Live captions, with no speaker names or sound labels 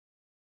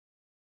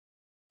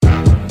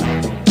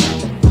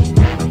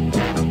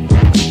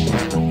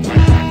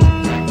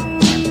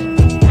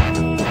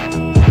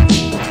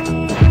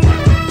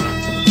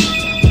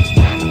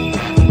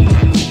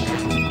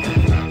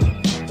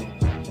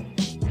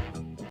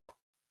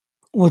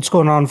What's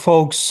going on,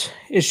 folks?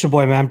 It's your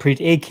boy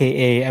Manpreet,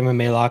 aka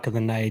MMA Lock of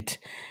the Night.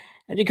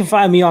 And you can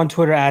find me on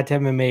Twitter at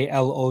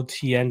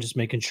MMALOTN, just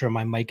making sure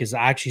my mic is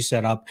actually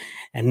set up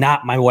and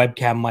not my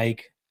webcam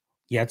mic.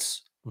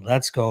 Yes,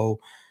 let's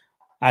go.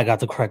 I got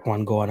the correct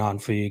one going on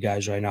for you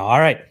guys right now. All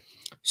right.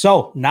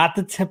 So, not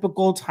the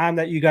typical time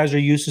that you guys are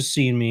used to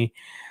seeing me.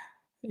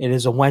 It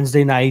is a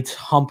Wednesday night,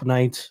 hump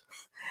night,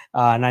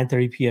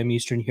 9:30 p.m.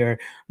 Eastern here.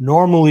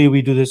 Normally,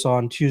 we do this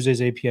on Tuesdays,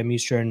 8 p.m.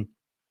 Eastern.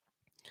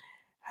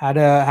 Had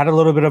a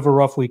little bit of a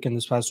rough weekend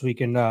this past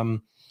weekend.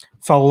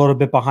 Fell a little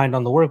bit behind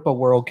on the work, but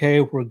we're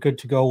okay. We're good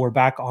to go. We're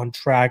back on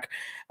track.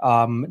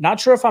 Not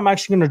sure if I'm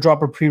actually going to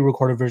drop a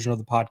pre-recorded version of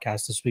the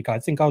podcast this week. I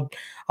think I'll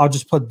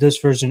just put this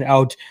version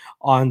out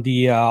on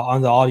the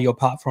audio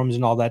platforms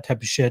and all that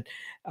type of shit.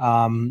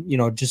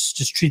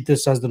 Just treat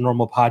this as the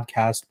normal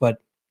podcast. But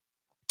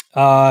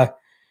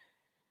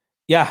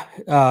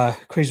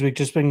crazy week.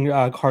 Just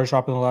been car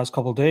shopping the last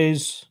couple of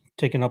days,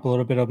 taking up a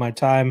little bit of my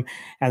time,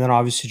 and then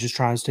obviously just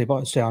trying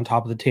to stay on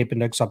top of the tape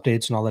index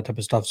updates and all that type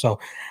of stuff. So,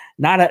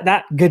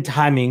 not good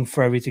timing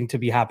for everything to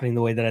be happening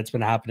the way that it's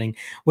been happening,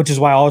 which is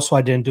why also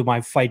I didn't do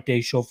my fight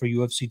day show for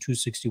UFC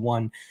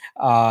 261,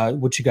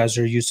 which you guys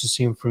are used to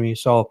seeing from me.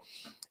 So,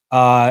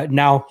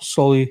 now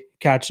slowly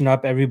catching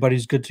up.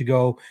 Everybody's good to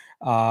go.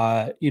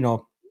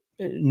 No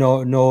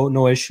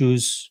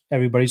issues.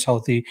 Everybody's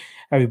healthy.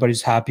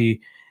 Everybody's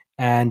happy.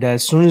 And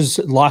as soon as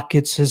Locke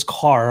gets his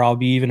car, I'll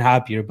be even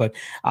happier. But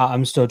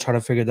I'm still trying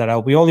to figure that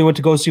out. We only went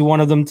to go see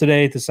one of them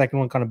today. The second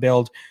one kind of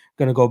bailed.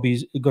 Gonna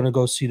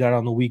go see that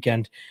on the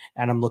weekend,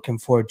 and I'm looking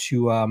forward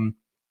to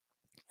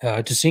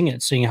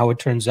seeing how it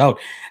turns out,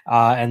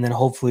 and then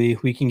hopefully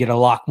we can get a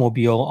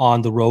Lockmobile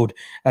on the road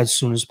as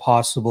soon as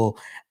possible.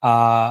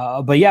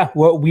 But yeah,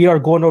 we are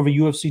going over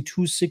UFC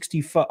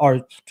 265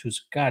 or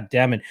God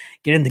damn it,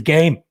 get in the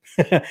game.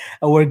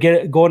 We're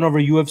going over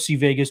UFC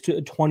Vegas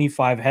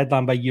 25,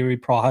 headlined by Yuri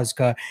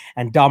Prochazka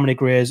and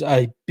Dominic Reyes,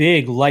 a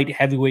big light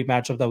heavyweight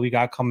matchup that we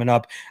got coming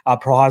up.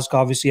 Prochazka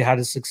obviously had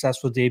a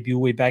successful debut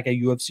way back at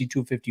UFC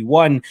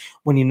 251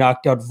 when he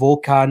knocked out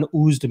Volkan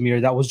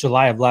Oezdemir. That was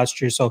July of last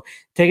year. So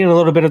taking a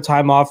little bit of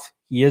time off,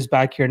 he is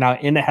back here now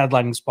in a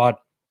headlining spot,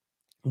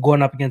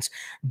 going up against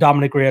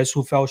Dominic Reyes,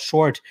 who fell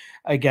short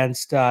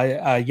against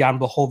Jan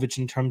Blachowicz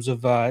in terms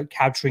of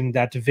capturing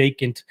that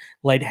vacant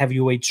light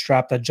heavyweight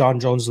strap that John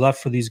Jones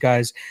left for these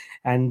guys.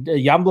 And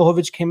Jan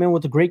Blachowicz came in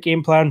with a great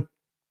game plan,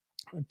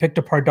 picked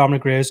apart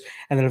Dominic Reyes,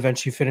 and then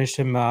eventually finished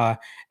him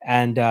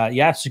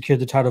and secured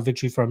the title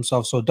victory for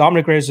himself. So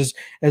Dominic Reyes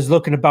is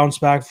looking to bounce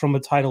back from a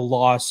title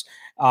loss.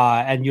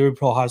 And Yuri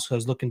Prochazka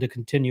is looking to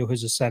continue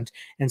his ascent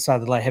inside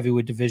the light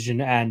heavyweight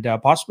division and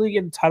possibly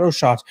get a title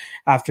shot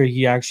after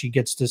he actually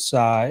gets this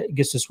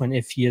win,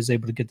 if he is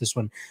able to get this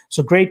one.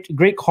 So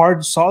great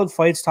card, solid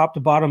fights top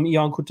to bottom.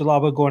 Ion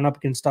Cutelaba going up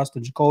against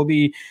Dustin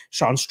Jacoby.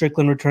 Sean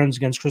Strickland returns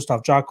against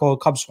Christoph Jocko.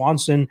 Cub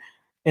Swanson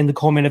in the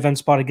co-main event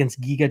spot against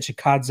Giga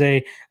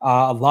Chikadze.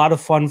 A lot of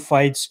fun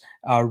fights.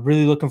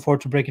 Really looking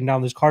forward to breaking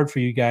down this card for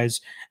you guys.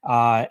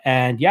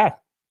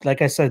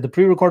 Like I said, the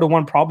pre-recorded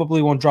one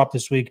probably won't drop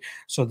this week.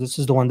 So this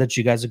is the one that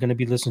you guys are going to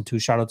be listening to.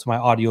 Shout out to my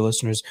audio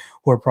listeners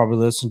who are probably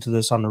listening to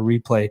this on the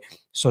replay.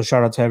 So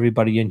shout out to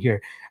everybody in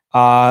here.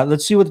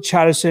 Let's see what the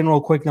chat is saying real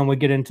quick. Then we'll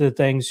get into the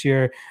things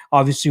here.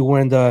 Obviously,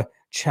 we're in the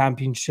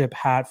championship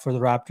hat for the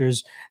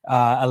Raptors.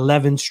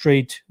 11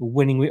 straight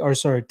winning week,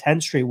 10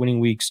 straight winning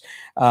weeks.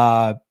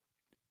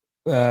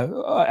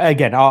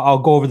 Again, I'll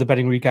go over the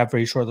betting recap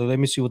very shortly. Let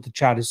me see what the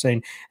chat is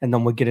saying, and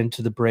then we'll get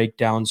into the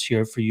breakdowns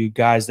here for you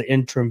guys. The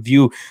interim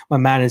view. My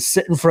man is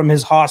sitting from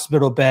his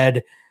hospital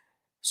bed,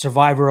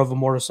 survivor of a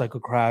motorcycle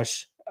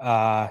crash,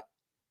 and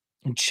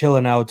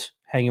chilling out,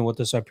 hanging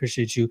with us. I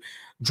appreciate you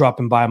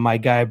dropping by, my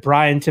guy.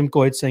 Brian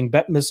Timkoit saying,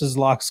 bet Mrs.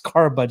 Locke's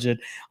car budget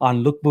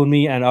on Look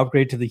Boonme and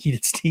upgrade to the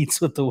heated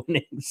seats with the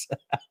winnings.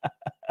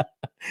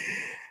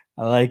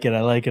 I like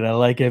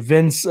it.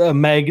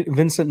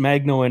 Vincent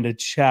Magno in the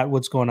chat.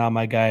 What's going on,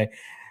 my guy?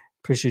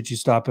 Appreciate you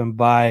stopping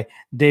by.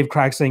 Dave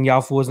Crack saying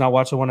Yafu was not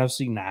watching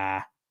 1FC.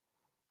 Nah,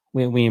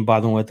 we ain't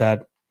bothering with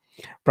that.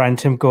 Brian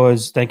Timko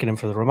is thanking him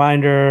for the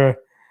reminder.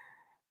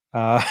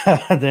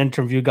 The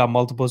interview got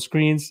multiple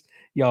screens.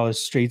 Y'all are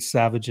straight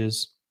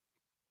savages.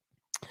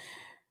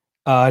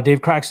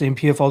 Dave Crack saying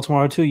PFL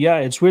tomorrow too. Yeah,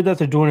 it's weird that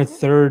they're doing a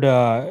third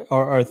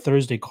or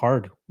Thursday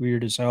card.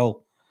 Weird as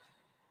hell.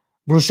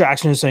 Bruce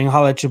Jackson is saying,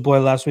 holla at your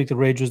boy. Last week, the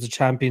Rage was the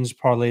champions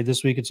parlay.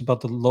 This week, it's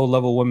about the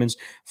low-level women's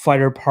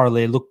fighter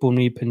parlay. Look,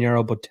 Boonme,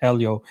 Pinheiro,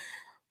 Botelho.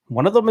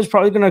 One of them is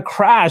probably going to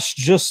crash,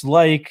 just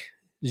like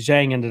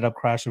Zhang ended up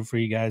crashing for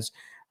you guys.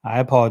 I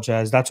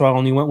apologize. That's why I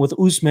only went with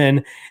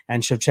Usman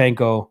and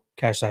Shevchenko.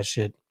 Cash that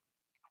shit.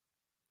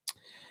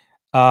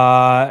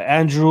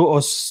 Andrew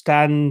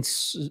Osanto.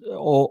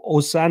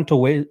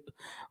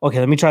 Okay,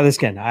 let me try this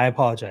again. I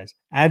apologize.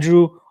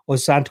 Andrew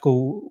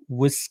Osanto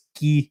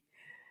Whiskey.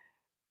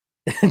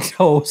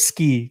 No,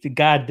 ski.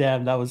 God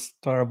damn, that was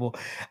terrible.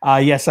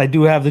 Yes, I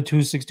do have the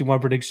 261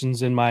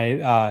 predictions in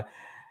my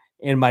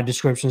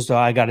description, so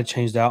I got to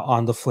change that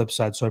on the flip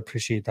side. So I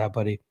appreciate that,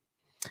 buddy.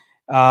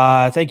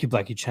 Thank you,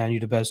 Blackie Chan.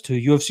 You're the best too.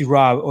 UFC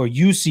Rob or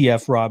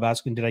UCF Rob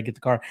asking, did I get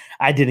the car?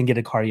 I didn't get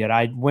a car yet.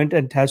 I went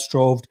and test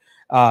drove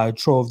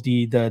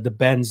the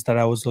Benz that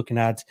I was looking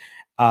at.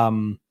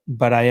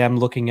 But I am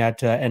looking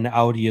at an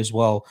Audi as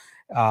well.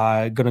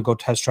 Gonna go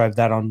test drive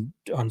that on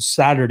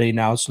Saturday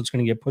now, so it's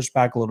gonna get pushed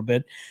back a little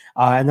bit,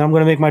 and then I'm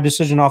gonna make my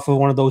decision off of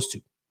one of those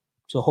two.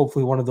 So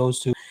hopefully one of those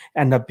two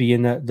end up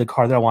being the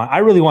car that I want. I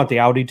really want the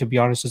Audi, to be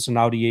honest. It's an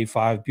Audi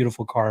A5,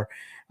 beautiful car,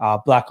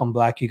 black on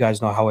black. You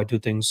guys know how I do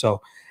things,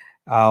 so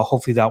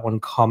hopefully that one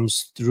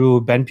comes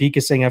through. Ben Peak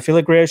is saying, I feel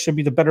like Reyes should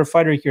be the better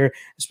fighter here,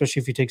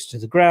 especially if he takes it to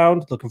the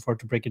ground. Looking forward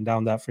to breaking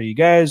down that for you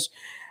guys.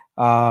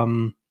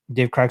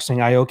 Dave Crack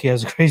saying Aoki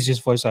has the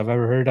craziest voice I've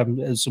ever heard. I'm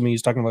assuming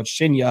he's talking about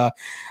Shinya.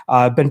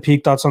 Ben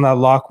Peak, thoughts on that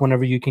lock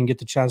whenever you can get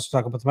the chance to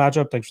talk about the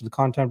matchup. Thanks for the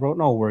content, bro.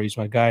 No worries,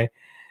 my guy.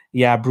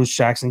 Yeah, Bruce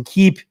Jackson,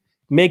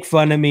 make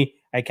fun of me.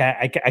 I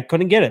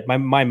couldn't get it.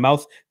 My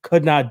mouth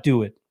could not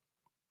do it.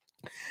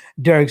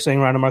 Derek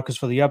saying Random Marcus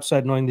for the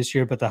upside, knowing this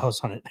year, but the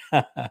house on it.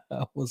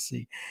 We'll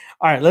see.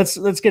 All right, let's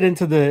get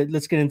into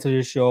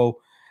the show.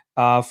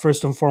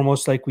 First and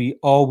foremost, like we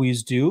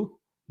always do,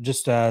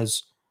 just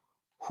as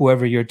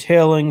whoever you're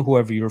tailing,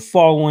 whoever you're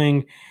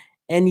following,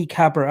 any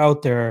capper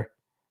out there,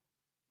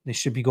 they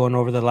should be going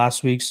over the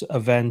last week's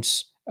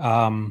events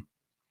recap.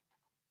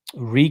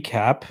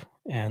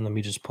 And let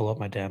me just pull up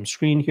my damn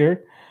screen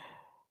here.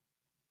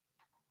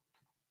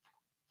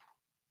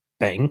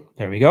 Bang.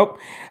 There we go.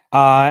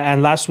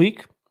 And last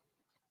week,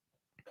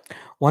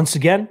 once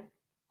again,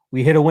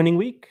 we hit a winning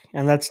week,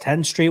 and that's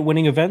 10 straight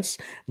winning events,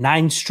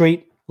 9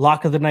 straight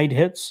lock of the night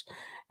hits.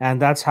 And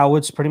that's how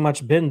it's pretty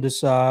much been this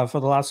for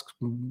the last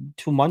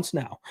 2 months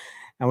now.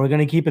 And we're going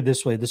to keep it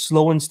this way. The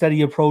slow and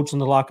steady approach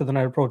and the lock of the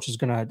night approach is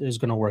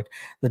gonna work.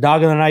 The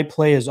dog of the night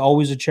play is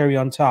always a cherry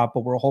on top, but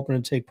we're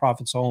hoping to take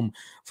profits home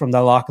from that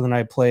lock of the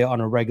night play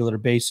on a regular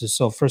basis.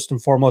 So first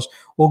and foremost,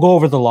 we'll go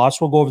over the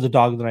loss. We'll go over the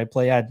dog of the night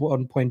play at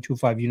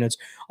 1.25 units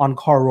on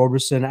Carl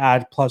Roberson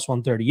at plus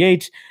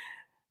 138.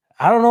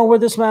 I don't know where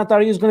this man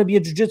thought he was going to be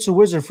a jiu-jitsu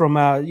wizard from,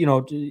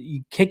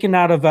 kicking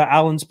out of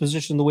Allen's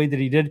position the way that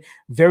he did,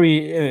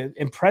 very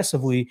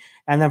impressively.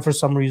 And then for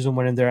some reason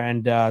went in there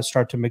and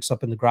start to mix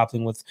up in the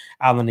grappling with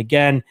Allen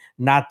again.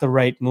 Not the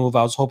right move.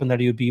 I was hoping that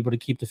he would be able to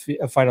keep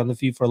the fight on the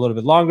feet for a little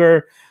bit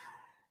longer.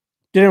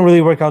 Didn't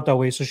really work out that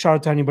way. So shout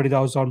out to anybody that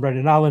was on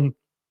Brendan Allen.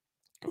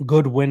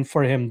 Good win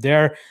for him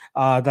there.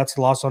 That's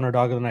the loss on our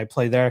dog of the night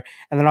play there.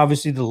 And then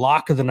obviously the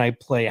lock of the night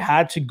play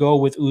had to go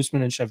with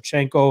Usman and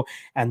Shevchenko,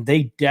 and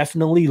they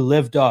definitely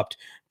lived up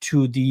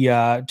to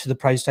the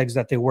price tags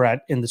that they were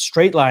at in the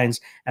straight lines,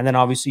 and then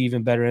obviously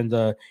even better in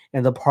the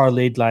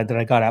parlayed line that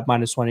I got at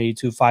minus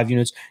 182, 5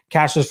 units.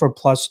 Cashes for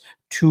plus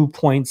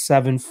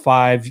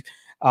 2.75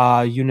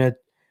 unit.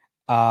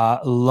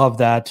 Love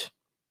that.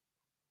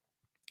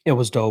 It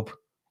was dope.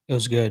 It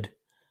was good.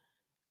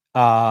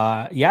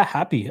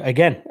 Happy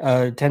again.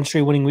 10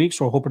 straight winning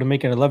weeks. We're hoping to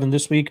make it 11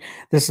 this week.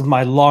 This is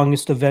my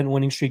longest event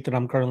winning streak that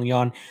I'm currently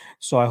on,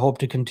 so I hope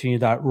to continue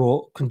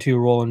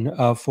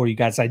rolling for you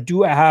guys. I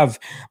do have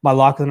my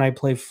lock of the night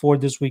play for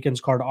this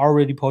weekend's card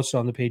already posted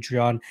on the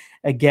Patreon.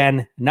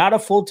 Again, not a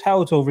full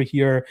tout over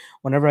here.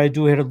 Whenever I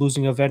do hit a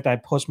losing event, I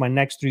post my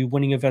next 3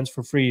 winning events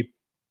for free,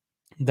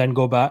 then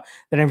go back,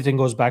 then everything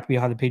goes back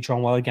behind the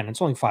Patreon. Well, again,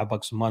 it's only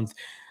 $5 a month.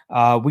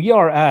 We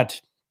are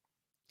at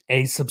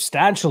a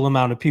substantial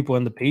amount of people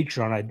in the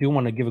Patreon. I do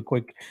want to give a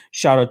quick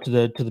shout out to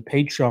the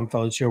Patreon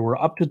fellas here. We're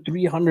up to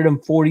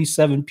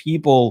 347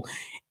 people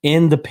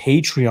in the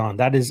Patreon.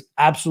 That is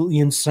absolutely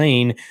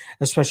insane,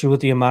 especially with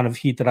the amount of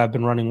heat that I've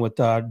been running with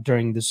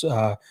during this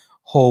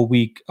whole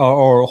week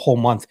or whole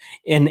month.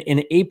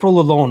 In April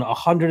alone,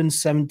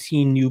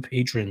 117 new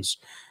patrons.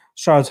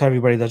 Shout out to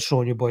everybody that's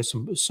showing your boys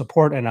some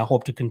support, and I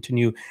hope to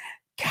continue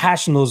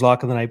cashing those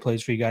lock of the night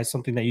plays for you guys,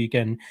 something that you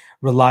can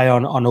rely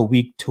on a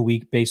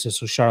week-to-week basis.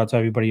 So shout out to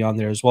everybody on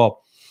there as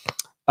well.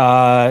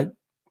 Let's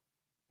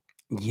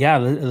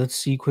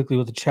see quickly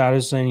what the chat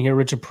is saying here.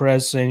 Richard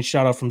Perez saying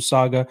shout out from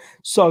Saga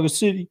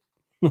City.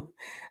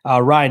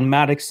 Ryan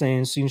Maddox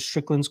saying, seen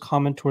Strickland's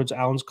comment towards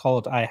Allen's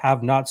call. I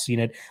have not seen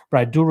it,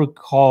 but I do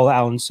recall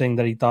Allen saying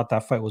that he thought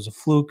that fight was a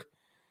fluke.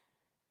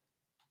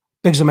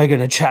 Biggs Omega in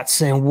the chat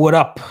saying, what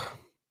up?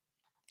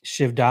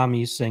 Shiv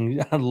Dami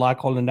saying, lock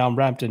holding down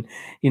Brampton.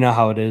 You know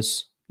how it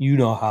is.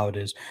 All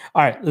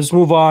right, let's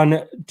move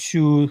on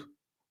to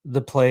the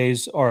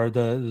plays or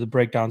the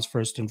breakdowns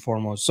first and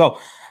foremost. So,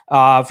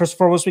 first and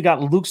foremost, we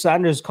got Luke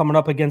Sanders coming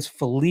up against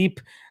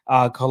Philippe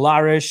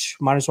Kalarish,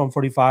 minus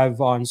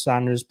 145 on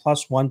Sanders,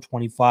 plus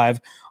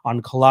 125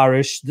 on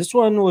Kalarish. This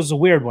one was a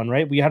weird one,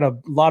 right? We had a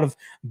lot of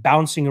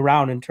bouncing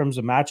around in terms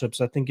of matchups.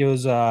 I think it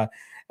was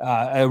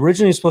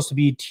originally supposed to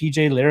be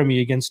TJ Laramie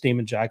against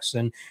Damon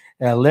Jackson.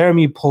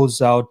 Laramie pulls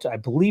out. I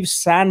believe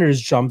Sanders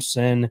jumps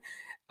in.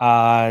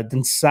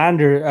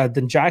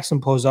 Then Jackson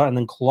pulls out, and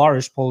then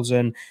Kolaris pulls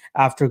in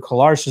after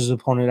Kolaris's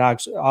opponent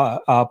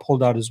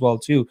pulled out as well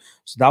too.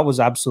 So that was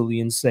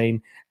absolutely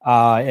insane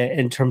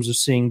in terms of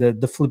seeing the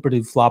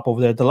flipperty flop over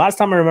there. The last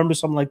time I remember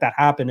something like that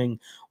happening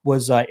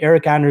was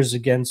Eric Anders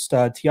against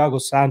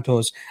Thiago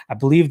Santos. I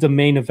believe the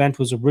main event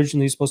was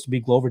originally supposed to be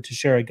Glover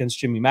Teixeira against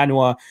Jimmy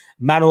Manuwa.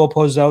 Manuwa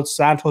pulls out,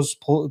 Santos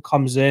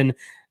comes in,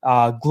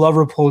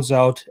 Glover pulls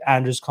out,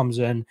 Anders comes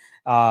in.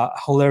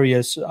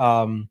 Hilarious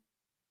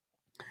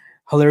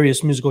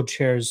musical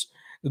chairs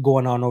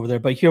going on over there.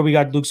 But here we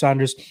got Luke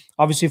Saunders,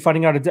 obviously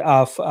fighting out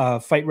a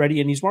fight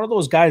ready, and he's one of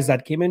those guys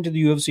that came into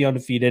the UFC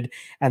undefeated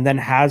and then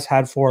has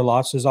had 4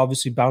 losses,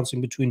 obviously bouncing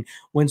between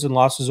wins and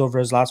losses over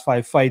his last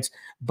 5 fights.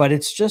 But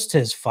it's just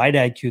his fight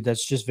IQ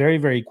that's just very,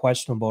 very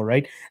questionable,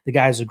 right? The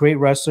guy is a great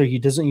wrestler. He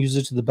doesn't use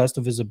it to the best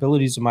of his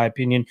abilities, in my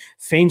opinion.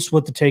 Feints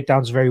with the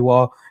takedowns very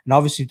well, and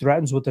obviously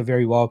threatens with it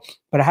very well.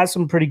 But it has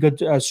some pretty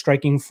good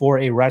striking for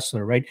a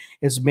wrestler, right?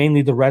 It's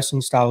mainly the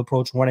wrestling style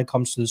approach when it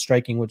comes to the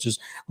striking, which is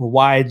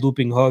wide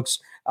looping hooks,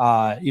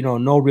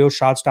 no real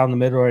shots down the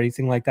middle or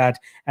anything like that.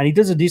 And he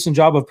does a decent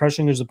job of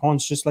pressuring his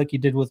opponents, just like he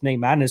did with Nate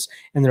Maness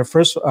in their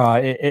first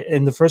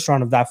in the first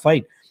round of that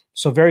fight.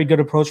 So very good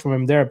approach from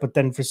him there. But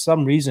then for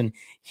some reason,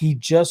 he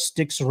just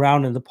sticks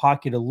around in the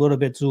pocket a little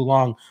bit too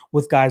long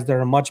with guys that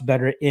are much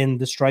better in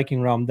the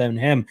striking realm than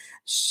him.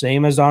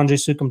 Same as the Andre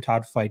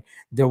Sukumtad fight.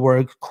 There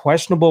were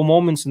questionable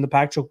moments in the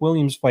Patrick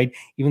Williams fight,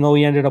 even though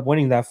he ended up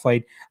winning that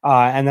fight.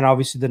 And then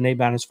obviously the Nate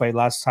Maness fight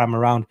last time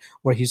around,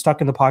 where he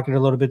stuck in the pocket a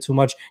little bit too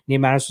much.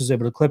 Nate Maness was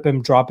able to clip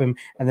him, drop him,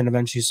 and then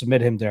eventually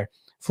submit him there.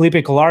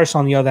 Felipe Colares,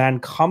 on the other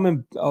hand,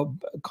 coming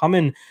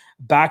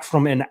back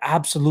from an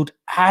absolute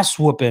ass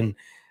whooping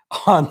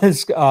on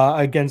this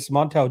against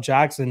Montel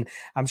Jackson.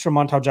 I'm sure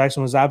Montel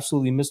Jackson was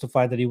absolutely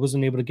mystified that he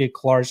wasn't able to get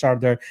Kolaris out of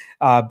there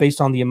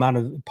based on the amount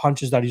of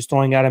punches that he's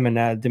throwing at him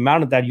and the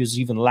amount of that he was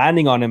even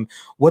landing on him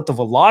with the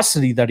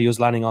velocity that he was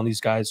landing on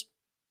these guys.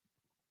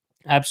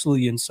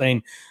 Absolutely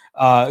insane.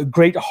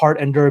 Great heart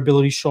and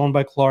durability shown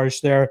by Kolaris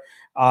there.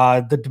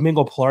 The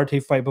Domingo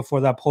Pilarte fight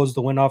before that pulls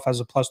the win off as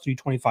a plus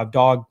 325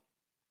 dog.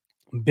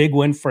 Big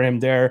win for him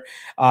there.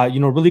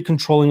 Really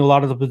controlling a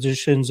lot of the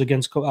positions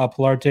against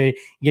Pilarte,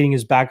 getting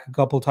his back a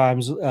couple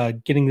times,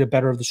 getting the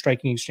better of the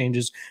striking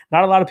exchanges.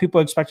 Not a lot of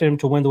people expected him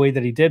to win the way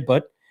that he did,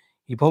 but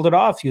he pulled it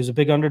off. He was a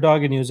big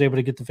underdog, and he was able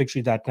to get the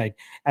victory that night.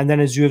 And then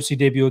his UFC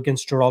debut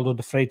against Geraldo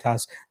de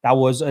Freitas. That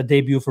was a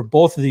debut for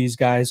both of these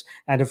guys,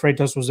 and de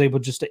Freitas was able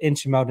just to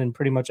inch him out in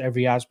pretty much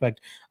every aspect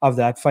of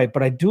that fight.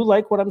 But I do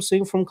like what I'm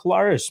seeing from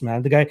Kolaris,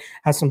 man. The guy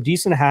has some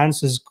decent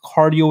hands. His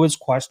cardio is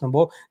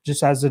questionable,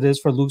 just as it is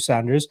for Luke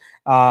Sanders.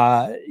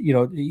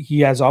 He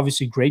has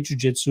obviously great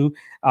jiu-jitsu,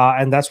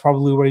 and that's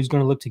probably where he's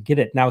going to look to get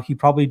it. Now, he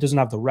probably doesn't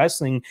have the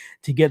wrestling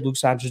to get Luke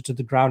Sanders to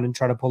the ground and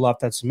try to pull off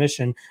that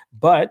submission,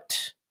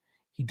 but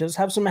he does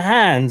have some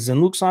hands,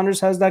 and Luke Saunders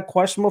has that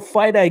questionable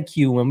fight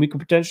IQ, and we could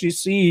potentially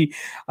see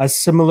a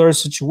similar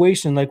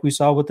situation like we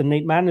saw with the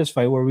Nate Maness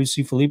fight, where we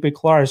see Felipe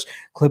Kolaris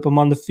clip him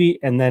on the feet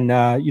and then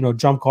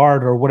jump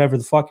guard or whatever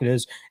the fuck it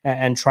is,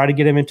 and try to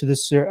get him into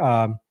this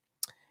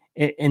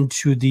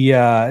into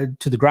the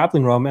to the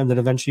grappling realm, and then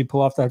eventually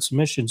pull off that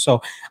submission.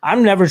 So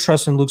I'm never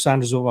trusting Luke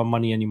Sanders with my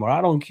money anymore.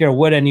 I don't care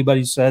what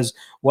anybody says,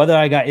 whether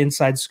I got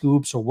inside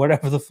scoops or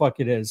whatever the fuck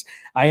it is.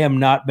 I am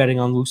not betting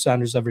on Luke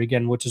Sanders ever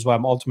again, which is why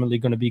I'm ultimately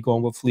going to be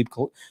going with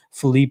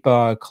Philippe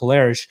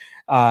Kolaris.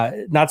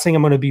 Not saying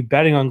I'm going to be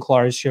betting on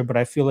Kolaris here, but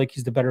I feel like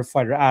he's the better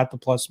fighter at the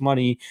plus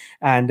money,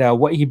 and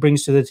what he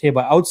brings to the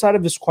table outside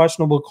of his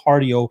questionable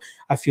cardio,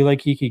 I feel like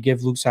he could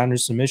give Luke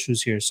Sanders some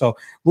issues here. So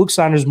Luke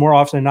Sanders more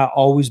often than not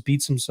always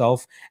beats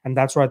himself, and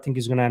that's where I think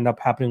is going to end up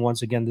happening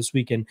once again this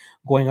weekend,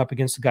 going up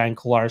against the guy in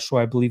Kolaris, who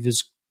I believe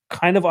is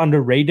kind of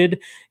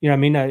underrated.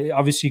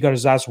 Obviously he got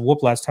his ass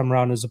whooped last time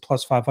around as a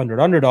plus 500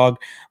 underdog,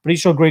 but he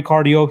showed great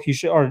cardio. He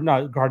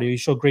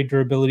showed great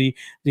durability,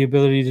 the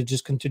ability to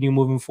just continue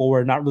moving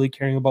forward, not really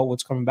caring about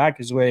what's coming back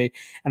his way.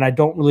 And I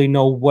don't really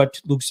know what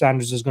Luke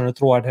Sanders is going to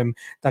throw at him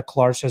that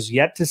Kolaris has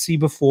yet to see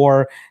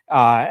before.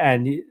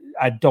 And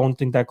I don't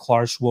think that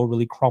Kolaris will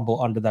really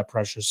crumble under that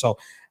pressure. So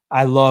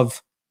I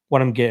love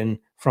what I'm getting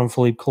from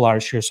Philippe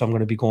Kolaris here. So I'm going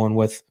to be going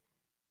with,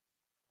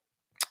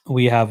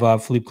 we have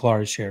Philippe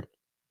Kolaris here.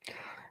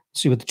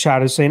 See what the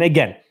chat is saying.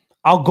 Again,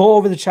 I'll go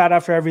over the chat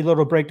after every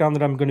little breakdown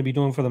that I'm going to be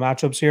doing for the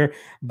matchups here.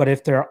 But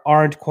if there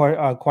aren't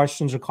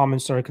questions or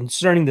comments that are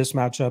concerning this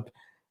matchup,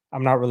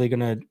 I'm not really going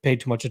to pay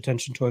too much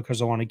attention to it,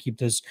 because I want to keep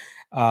this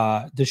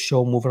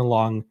show moving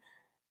along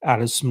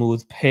at a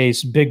smooth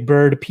pace. Big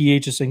Bird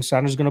PH is saying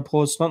Sanders going to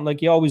pull a stunt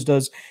like he always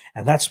does,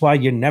 and that's why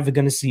you're never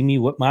going to see me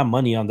with my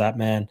money on that,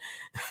 man.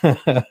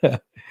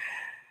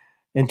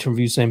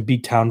 Interview saying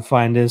Beattown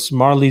Finest.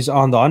 Marley's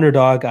on the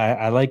underdog.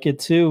 I like it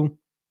too.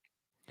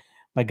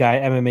 My guy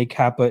MMA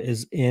Kappa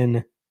is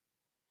in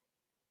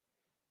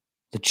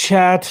the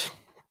chat.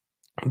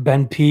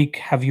 Ben Peak,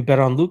 have you bet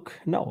on Luke?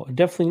 No,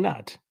 definitely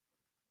not.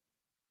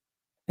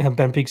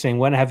 Ben Peak saying,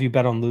 when have you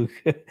bet on Luke?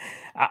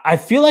 I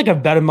feel like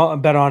I've bet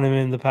on him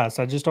in the past.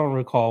 I just don't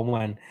recall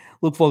when.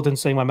 Luke Fulton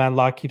saying, my man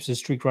Locke keeps his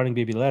streak running,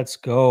 baby. Let's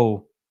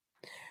go.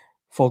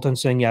 Fulton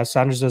saying, yeah,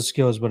 Sanders has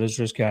skills, but it's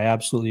risky. I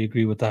absolutely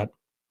agree with that.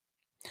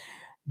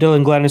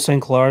 Dylan Glenn is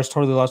saying Claras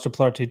totally lost to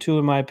Plarte too,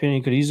 in my opinion.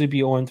 He could easily be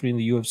 0-3 in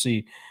the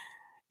UFC.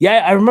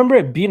 Yeah, I remember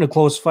it being a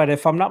close fight.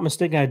 If I'm not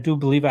mistaken, I do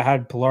believe I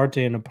had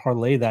Pilarte in a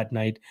parlay that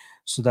night.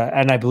 So that,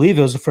 and I believe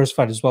it was the first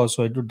fight as well.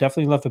 So it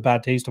definitely left a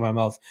bad taste in my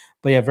mouth.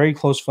 But yeah, very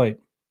close fight.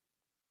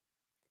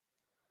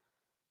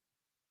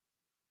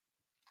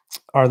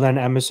 Arlen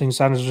Emerson,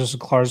 Sanders versus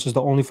Claras is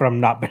the only fight I'm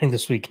not betting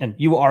this weekend.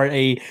 You are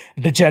a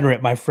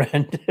degenerate, my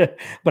friend,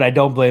 but I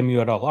don't blame you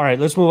at all. All right,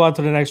 let's move on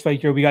to the next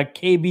fight here. We got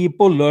KB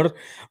Buller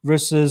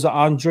versus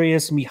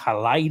Andreas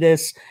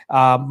Michailidis,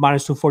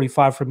 minus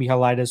 245 for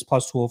Michailidis,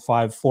 plus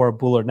 205 for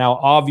Buller. Now,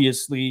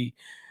 obviously,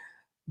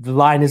 the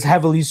line is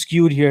heavily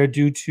skewed here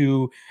due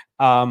to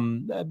Buller,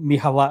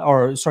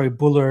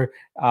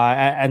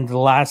 and the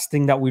last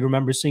thing that we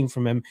remember seeing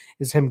from him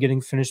is him getting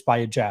finished by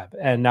a jab.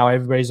 And now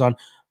everybody's on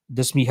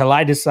this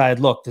Michailidis side.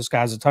 Look, this guy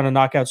has a ton of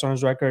knockouts on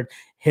his record,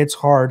 hits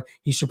hard.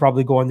 He should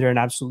probably go in there and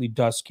absolutely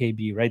dust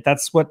KB, right?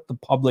 That's what the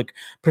public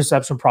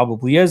perception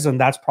probably is, and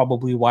that's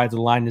probably why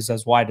the line is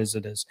as wide as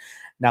it is.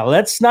 Now,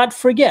 let's not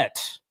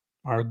forget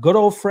our good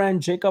old friend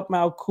Jacob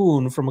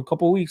Malkoun from a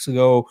couple weeks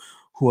ago,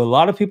 who a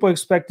lot of people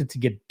expected to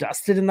get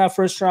dusted in that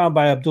first round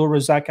by Abdul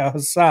Razak Al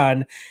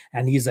Hassan.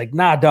 And he's like,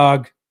 nah,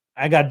 dog,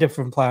 I got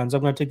different plans.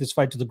 I'm going to take this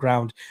fight to the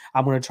ground.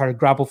 I'm going to try to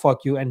grapple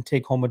fuck you and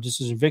take home a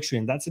decision victory.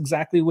 And that's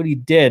exactly what he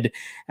did.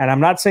 And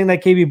I'm not saying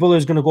that KB Buller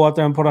is going to go out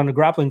there and put on a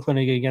grappling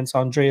clinic against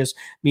Andreas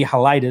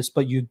Michailidis,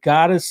 but you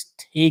got to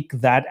take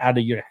that out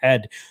of your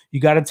head. You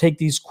got to take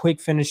these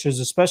quick finishes,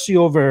 especially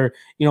over,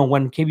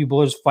 when KB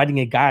Buller is fighting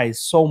a guy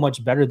so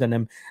much better than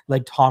him,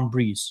 like Tom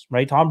Breeze,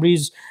 right? Tom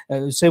Breeze,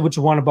 say what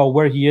you want about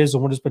where he is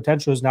and what his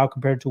potential is now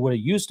compared to what it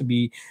used to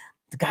be.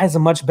 The guy's a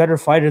much better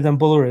fighter than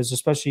Buller is,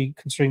 especially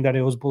considering that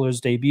it was Buller's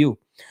debut.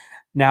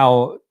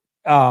 Now,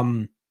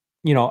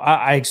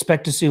 I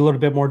expect to see a little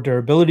bit more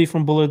durability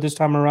from Buller this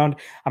time around.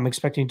 I'm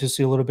expecting to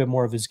see a little bit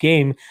more of his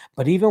game.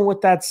 But even with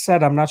that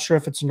said, I'm not sure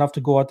if it's enough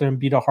to go out there and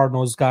beat a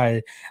hard-nosed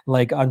guy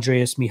like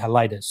Andreas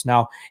Michailidis.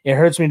 Now, it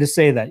hurts me to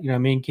say that.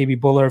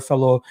 KB Buller,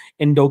 fellow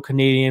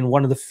Indo-Canadian,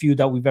 one of the few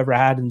that we've ever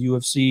had in the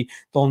UFC.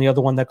 The only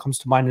other one that comes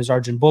to mind is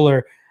Arjun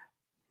Buller.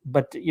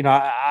 But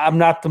I'm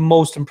not the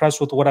most impressed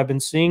with what I've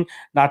been seeing,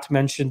 not to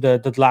mention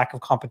the lack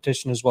of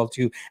competition as well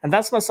too. And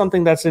that's not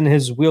something that's in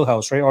his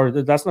wheelhouse, right? Or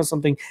that's not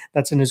something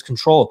that's in his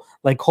control.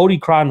 Like Cody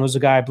Cron was a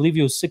guy, I believe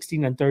he was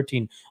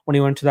 16-13 when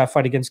he went to that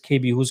fight against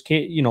KB, who's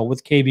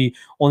with KB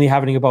only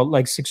having about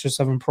like 6 or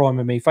 7 pro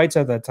MMA fights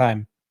at that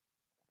time.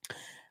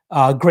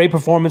 Great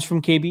performance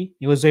from KB.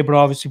 He was able to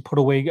obviously put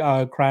away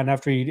Cran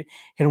after he hit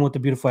him with the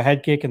beautiful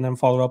head kick and then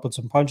followed up with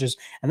some punches.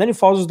 And then he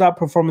follows that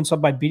performance up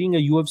by beating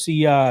a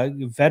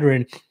UFC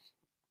veteran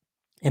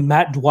and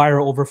Matt Dwyer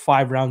over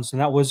 5 rounds.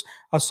 And that was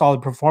a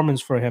solid performance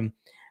for him.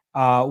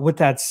 With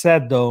that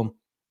said, though,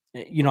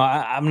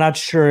 I'm not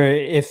sure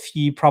if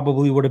he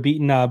probably would have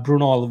beaten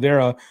Bruno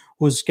Oliveira,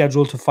 who was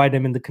scheduled to fight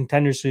him in the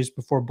Contender Series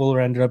before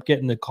Buller ended up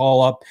getting the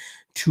call up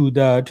to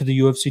the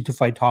UFC to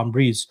fight Tom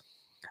Breeze.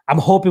 I'm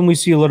hoping we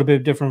see a little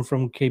bit different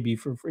from KB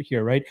for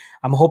here, right?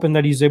 I'm hoping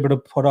that he's able to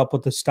put up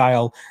with the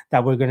style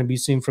that we're going to be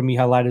seeing from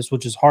Michailidis,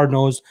 which is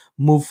hard-nosed,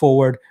 move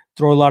forward,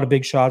 throw a lot of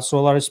big shots, throw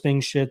a lot of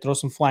spinning shit, throw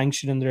some flying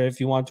shit in there if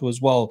you want to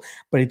as well.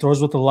 But he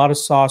throws with a lot of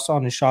sauce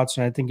on his shots,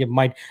 and I think it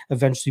might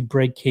eventually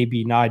break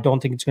KB. Now, I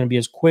don't think it's going to be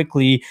as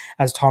quickly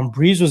as Tom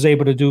Breeze was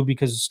able to do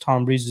because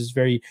Tom Breeze is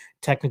very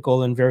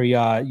technical and very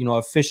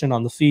efficient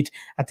on the feet.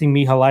 I think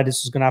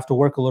Michailidis is going to have to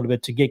work a little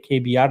bit to get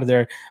KB out of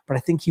there, but I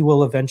think he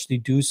will eventually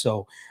do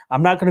so.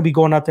 I'm not going to be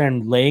going out there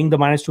and laying the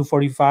minus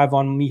 245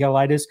 on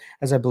Michailidis,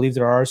 as I believe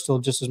there are still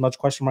just as much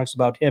question marks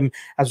about him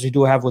as we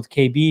do have with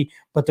KB,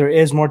 but there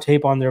is more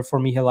tape on there for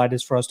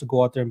Michailidis for us to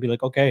go out there and be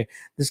like, okay,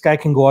 this guy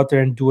can go out there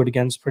and do it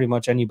against pretty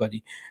much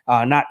anybody.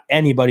 Not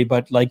anybody,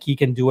 but like he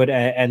can do it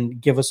and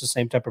give us the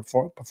same type of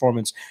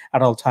performance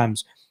at all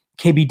times.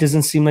 KB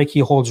doesn't seem like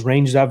he holds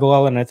range that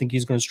well, and I think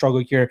he's going to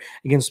struggle here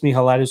against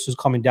Michailidis, who's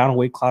coming down a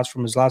weight class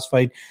from his last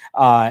fight.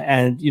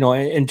 And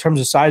in terms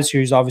of size here,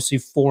 he's obviously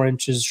 4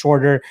 inches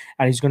shorter,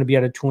 and he's going to be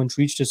at a 2-inch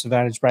reach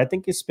disadvantage. But I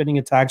think his spinning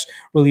attacks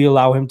really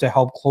allow him to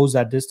help close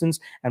that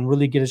distance and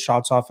really get his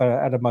shots off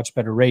at a much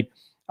better rate.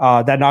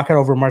 That knockout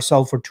over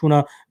Marcel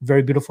Fortuna,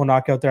 very beautiful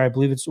knockout there. I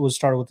believe it was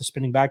started with a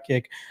spinning back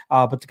kick,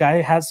 but the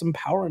guy has some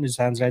power in his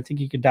hands, and I think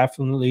he could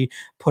definitely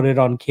put it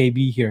on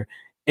KB here.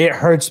 It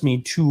hurts me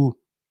to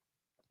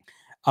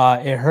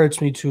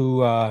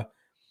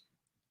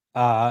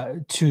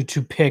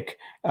pick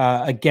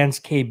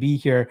against KB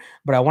here,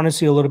 but I want to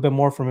see a little bit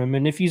more from him.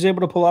 And if he's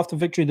able to pull off the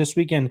victory this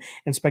weekend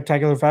in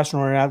spectacular fashion,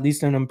 or at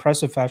least in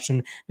impressive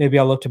fashion, maybe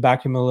I'll look to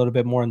back him a little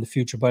bit more in the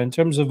future. But in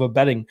terms of a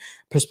betting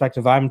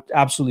perspective, I'm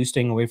absolutely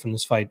staying away from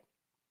this fight.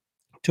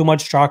 Too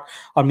much chalk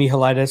on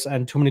Michailidis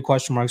and too many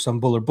question marks on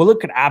Buller. Buller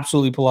could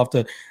absolutely pull off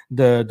the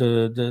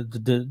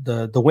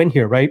win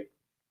here, right?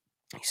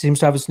 He seems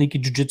to have a sneaky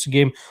jiu-jitsu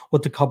game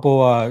with a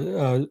couple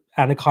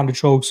anaconda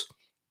chokes.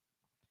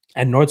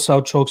 and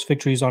North-South chokes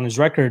victories on his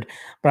record,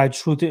 but I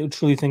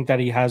truly think that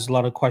he has a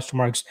lot of question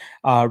marks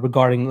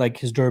regarding like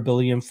his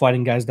durability and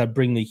fighting guys that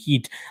bring the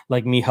heat,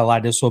 like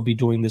Mihailidis will be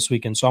doing this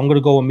weekend. So I'm going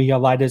to go with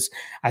Mihailidis.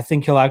 I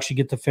think he'll actually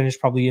get the finish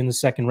probably in the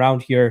second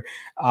round here.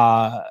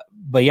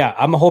 But yeah,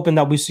 I'm hoping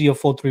that we see a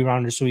full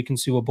 3-rounder so we can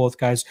see what both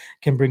guys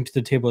can bring to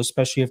the table,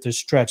 especially if they're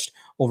stretched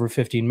over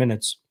 15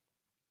 minutes.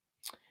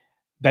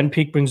 Ben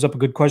Peak brings up a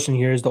good question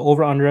here. Is the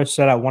over-under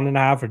set at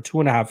 1.5 or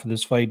 2.5 for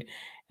this fight?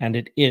 And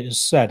it is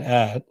set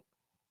at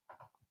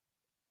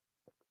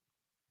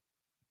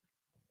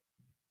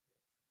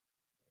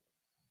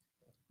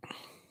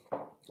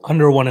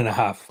under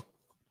 1.5.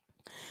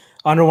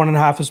 Under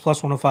 1.5 is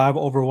plus 105.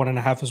 Over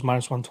 1.5 is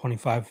minus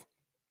 125.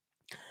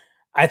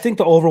 I think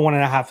the over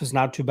 1.5 is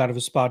not too bad of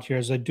a spot here,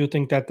 as I do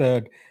think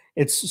that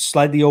it's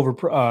slightly over.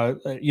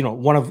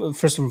 One of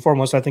first and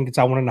foremost, I think it's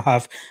at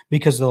 1.5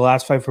 because of the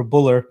last fight for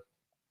Buller.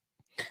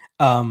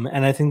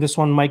 And I think this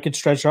one might get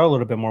stretched out a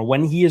little bit more.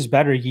 When he is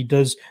better, he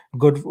does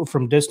good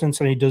from distance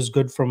and he does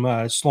good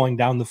from slowing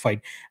down the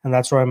fight, and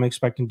that's what I'm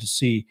expecting to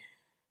see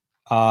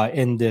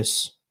in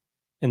this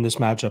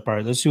matchup. All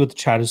right, let's see what the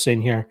chat is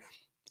saying here,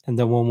 and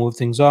then we'll move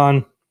things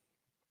on.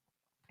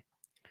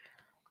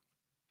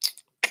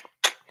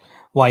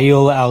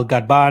 Wail Al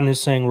Gadban is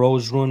saying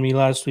Rose ruined me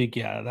last week.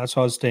 Yeah, that's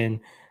why I was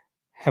staying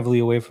heavily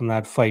away from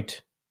that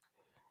fight.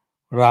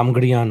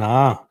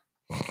 Ramgriana.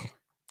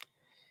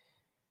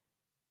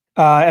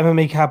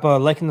 MMA Kappa,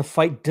 liking the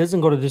fight doesn't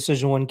go to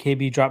decision when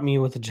KB dropped me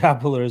with the jab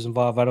puller is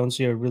involved. I don't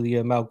see really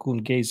a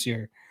Malkoun case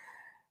here.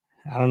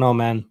 I don't know,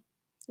 man.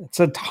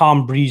 It's a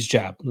Tom Breeze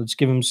jab. Let's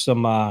give him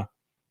some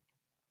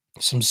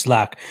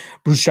slack.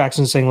 Bruce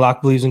Jackson saying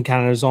Locke believes in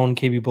Canada's own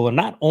KB Buller.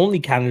 Not only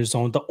Canada's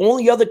own, the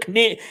only other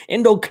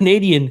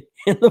Indo-Canadian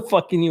in the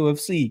fucking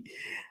UFC.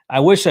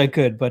 I wish I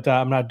could, but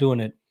I'm not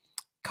doing it.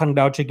 Kung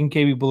Dao Chicken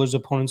KB Buller's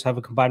opponents have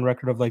a combined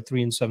record of like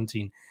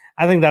 3-17.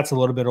 I think that's a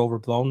little bit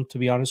overblown, to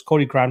be honest.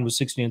 Cody Crown was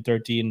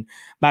 16-13.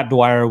 Matt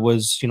Dwyer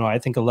was, I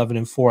think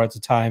 11-4 at the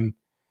time.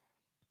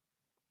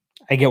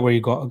 I get where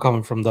you're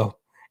coming from, though.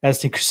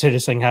 ST Crusader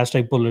saying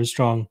hashtag Buller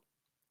strong.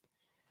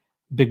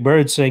 Big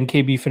Bird saying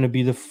KB finna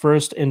be the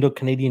first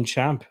Indo-Canadian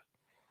champ.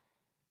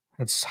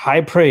 That's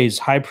high praise,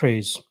 high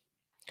praise.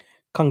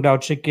 Kung Dao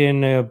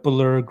Chicken,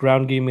 Buller,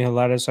 ground game,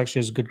 Mihailidis actually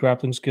has good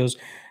grappling skills.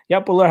 Yeah,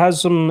 Buller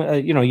has some,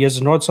 he has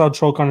a North-South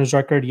choke on his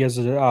record. He has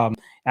an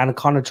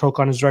Anaconda choke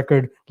on his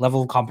record.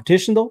 Level of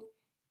competition, though,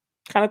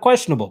 kind of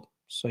questionable.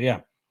 So,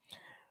 yeah.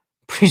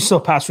 Pre-sale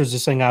passwords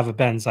is saying I have a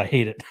Benz. I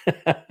hate it.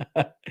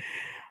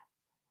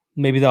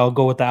 Maybe I'll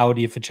go with the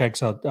Audi if it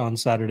checks out on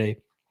Saturday.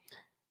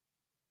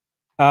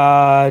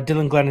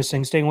 Dylan Glenn is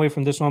saying staying away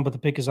from this one, but the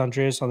pick is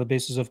Andreas on the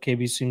basis of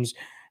KB's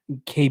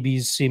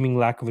seeming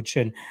lack of a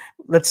chin.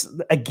 Let's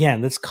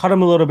cut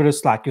him a little bit of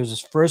slack. It was his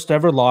first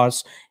ever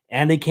loss,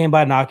 and he came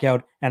by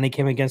knockout, and he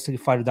came against a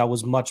fighter that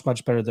was much,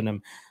 much better than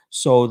him.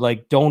 So,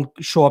 don't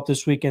show up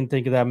this weekend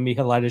thinking that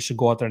Mihailidis should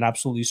go out there and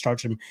absolutely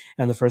starch him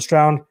in the first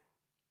round.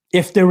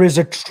 If there is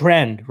a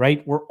trend,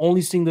 right? We're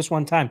only seeing this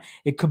one time.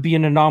 It could be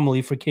an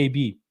anomaly for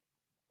KB.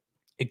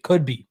 It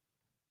could be.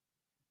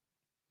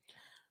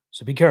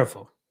 So be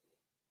careful.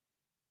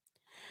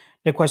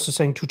 Nick West is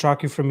saying too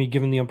chalky for me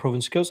given the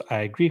unproven skills. I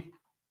agree.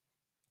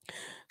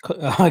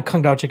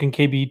 Kung Dao Chicken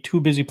KB, too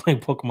busy playing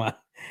Pokemon.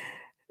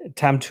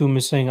 Tam Toom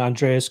is saying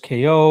Andreas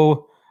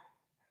KO.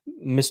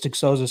 Mystic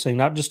Souls is saying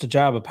not just a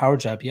jab, a power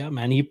jab. Yeah,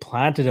 man, he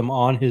planted him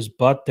on his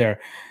butt there.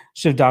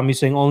 Shiv Dami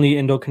saying only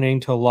Indo-Canadian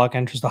till Locke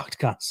enters the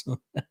octagon.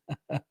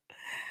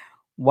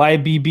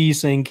 YBB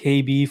saying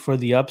KB for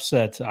the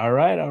upset. All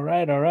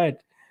right.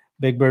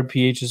 Big Bird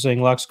PH is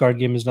saying Locke's guard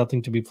game is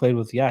nothing to be played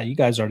with. Yeah, you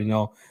guys already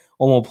know.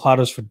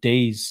 Omoplatas for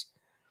days.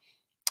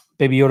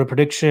 Baby Yoda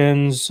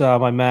predictions.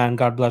 My man,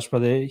 God bless,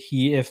 brother.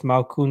 If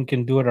Malkoun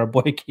can do it, our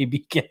boy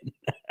KB can.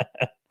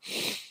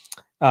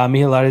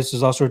 Mihailidis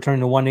is also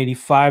returning to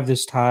 185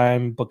 this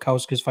time.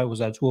 Bukowski's fight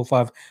was at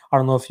 205. I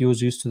don't know if he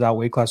was used to that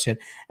weight class yet.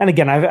 And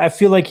again, I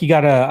feel like he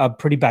got a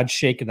pretty bad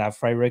shake in that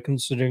fight, right?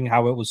 Considering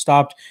how it was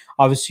stopped.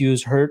 Obviously, he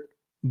was hurt.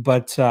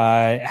 But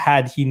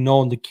had he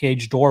known the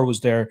cage door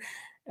was there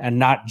and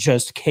not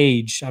just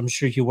cage, I'm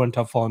sure he wouldn't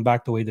have fallen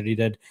back the way that he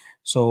did.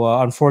 So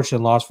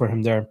unfortunate loss for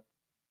him there.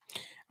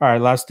 All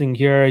right, last thing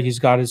here. He's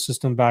got his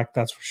system back.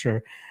 That's for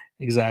sure.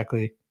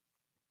 Exactly.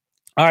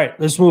 All right,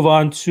 let's move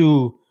on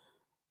to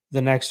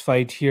the next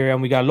fight here.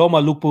 And we got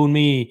Loma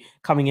Lookboonmee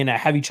coming in at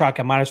heavy chalk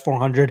at minus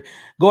 400,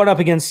 going up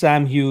against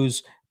Sam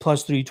Hughes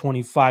plus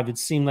 325. It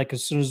seemed like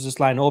as soon as this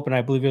line opened,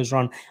 I believe it was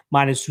around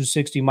minus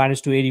 260,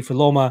 minus 280 for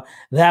Loma.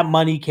 That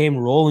money came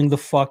rolling the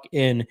fuck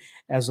in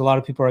as a lot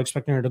of people are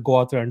expecting her to go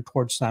out there and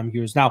torch Sam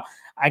Hughes. Now,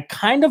 I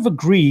kind of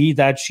agree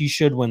that she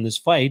should win this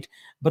fight,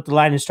 but the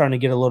line is starting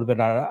to get a little bit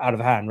out of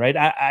hand, right?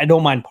 I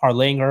don't mind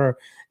parlaying her.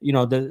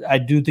 I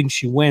do think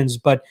she wins,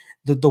 but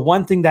the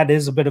one thing that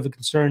is a bit of a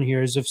concern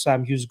here is if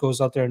Sam Hughes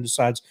goes out there and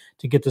decides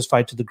to get this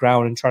fight to the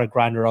ground and try to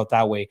grind her out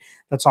that way.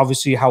 That's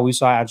obviously how we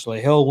saw Angela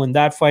Hill win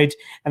that fight.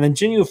 And then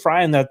Jinh Yu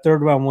Frey in that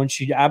third round, when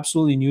she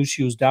absolutely knew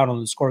she was down on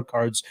the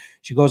scorecards,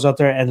 she goes out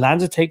there and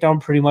lands a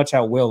takedown pretty much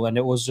at will. And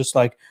it was just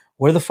like,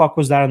 Where the fuck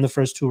was that in the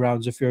first 2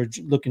 rounds? If you're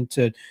looking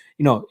to,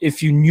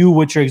 if you knew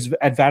what your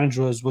advantage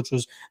was, which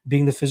was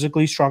being the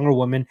physically stronger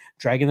woman,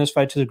 dragging this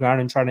fight to the ground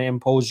and trying to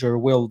impose your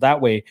will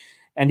that way.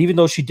 And even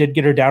though she did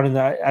get her down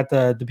at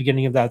the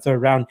beginning of that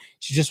third round,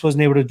 she just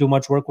wasn't able to do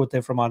much work with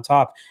it from on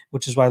top,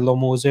 which is why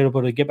Loma was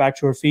able to get back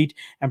to her feet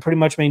and pretty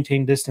much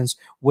maintain distance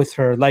with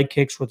her leg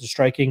kicks, with the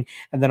striking.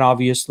 And then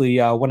obviously,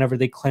 whenever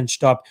they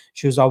clinched up,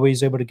 she was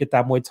always able to get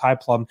that Muay Thai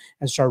plum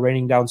and start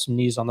raining down some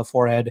knees on the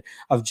forehead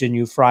of Jinh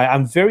Yu Frey.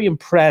 I'm very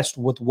impressed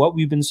with what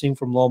we've been seeing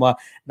from Loma,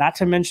 not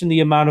to mention the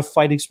amount of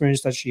fight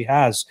experience that she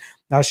has.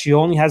 Now, she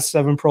only has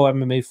 7 pro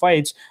MMA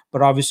fights,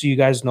 but obviously, you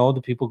guys know the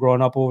people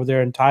growing up over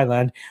there in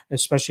Thailand,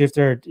 especially if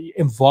they're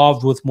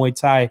involved with Muay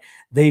Thai,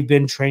 they've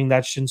been training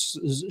that shit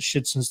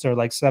since they're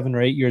like 7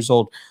 or 8 years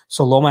old.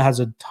 So Loma has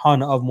a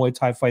ton of Muay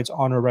Thai fights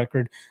on her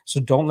record. So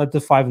don't let the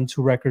 5-2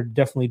 record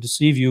definitely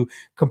deceive you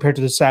compared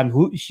to the Sam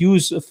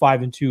Hughes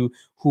 5-2,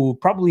 who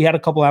probably had a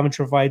couple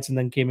amateur fights and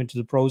then came into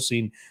the pro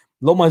scene.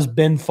 Loma's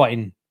been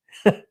fighting.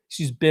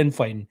 She's been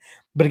fighting.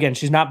 But again,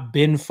 she's not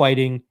been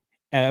fighting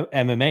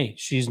MMA.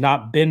 She's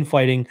not been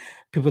fighting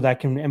people that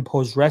can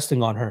impose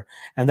wrestling on her.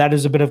 And that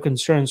is a bit of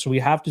concern. So we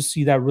have to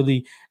see that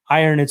really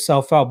iron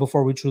itself out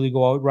before we truly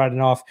go out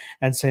riding off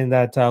and saying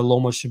that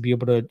Loma should be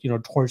able to,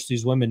 torch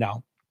these women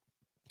now.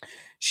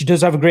 She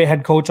does have a great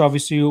head coach,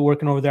 obviously,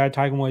 working over there at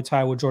Tiger Muay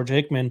Thai with George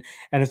Hickman.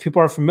 And if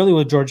people are familiar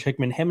with George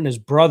Hickman, him and his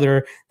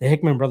brother, the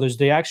Hickman brothers,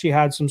 they actually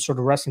had some sort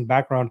of wrestling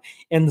background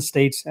in the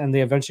States, and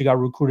they eventually got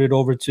recruited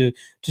over to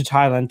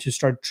Thailand to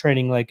start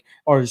training,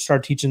 or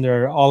start teaching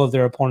all of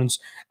their opponents,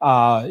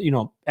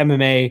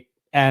 MMA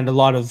and a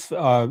lot of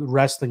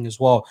wrestling as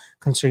well,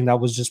 considering that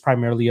was just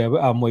primarily a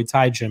Muay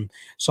Thai gym.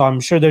 So I'm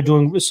sure they're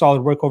doing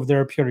solid work over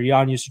there. Petr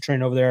Yan used to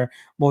train over there.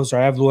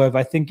 Movsar Evloev.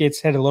 I think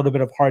it's hit a little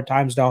bit of hard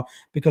times now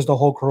because the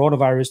whole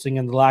coronavirus thing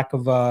and the lack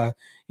of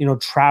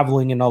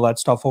traveling and all that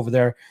stuff over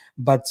there.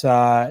 But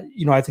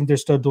I think they're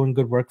still doing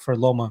good work for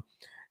Loma.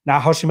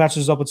 Now, how she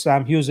matches up with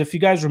Sam Hughes. If you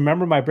guys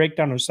remember my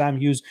breakdown of Sam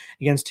Hughes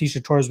against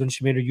Tecia Torres when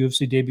she made her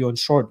UFC debut on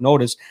short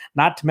notice,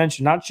 not to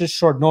mention, not just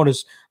short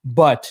notice,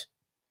 but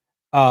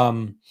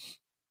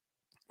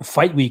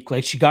fight week,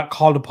 like she got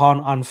called upon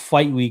on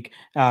fight week.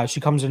 She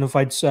comes in and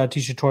fights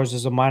Tecia Torres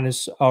as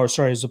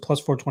a plus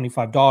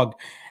 425 dog.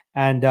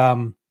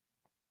 And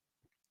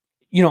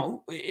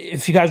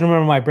if you guys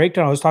remember my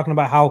breakdown, I was talking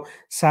about how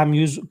Sam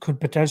Hughes could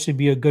potentially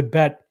be a good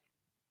bet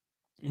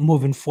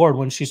moving forward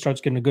when she starts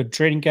getting a good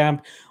training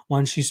camp,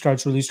 when she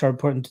really start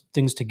putting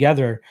things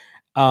together.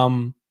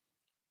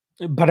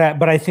 But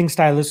I think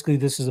stylistically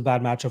this is a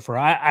bad matchup for her.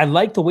 I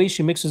like the way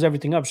she mixes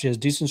everything up. She has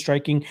decent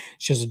striking,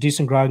 she has a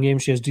decent ground game,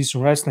 she has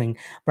decent wrestling.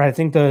 But I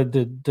think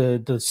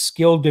the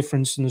skill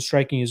difference in the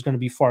striking is going to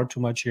be far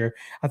too much here.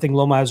 I think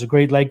Loma has a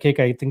great leg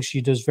kick. I think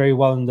she does very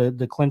well in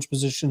the clinch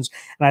positions,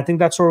 and I think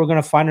that's where we're going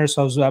to find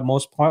ourselves at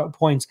most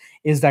points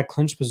is that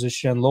clinch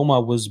position. Loma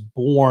was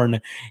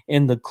born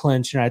in the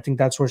clinch, and I think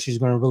that's where she's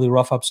going to really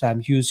rough up Sam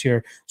Hughes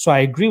here. So I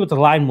agree with the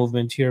line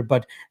movement here,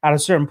 but at a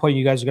certain point,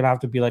 you guys are going to have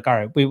to be like, all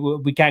right,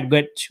 we can't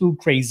get too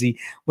crazy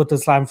with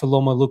this line for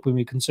Loma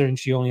Lookboonmee, considering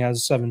she only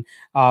has 7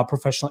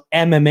 professional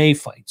MMA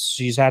fights.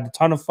 She's had a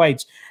ton of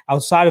fights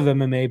outside of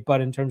MMA,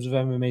 but in terms of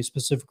MMA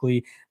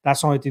specifically,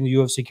 that's the only thing the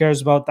UFC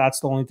cares about. That's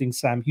the only thing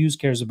Sam Hughes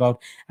cares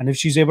about. And if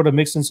she's able to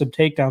mix in some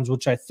takedowns,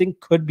 which I think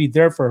could be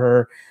there for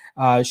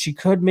her, she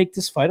could make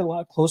this fight a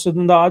lot closer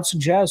than the odds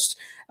suggest.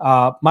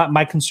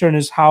 My concern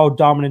is how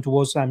dominant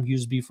will Sam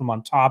Hughes be from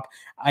on top.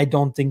 I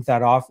don't think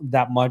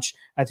that much.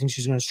 I think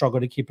she's going to struggle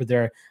to keep her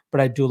there, but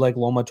I do like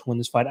Loma to win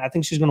this fight. I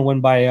think she's going to win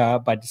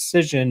by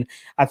decision.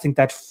 I think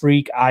that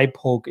freak eye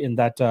poke in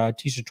that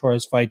Tecia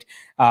Torres fight,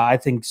 I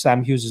think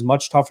Sam Hughes is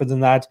much tougher than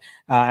that,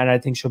 and I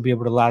think she'll be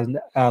able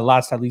to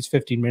last at least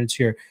 15 minutes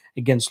here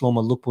against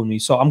Loma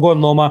Lookboonmee. So I'm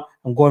going Loma.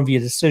 I'm going via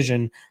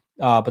decision.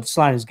 But this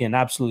line is getting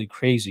absolutely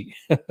crazy.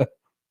 All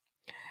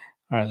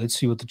right, let's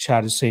see what the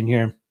chat is saying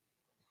here.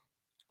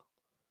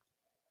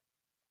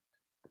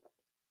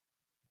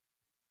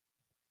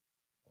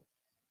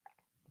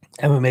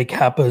 MMA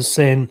Kappa is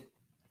saying,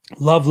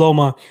 love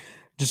Loma.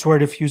 Just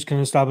worried if Hughes can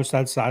establish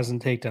that size and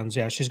takedowns.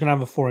 Yeah, she's going to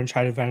have a 4-inch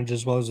height advantage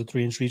as well as a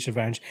 3-inch reach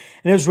advantage.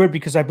 And it was weird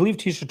because I believe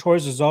Tecia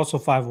Torres is also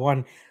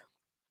 5'1".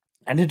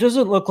 And it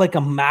doesn't look like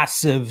a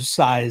massive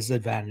size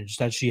advantage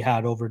that she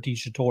had over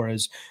Tecia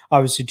Torres.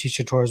 Obviously,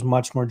 Tecia Torres is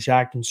much more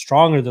jacked and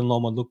stronger than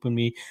Loma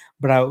Lookboonmee.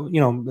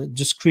 But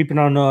just creeping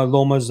on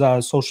Loma's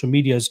social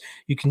medias,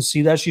 you can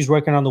see that she's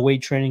working on the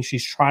weight training.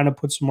 She's trying to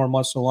put some more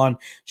muscle on.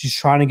 She's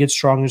trying to get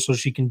stronger so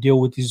she can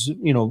deal with these,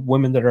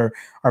 women that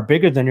are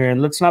bigger than her.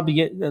 And let's not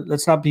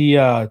be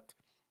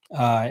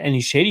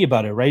any shady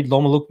about it, right?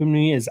 Loma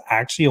Lookboonmee is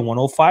actually a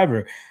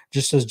 105er,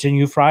 just as Jinh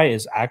Yu Frey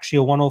is actually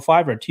a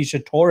 105er.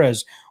 Tecia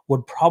Torres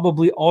would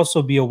probably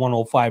also be a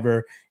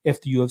 105er if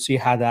the UFC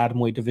had the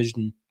atomweight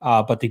division,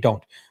 but they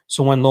don't.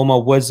 So when Loma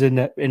was in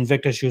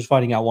Invicta, she was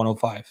fighting at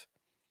 105.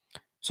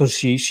 So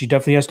she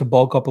definitely has to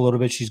bulk up a little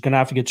bit. She's going to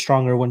have to get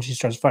stronger when she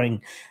starts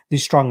fighting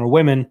these stronger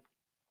women.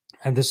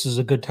 And this is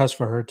a good test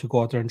for her to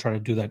go out there and try to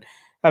do that.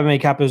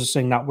 MMA Cap is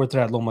saying not worth it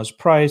at Loma's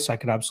price. I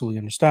could absolutely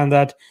understand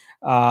that.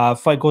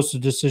 Fight goes to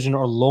decision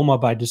or Loma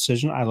by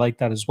decision. I like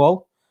that as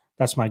well.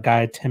 That's my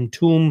guy, Tim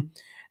Toom.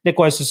 Nick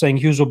West is saying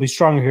Hughes will be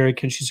stronger here.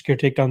 Can she secure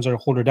takedowns or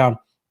hold her down?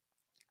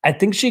 I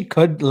think she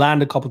could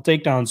land a couple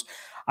takedowns.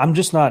 I'm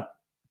just not.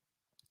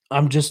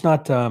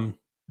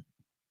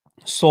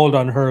 Sold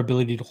on her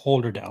ability to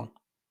hold her down.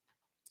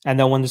 And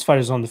then when this fight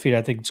is on the feet,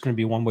 I think it's going to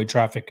be one-way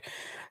traffic.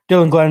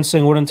 Dylan Glenn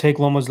saying wouldn't take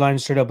Loma's line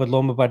straight up, but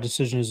Loma by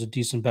decision is a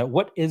decent bet.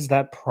 What is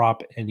that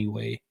prop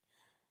anyway?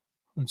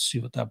 Let's see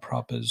what that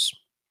prop is.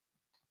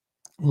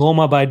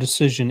 Loma by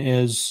decision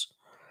is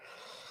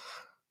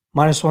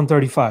minus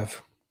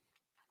 135.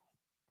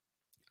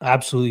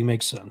 Absolutely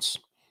makes sense.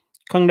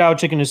 Kung Dao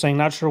Chicken is saying,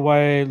 not sure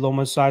why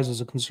Loma's size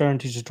is a concern.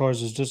 Teacher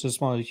Torres is just as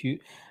small as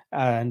Hughes,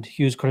 and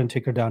Hughes couldn't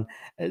take her down.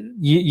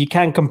 You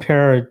can't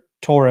compare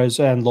Torres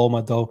and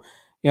Loma, though.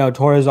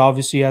 Torres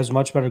obviously has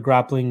much better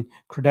grappling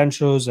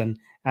credentials and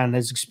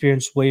has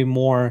experienced way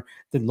more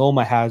than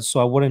Loma has.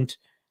 So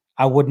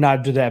I would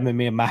not do the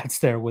MMA maths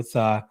there with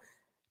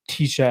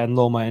Tisha and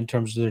Loma in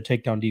terms of their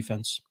takedown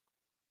defense.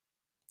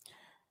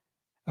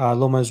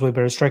 Loma is way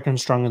better striker and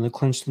stronger in the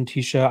clinch than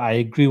Tisha. I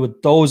agree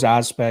with those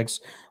aspects,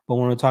 but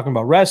when we're talking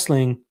about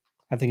wrestling,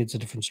 I think it's a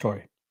different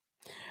story.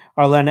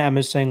 Arlena M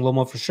is saying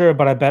Loma for sure,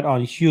 but I bet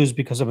on Hughes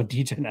because I'm a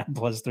DJ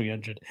plus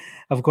 300.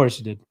 Of course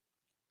you did.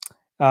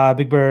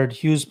 Big Bird,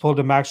 Hughes pulled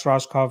a Max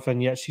Roscoff,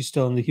 and yet she's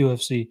still in the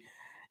UFC.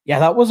 Yeah,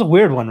 that was a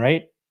weird one,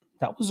 right?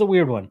 That was a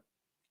weird one.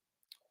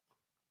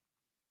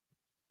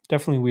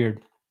 Definitely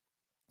weird.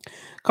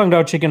 Kung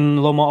Dao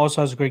Chicken, Loma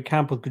also has a great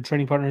camp with good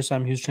training partners.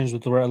 Sam Hughes trains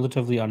with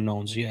relatively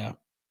unknowns. Yeah.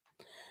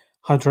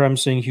 Hunter M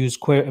saying Hughes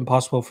quit,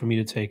 impossible for me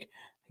to take.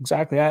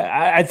 Exactly.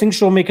 I think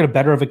she'll make it a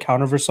better of a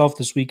count of herself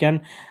this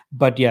weekend.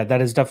 But yeah,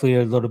 that is definitely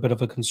a little bit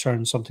of a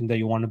concern, something that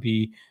you want to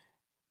be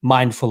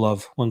mindful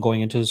of when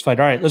going into this fight.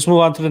 All right, let's move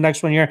on to the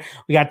next one here.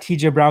 We got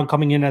TJ Brown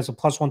coming in as a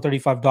plus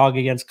 135 dog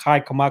against Kai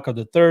Kamaka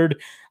III,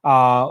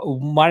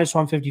 minus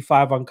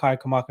 155 on Kai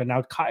Kamaka.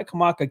 Now, Kai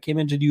Kamaka came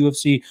into the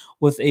UFC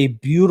with a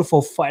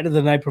beautiful fight of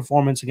the night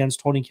performance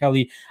against Tony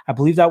Kelly. I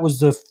believe that was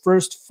the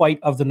first fight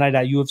of the night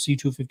at UFC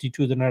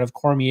 252, the night of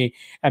Cormier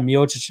and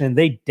Miocic, and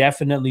they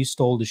definitely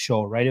stole the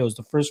show, right? It was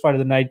the first fight of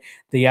the night.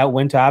 They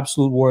went to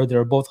absolute war. They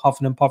were both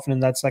huffing and puffing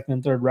in that second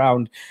and third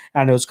round,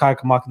 and it was Kai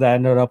Kamaka that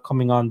ended up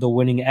coming on the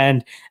winning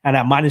end. And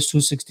at minus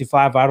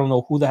 265, I don't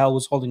know who the hell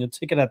was holding a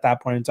ticket at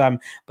that point in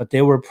time, but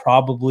they were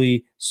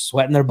probably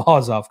sweating their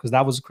balls off because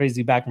that was a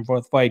crazy back and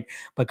forth fight.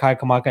 But Kai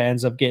Kamaka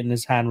ends up getting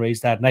his hand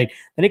raised that night.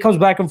 Then he comes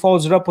back and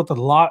follows it up with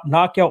a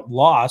knockout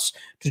loss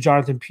to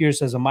Jonathan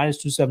Pierce as a minus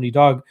 270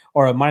 dog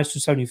or a minus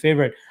 270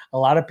 favorite. A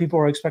lot of people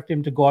were expecting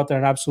him to go out there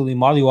and absolutely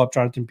mollywop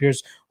Jonathan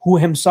Pierce, who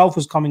himself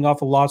was coming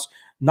off a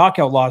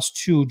knockout loss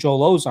to Joe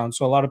Lozon.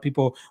 So a lot of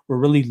people were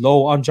really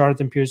low on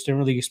Jonathan Pierce, didn't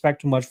really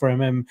expect too much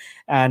from him.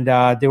 And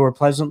they were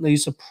pleasantly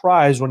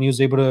surprised when he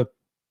was able to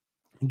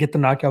get the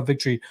knockout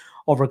victory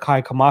over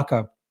Kai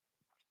Kamaka.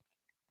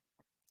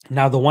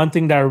 Now, the one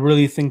thing that I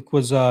really think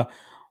was the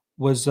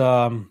one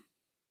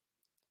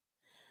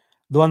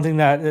thing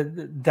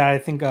that I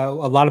think a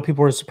lot of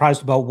people were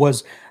surprised about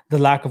was the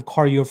lack of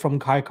cardio from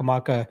Kai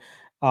Kamaka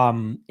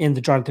in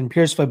the Jonathan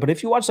Pierce fight. But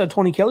if you watch that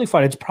Tony Kelly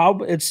fight,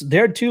 it's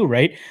there too,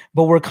 right?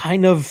 But we're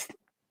kind of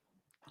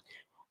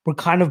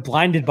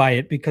blinded by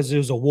it because it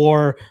was a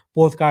war.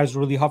 Both guys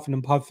were really huffing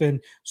and puffing,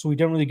 so we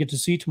didn't really get to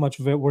see too much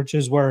of it, which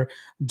is where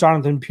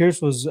Jonathan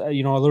Pierce was, a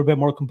little bit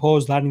more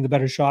composed, landing the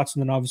better shots,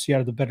 and then obviously out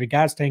of the better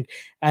gas tank,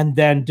 and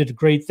then did a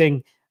great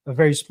thing, a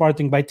very smart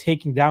thing by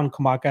taking down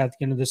Kamaka at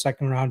the end of the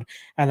second round,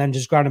 and then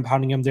just ground and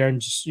pounding him there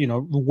and just,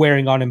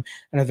 wearing on him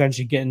and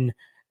eventually getting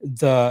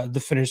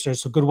the finish there.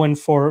 So good win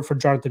for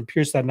Jonathan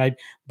Pierce that night,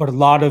 but a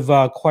lot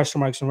of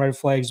question marks and red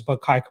flags about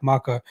Kai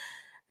Kamaka.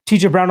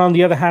 TJ Brown, on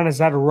the other hand, has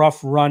had a rough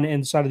run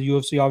inside of the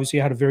UFC. Obviously,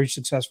 had a very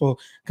successful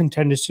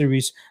Contender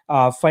Series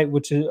fight,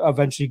 which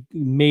eventually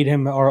made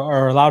him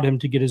or allowed him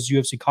to get his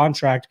UFC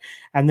contract.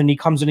 And then he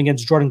comes in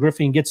against Jordan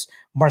Griffin and gets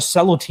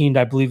Marcello-tined,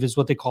 I believe is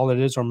what they call it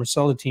is, or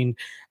Marcello-tined.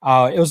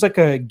 It was like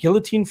a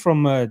guillotine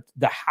from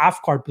the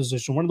half guard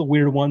position, one of the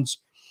weird ones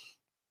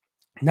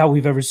now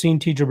we've ever seen.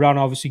 TJ Brown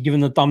obviously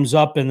giving the thumbs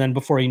up, and then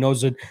before he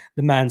knows it,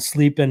 the man's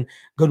sleeping.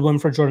 Good one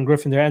for Jordan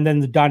Griffin there. And then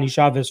the Danny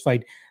Chavez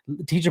fight.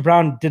 TJ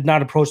Brown did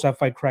not approach that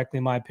fight correctly,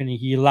 in my opinion.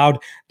 He allowed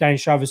Danny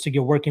Chavez to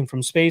get working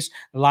from space,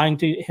 allowing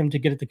him to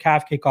get at the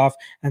calf kickoff,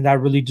 and that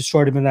really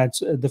destroyed him in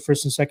the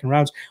first and second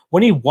rounds.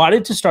 When he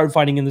wanted to start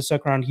fighting in the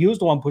second round, he was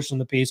the one pushing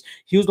the pace.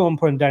 He was the one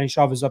putting Danny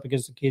Chavez up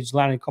against the cage,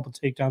 landing a couple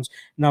takedowns,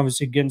 and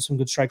obviously getting some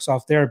good strikes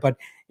off there. But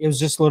it was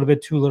just a little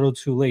bit too little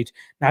too late.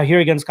 Now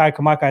here against Kai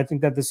Kamaka, I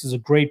think that this is a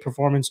great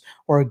performance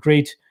or a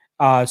great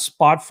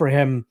spot for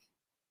him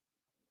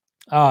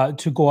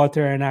to go out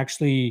there and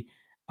actually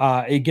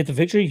get the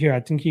victory here. I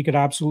think he could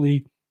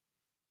absolutely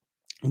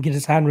get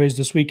his hand raised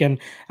this weekend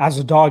as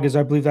a dog, as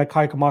I believe that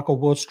Kai Kamaka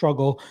will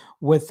struggle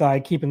with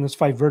keeping this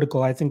fight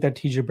vertical. I think that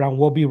TJ Brown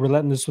will be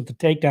relentless with the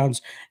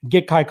takedowns,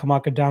 get Kai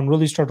Kamaka down,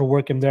 really start to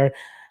work him there.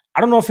 I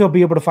don't know if he'll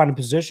be able to find a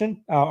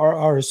position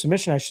or a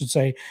submission, I should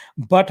say.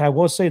 But I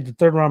will say the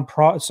third round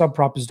sub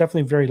prop is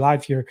definitely very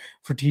live here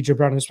for TJ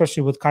Brown,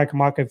 especially with Kai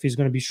Kamaka if he's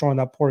going to be showing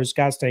that porous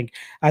gas tank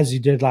as he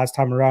did last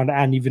time around,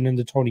 and even in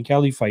the Tony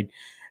Kelly fight.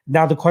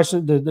 Now the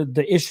question,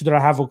 the issue that I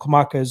have with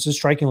Kamaka is his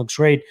striking looks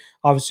great.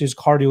 Obviously, his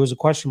cardio is a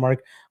question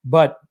mark,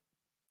 but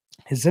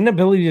his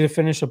inability to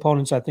finish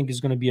opponents, I think,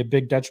 is going to be a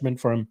big detriment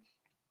for him,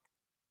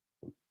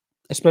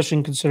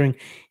 especially considering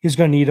he's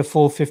going to need a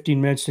full 15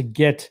 minutes to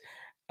get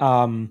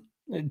um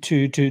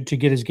to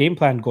get his game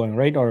plan going,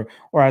 right? Or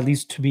at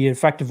least to be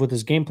effective with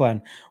his game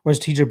plan. Whereas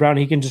TJ Brown,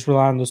 he can just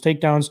rely on those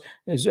takedowns,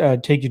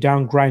 take you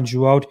down, grind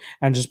you out,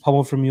 and just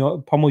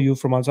pummel you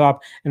from on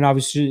top, and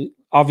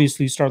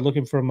obviously start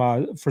looking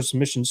for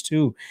submissions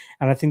too.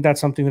 And I think that's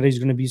something that he's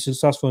going to be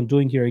successful in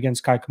doing here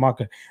against Kai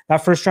Kamaka.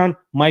 That first round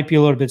might be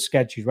a little bit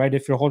sketchy, right?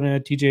 If you're holding a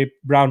TJ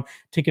Brown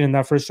ticket in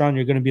that first round,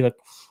 you're going to be like,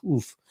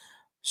 oof.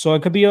 So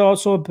it could be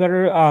also a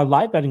better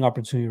live betting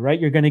opportunity, right?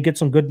 You're going to get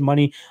some good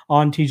money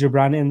on TJ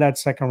Brown in that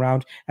second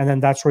round, and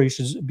then that's where you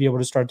should be able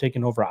to start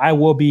taking over. I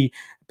will be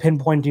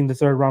pinpointing the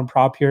third round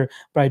prop here,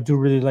 but I do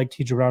really like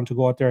TJ Brown to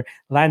go out there,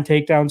 land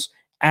takedowns,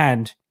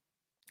 and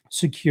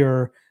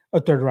secure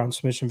a third round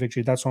submission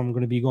victory. That's what I'm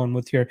going to be going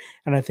with here,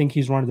 and I think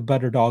he's one of the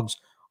better dogs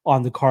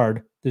on the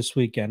card this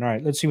weekend. All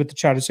right, let's see what the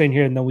chat is saying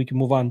here, and then we can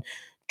move on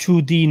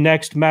to the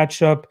next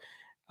matchup.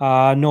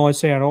 No, I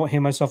say I don't hate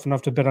myself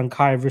enough to bet on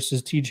Kai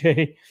versus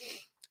TJ.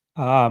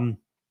 Some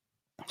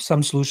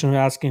solution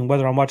asking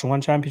whether I'm watching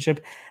one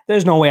championship.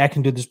 There's no way I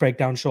can do this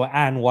breakdown show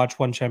and watch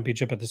one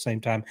championship at the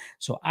same time.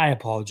 So I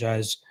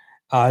apologize.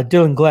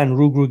 Dylan Glenn,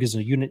 Rugrug is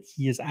a unit.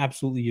 He is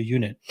absolutely a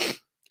unit.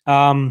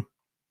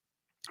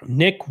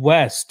 Nick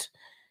West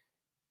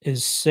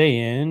is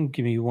saying,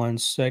 give me one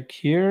sec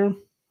here.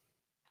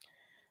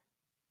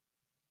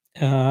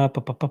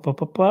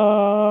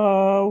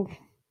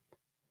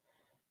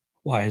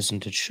 Why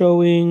isn't it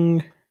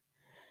showing?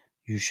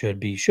 You should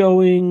be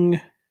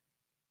showing.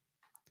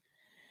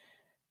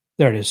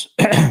 There it is.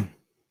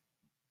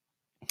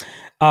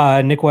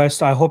 Nick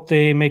West, I hope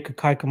they make a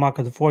Kai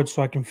Kamaka the fourth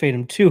so I can fade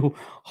him too.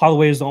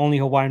 Holloway is the only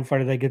Hawaiian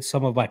fighter that gets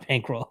some of my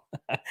bankroll.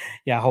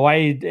 Yeah,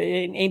 Hawaii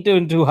ain't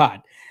doing too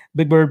hot.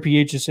 Big Bird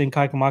PH is saying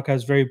Kai Kamaka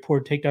has very poor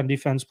takedown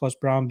defense, plus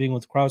Brown being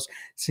with Krause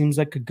seems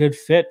like a good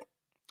fit.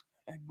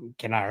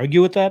 Can I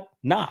argue with that?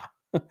 Nah.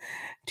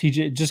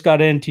 TJ just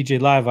got in.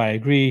 TJ Live, I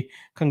agree.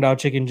 Kung Dao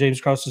Chicken,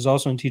 James Krause is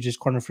also in TJ's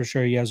corner for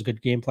sure. He has a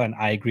good game plan.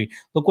 I agree.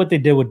 Look what they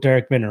did with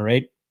Derek Minner,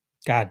 right?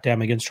 God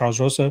damn, against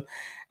Charles Rosa.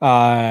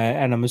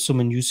 And I'm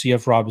assuming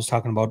UCF Rob is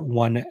talking about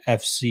ONE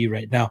FC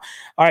right now.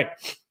 All right.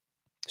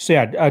 So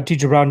yeah,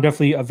 TJ Brown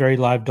definitely a very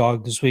live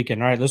dog this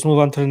weekend. All right, let's move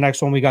on to the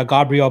next one. We got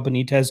Gabriel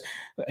Benitez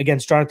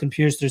against Jonathan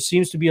Pierce. There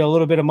seems to be a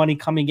little bit of money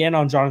coming in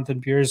on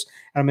Jonathan Pierce,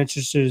 and I'm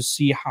interested to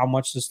see how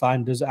much this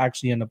line does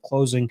actually end up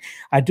closing.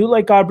 I do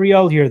like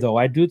Gabriel here, though.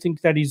 I do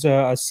think that he's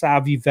a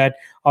savvy vet.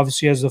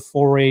 Obviously, has a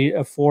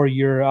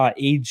 4-year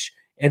age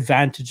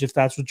advantage, if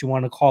that's what you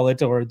want to call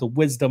it, or the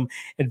wisdom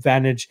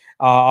advantage.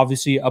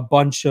 Obviously, a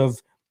bunch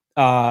of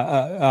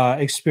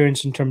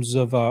experience in terms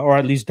of, or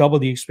at least double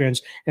the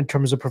experience in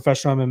terms of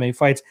professional MMA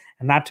fights,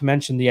 and not to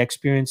mention the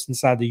experience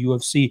inside the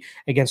UFC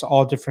against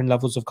all different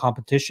levels of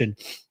competition.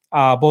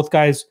 Both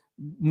guys,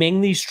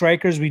 mainly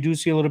strikers. We do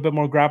see a little bit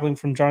more grappling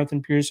from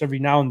Jonathan Pierce every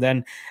now and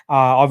then.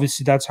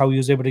 Obviously, that's how he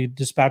was able to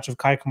dispatch of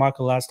Kai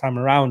Kamaka last time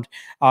around,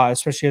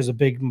 especially as a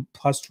big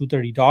plus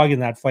 230 dog in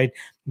that fight.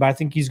 But I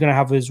think he's going to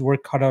have his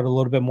work cut out a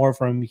little bit more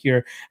for him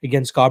here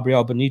against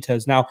Gabriel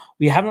Benitez. Now,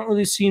 we haven't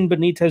really seen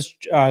Benitez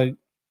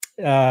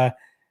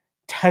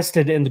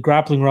tested in the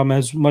grappling realm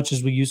as much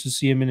as we used to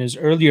see him in his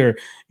earlier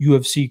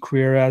UFC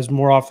career, as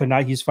more often than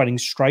not he's fighting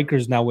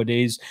strikers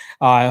nowadays.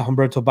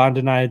 Humberto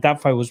Bandenay,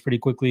 that fight was pretty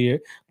quick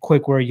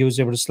where he was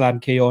able to slam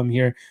KO him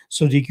here.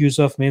 Sodiq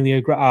Yusuff, mainly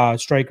a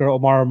striker.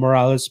 Omar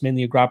Morales,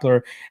 mainly a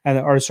grappler,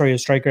 a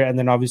striker. And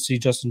then obviously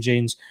Justin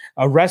James,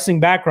 a wrestling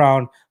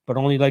background, but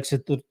only likes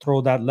to throw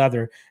that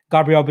leather.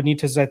 Gabriel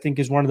Benitez, I think,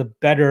 is one of the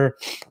better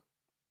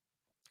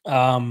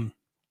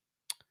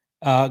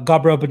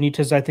Gabriel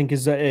Benitez, I think,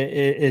 is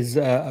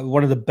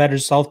one of the better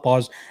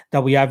southpaws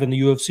that we have in the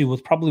UFC,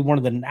 with probably one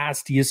of the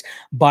nastiest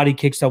body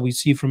kicks that we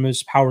see from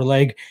his power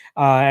leg.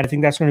 And I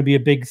think that's going to be a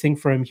big thing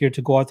for him here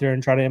to go out there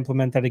and try to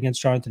implement that against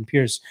Jonathan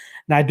Pierce.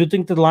 Now, I do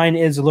think the line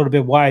is a little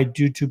bit wide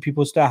due to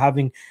people still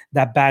having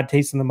that bad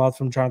taste in the mouth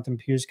from Jonathan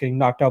Pierce getting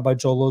knocked out by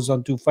Joe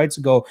Lozon 2 fights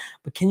ago.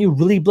 But can you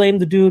really blame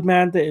the dude,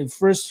 man? The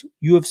first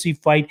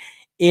UFC fight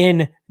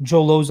in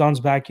Joe Lozon's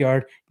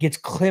backyard, gets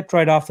clipped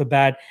right off the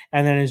bat,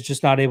 and then is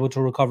just not able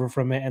to recover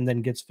from it and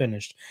then gets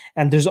finished.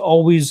 And there's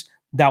always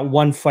that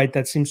one fight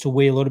that seems to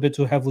weigh a little bit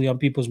too heavily on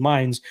people's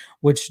minds,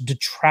 which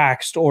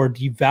detracts or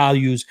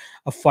devalues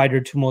a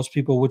fighter to most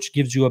people, which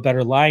gives you a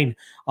better line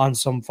on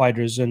some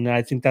fighters. And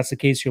I think that's the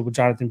case here with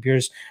Jonathan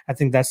Pierce. I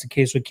think that's the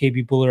case with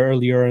KB Buller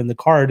earlier in the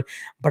card.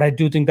 But I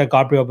do think that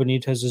Gabriel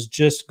Benitez is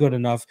just good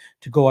enough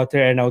to go out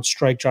there and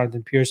outstrike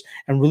Jonathan Pierce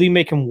and really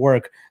make him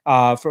work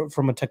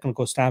from a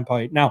technical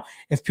standpoint. Now,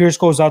 if Pierce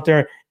goes out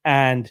there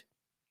and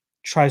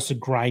tries to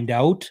grind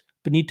out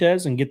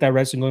Benitez and get that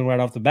wrestling going right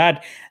off the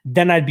bat,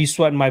 then I'd be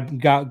sweating my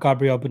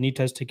Gabriel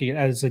Benitez ticket.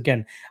 As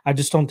again, I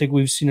just don't think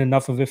we've seen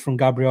enough of it from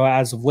Gabriel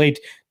as of late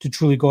to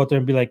truly go out there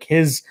and be like,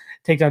 his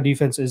takedown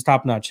defense is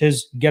top notch,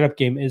 his get up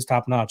game is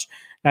top notch.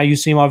 Now you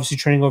see him obviously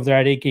training over there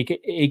at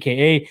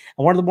AKA, and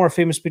one of the more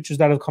famous pictures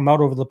that have come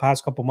out over the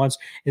past couple months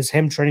is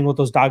him training with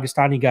those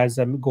Dagestani guys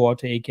that go out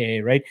to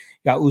AKA, right?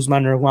 You got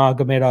Usman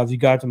Nurmagomedov, you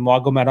got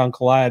Magomed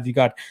Ankalaev, you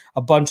got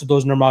a bunch of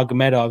those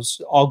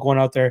Nurmagomedovs all going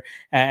out there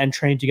and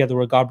training together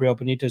with Gabriel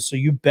Benitez. So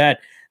you bet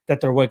that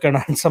they're working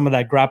on some of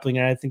that grappling,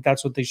 and I think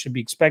that's what they should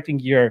be expecting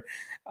here.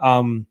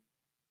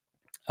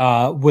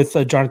 With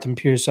Jonathan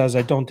Pierce, as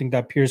I don't think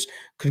that Pierce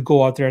could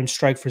go out there and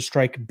strike for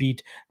strike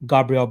beat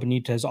Gabriel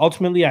Benitez.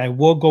 Ultimately, I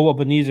will go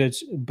with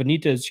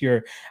Benitez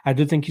here. I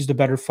do think he's the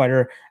better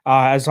fighter.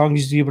 As long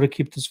as he's able to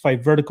keep this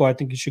fight vertical, I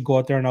think he should go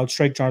out there and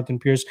outstrike Jonathan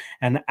Pierce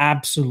and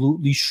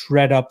absolutely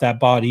shred up that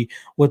body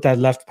with that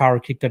left power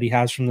kick that he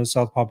has from the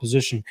southpaw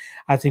position.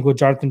 I think with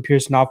Jonathan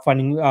Pierce not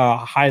finding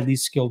highly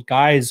skilled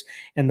guys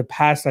in the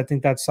past, I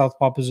think that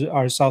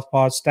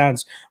southpaw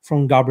stance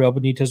from Gabriel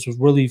Benitez will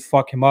really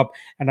fuck him up,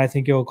 and I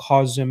think it will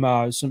cause him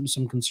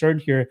some concern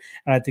here.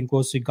 And I think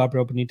we'll see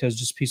Gabriel Benitez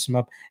just piece him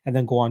up and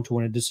then go on to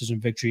win a decision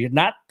victory.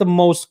 Not the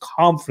most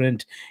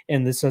confident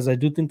in this, as I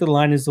do think the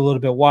line is a little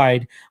bit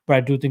wide, but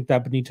I do think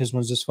that Benitez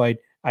wins this fight.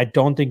 I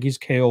don't think he's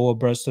KO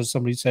abreast, as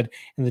somebody said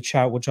in the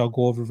chat, which I'll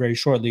go over very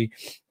shortly.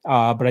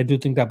 But I do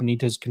think that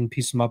Benitez can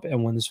piece him up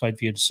and win this fight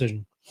via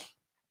decision.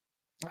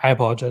 I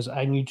apologize.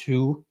 I need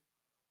to.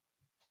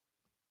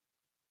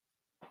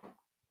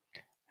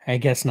 I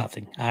guess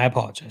nothing. I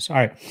apologize. All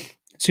right.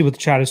 Let's see what the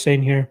chat is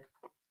saying here.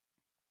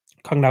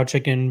 Kung Lao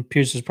Chicken,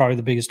 Pierce is probably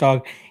the biggest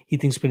dog. He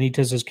thinks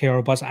Benitez is KO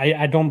or bust.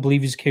 I don't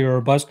believe he's KO or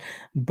bust,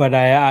 but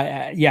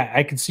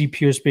I could see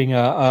Pierce being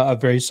a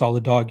very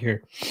solid dog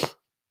here.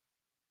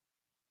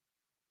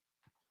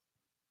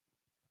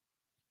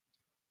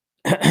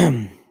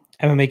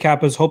 MMA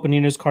Kappa's Hope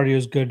Benitez cardio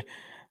is good.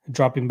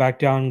 Dropping back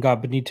down,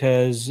 got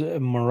Benitez,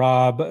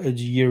 Marab,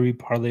 Yuri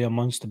parlay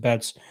amongst the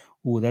bets.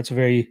 Ooh, that's a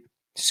very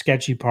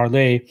sketchy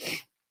parlay.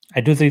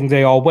 I do think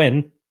they all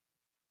win.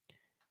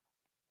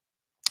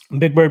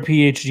 Big Bird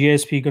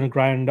PHGSP going to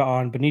grind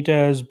on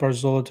Benitez.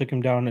 Barzola took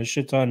him down a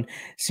shit ton.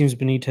 Seems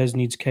Benitez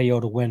needs KO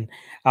to win.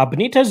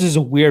 Benitez is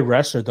a weird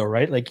wrestler, though,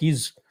 right? Like he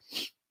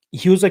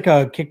was like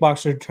a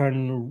kickboxer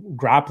turned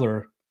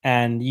grappler,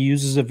 and he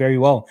uses it very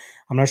well.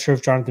 I'm not sure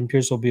if Jonathan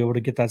Pierce will be able to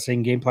get that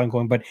same game plan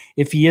going, but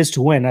if he is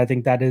to win, I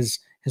think that is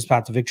his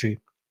path to victory.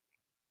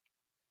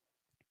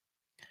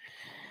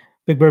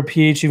 Big Bird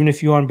PH, even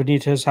if you on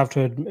Benitez, have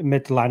to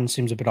admit the line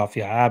seems a bit off.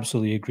 Yeah, I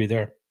absolutely agree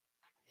there.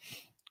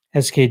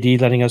 SKD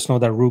letting us know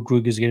that Root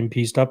Grug is getting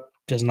pieced up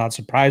does not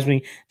surprise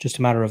me. Just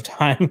a matter of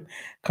time.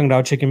 Kung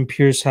Dao Chicken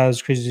Pierce has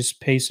crazy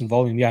pace and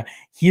volume. Yeah,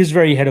 he is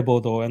very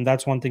hittable, though, and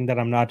that's one thing that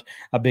I'm not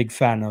a big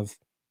fan of.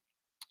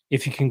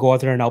 If you can go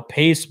out there and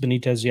outpace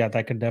Benitez, yeah,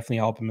 that could definitely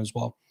help him as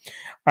well.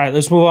 All right,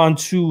 let's move on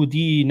to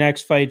the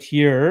next fight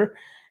here.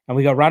 And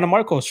we got Rana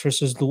Marcos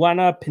versus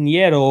Luana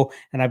Pinheiro.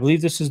 And I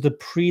believe this is the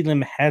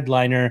prelim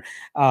headliner.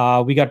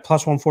 We got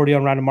plus 140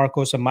 on Rana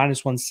Marcos and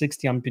minus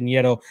 160 on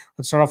Pinheiro.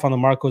 Let's start off on the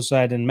Marcos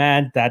side. And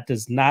man, that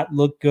does not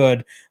look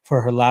good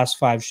for her last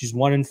five. She's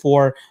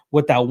 1-4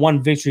 with that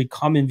one victory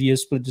coming via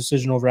split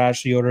decision over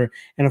Ashley Yoder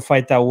in a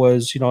fight that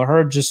was,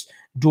 her just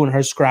doing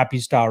her scrappy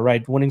style,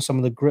 right? Winning some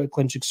of the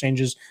clinch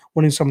exchanges,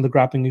 winning some of the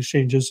grappling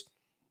exchanges,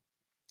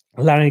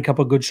 landing a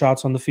couple of good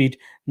shots on the feet.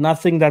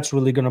 Nothing that's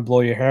really going to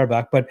blow your hair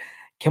back. But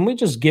can we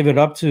just give it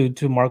up to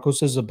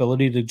Marcos's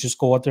ability to just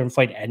go out there and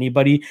fight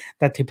anybody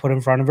that they put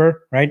in front of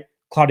her, right?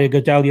 Claudia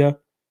Gadelha,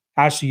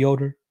 Ashley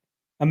Yoder,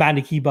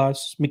 Amanda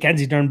Kibas,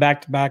 Mackenzie Dern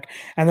back-to-back,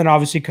 and then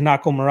obviously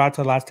Kanako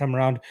Murata last time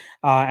around.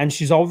 And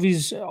she's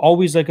always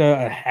like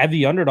a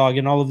heavy underdog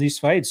in all of these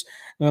fights.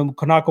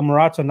 Kanako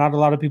Murata, not a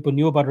lot of people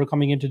knew about her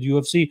coming into the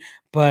UFC,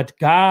 but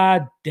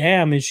god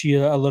damn is she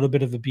a little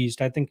bit of a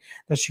beast. I think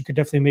that she could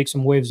definitely make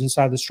some waves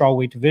inside the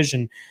strawweight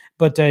division.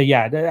 But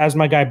yeah, as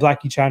my guy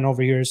Blackie Chan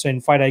over here is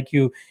saying, fight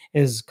IQ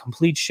is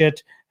complete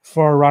shit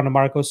for Rana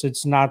Marcos.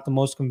 It's not the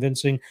most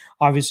convincing.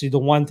 Obviously, the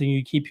one thing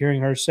you keep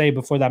hearing her say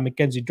before that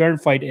Mackenzie Dern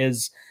fight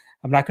is,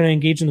 I'm not going to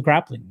engage in the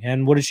grappling.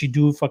 And what does she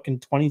do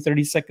fucking 20,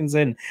 30 seconds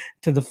in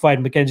to the fight?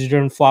 Mackenzie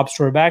Dern flops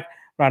to her back.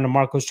 Rana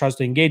Marcos tries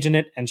to engage in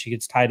it, and she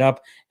gets tied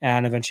up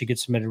and eventually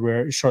gets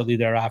submitted shortly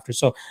thereafter.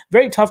 So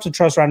very tough to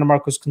trust Rana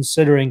Marcos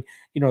considering,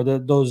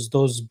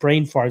 those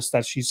brain farts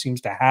that she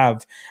seems to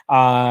have.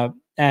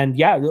 And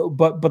yeah,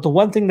 but the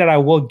one thing that I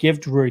will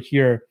give to her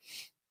here,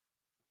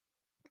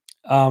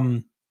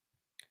 the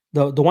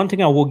one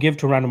thing I will give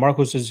to Rana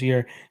Marcos is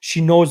here,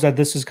 she knows that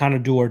this is kind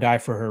of do or die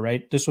for her,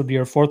 right? This would be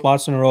her fourth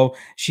loss in a row.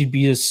 She'd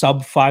be a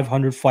sub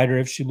 500 fighter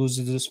if she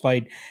loses this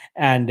fight.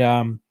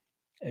 And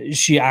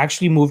she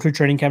actually moved her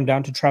training camp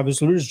down to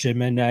Travis Luter's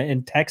gym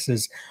in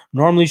Texas.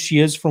 Normally, she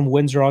is from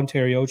Windsor,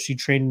 Ontario. She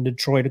trained in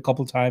Detroit a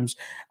couple times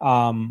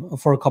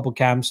for a couple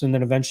camps, and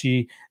then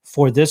eventually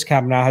for this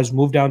camp now has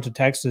moved down to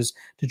Texas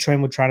to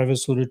train with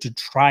Travis Luter to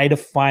try to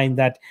find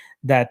that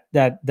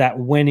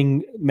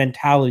winning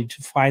mentality,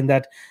 to find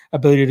that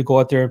ability to go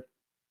out there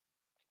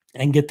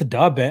and get the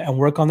dub and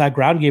work on that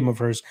ground game of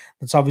hers.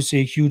 That's obviously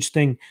a huge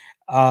thing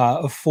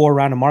for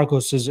Rana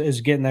Marcos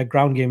is getting that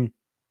ground game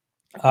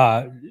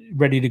uh,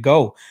 ready to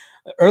go.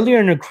 Earlier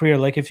in her career,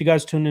 like if you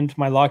guys tuned into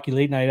my Locky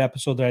late night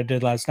episode that I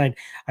did last night,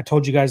 I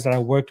told you guys that I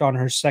worked on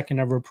her second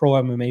ever pro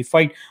MMA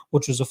fight,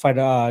 which was a fight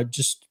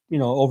just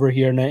over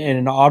here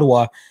in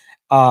Ottawa.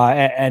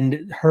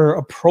 And her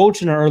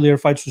approach in her earlier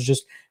fights was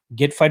just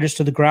get fighters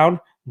to the ground,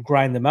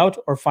 grind them out,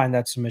 or find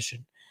that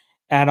submission.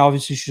 And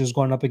obviously, she was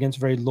going up against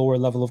a very lower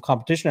level of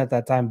competition at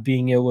that time,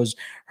 being it was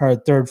her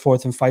third,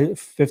 fourth, and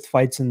fifth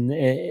fights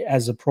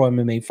as a pro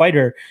MMA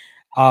fighter.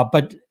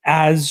 But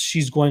as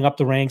she's going up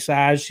the ranks,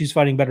 as she's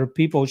fighting better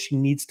people, she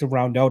needs to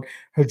round out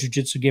her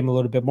jiu-jitsu game a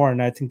little bit more.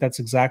 And I think that's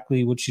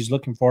exactly what she's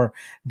looking for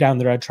down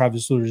there at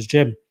Travis Luter's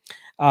gym.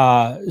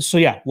 So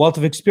yeah, wealth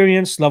of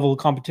experience, level of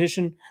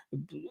competition,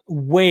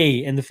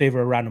 way in the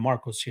favor of Randa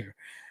Marcos here.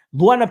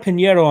 Luana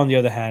Pinheiro, on the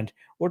other hand,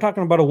 we're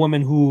talking about a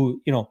woman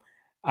who,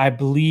 I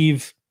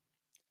believe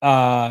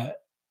uh,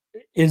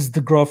 is the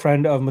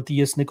girlfriend of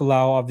Matthias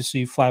Nicolau,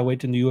 obviously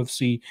flyweight in the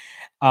UFC.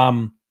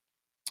 Um,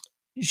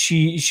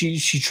 she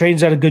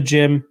trains at a good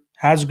gym,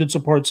 has a good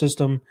support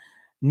system,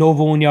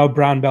 Nova União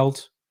brown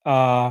belt,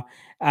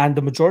 and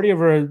the majority of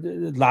her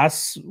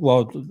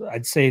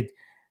I'd say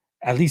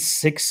at least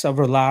 6 of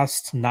her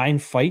last 9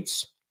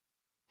 fights.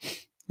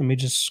 Let me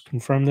just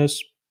confirm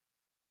this.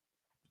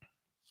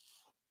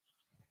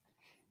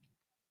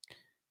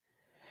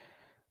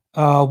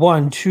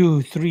 One,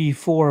 two, three,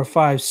 four,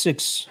 five,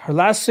 six. Her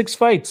last 6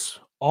 fights,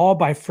 all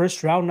by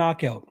first round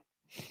knockout.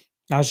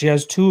 Now she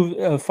has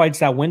 2 fights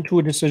that went to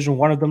a decision.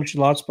 One of them she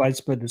lost by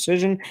split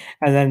decision,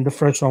 and then the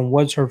first one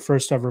was her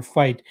first ever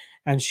fight,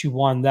 and she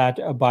won that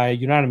by a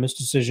unanimous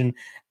decision.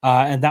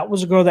 And that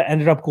was a girl that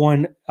ended up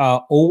going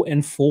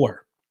 0-4.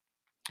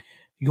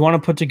 You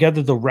want to put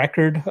together the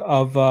record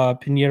of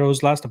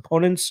Pinheiro's last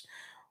opponents?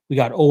 We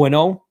got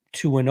 0-0,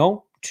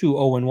 2-0,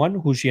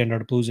 2-0-1, who she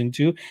ended up losing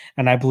to.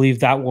 And I believe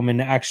that woman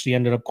actually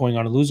ended up going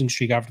on a losing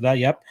streak after that.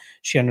 Yep.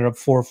 She ended up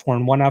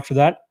 4-4-1 after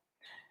that.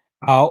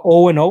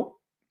 0-0,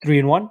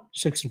 3-1,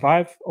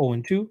 6-5,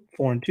 0-2,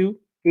 4-2,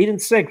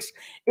 8-6.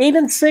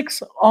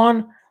 8-6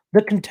 on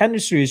the Contender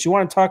Series. You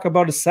want to talk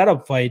about a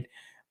setup fight?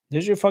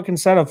 There's your fucking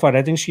setup fight.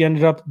 I think she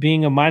ended up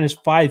being a minus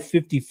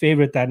 550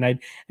 favorite that night,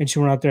 and she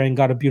went out there and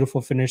got a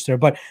beautiful finish there.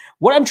 But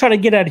what I'm trying to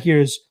get at here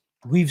is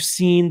we've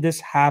seen this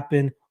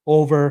happen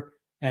over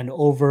and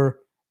over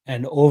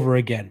and over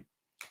again.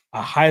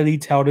 A highly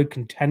touted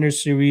Contender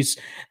Series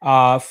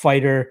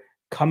fighter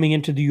coming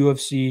into the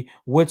UFC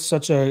with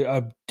such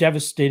a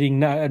devastating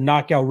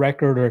knockout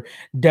record or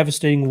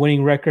devastating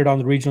winning record on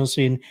the regional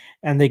scene,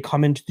 and they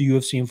come into the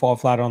UFC and fall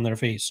flat on their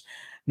face.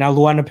 Now,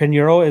 Luana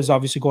Pinheiro is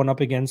obviously going up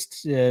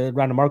against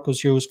Randa Marcos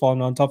here, who's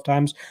fallen on tough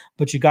times.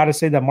 But you got to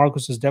say that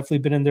Marcos has definitely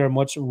been in there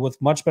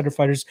with much better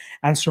fighters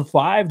and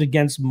survived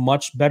against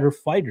much better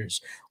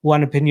fighters.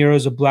 Luana Pinheiro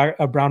is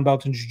a brown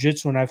belt in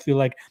jiu-jitsu, and I feel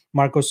like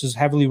Marcos is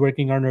heavily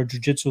working on her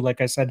jiu-jitsu,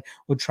 like I said,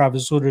 with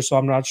Travis Luter. So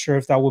I'm not sure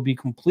if that will be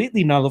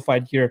completely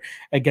nullified here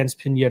against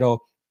Pinheiro.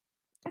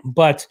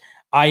 But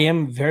I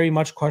am very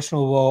much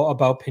questionable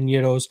about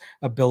Pinheiro's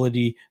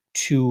ability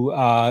to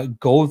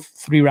go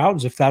 3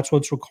 rounds if that's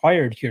what's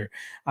required here.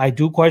 I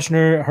do question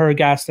her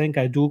gas tank.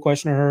 I do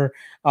question her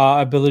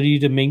ability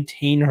to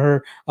maintain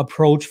her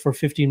approach for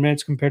 15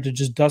 minutes compared to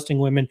just dusting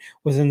women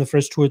within the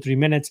first 2 or 3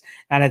 minutes.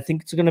 And I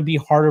think it's going to be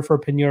harder for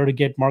Pinheiro to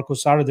get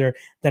Marcos out of there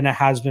than it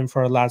has been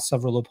for her last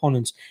several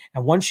opponents.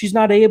 And once she's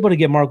not able to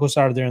get Marcos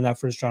out of there in that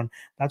first round,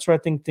 that's where I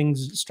think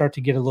things start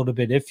to get a little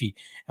bit iffy.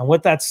 And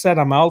with that said,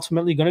 I'm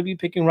ultimately going to be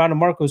picking Randa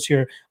Marcos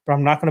here, but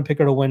I'm not going to pick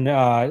her to win,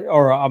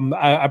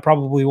 I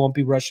probably won't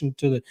be rushing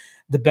to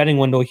the betting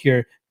window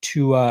here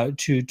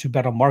to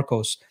bet on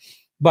Marcos.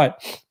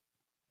 But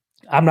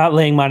I'm not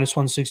laying minus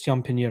 160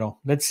 on Pinheiro.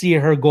 Let's see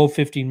her go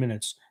 15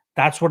 minutes.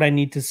 That's what I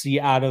need to see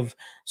out of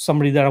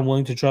somebody that I'm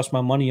willing to trust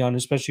my money on,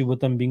 especially with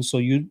them being so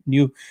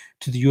new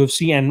to the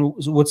UFC and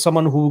with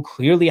someone who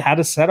clearly had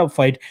a setup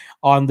fight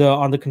on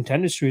the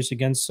Contender Series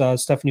against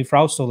Stephanie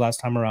Frausto last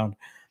time around.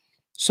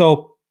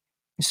 So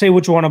say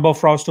what you want about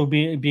Frausto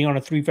being on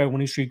a 3-fight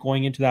winning streak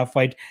going into that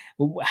fight.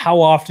 How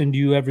often do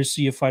you ever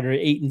see a fighter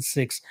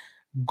 8-6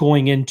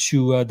 going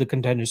into the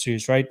Contender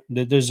Series, right?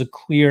 There's a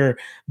clear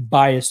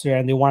bias there,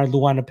 and they wanted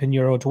Luana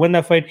Pinheiro to win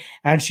that fight,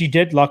 and she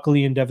did,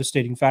 luckily, in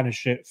devastating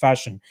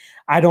fashion.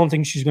 I don't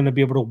think she's going to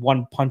be able to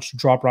one-punch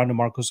drop Randa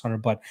Marcos on her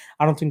butt.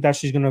 I don't think that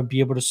she's going to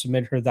be able to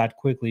submit her that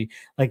quickly.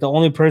 Like, the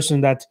only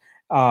person that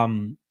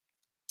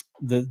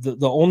the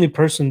only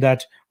person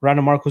that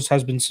Randa Marcos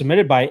has been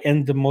submitted by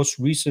in the most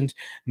recent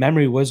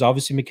memory was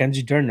obviously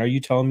Mackenzie Dern. Are you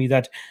telling me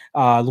that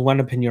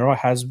Luana Pinheiro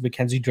has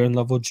Mackenzie Dern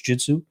level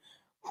jiu-jitsu?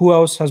 Who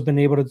else has been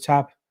able to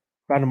tap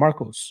Randa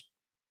Marcos?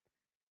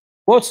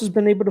 Who else has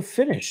been able to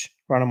finish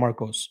Randa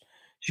Marcos?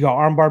 She got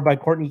armbarred by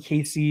Courtney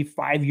Casey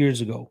 5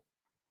 years ago,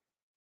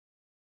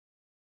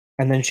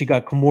 and then she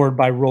got Kimura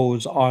by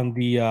Rose on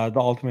the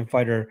Ultimate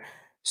Fighter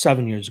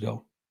 7 years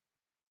ago.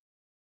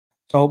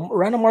 So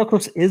Miranda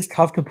Marcos is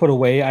tough to put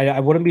away. I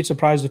wouldn't be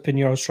surprised if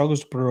Pinheiro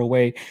struggles to put her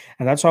away,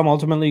 and that's why I'm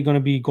ultimately going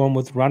to be going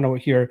with Rana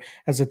here,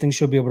 as I think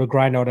she'll be able to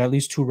grind out at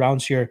least 2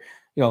 rounds here.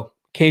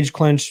 Cage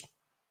clinch,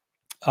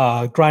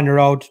 grind her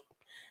out.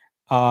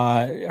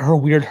 Her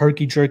weird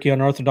herky jerky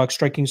unorthodox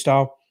striking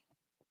style.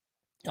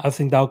 I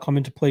think that'll come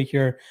into play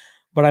here.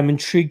 But I'm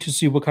intrigued to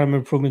see what kind of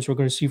improvements we're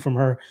going to see from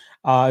her,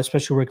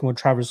 especially working with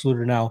Travis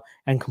Luter now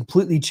and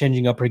completely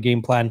changing up her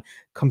game plan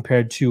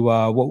compared to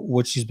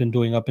what she's been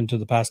doing up into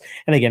the past.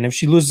 And again, if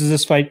she loses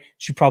this fight,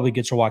 she probably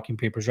gets her walking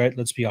papers, right?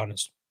 Let's be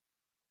honest.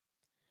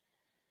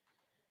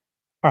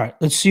 All right,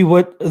 let's see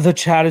what the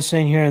chat is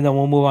saying here, and then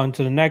we'll move on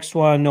to the next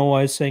one.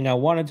 Noah is saying, I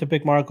wanted to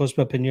pick Marcos,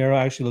 but Pinheiro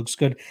actually looks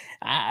good.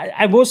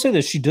 I will say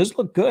this, she does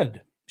look good.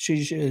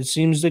 It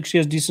seems like she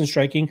has decent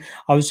striking,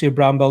 obviously a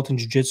brown belt in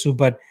jiu-jitsu,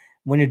 but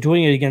when you're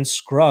doing it against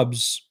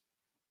scrubs,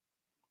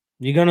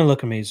 you're going to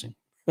look amazing.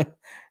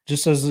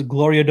 Just as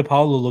Gloria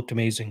DePaulo looked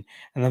amazing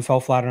and then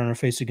fell flat on her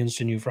face against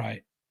Janu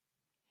Fry.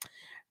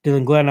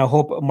 Dylan Glenn, I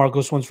hope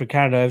Marcos wins for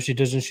Canada. If she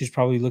doesn't, she's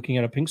probably looking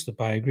at a pink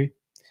slip. I agree.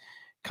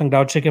 Kung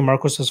Dao Chicken,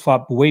 Marcos has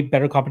fought way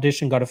better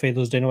competition, got to fade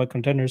those Dana White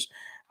contenders.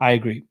 I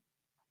agree.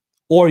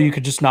 Or you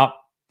could just not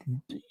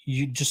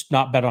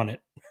bet on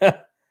it.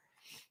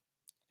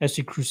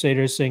 SC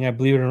Crusader is saying, I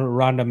believe in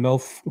Ronda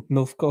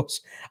Milf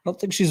goes. I don't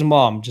think she's a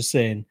mom, just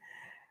saying.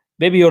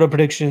 Baby Yoda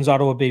predictions,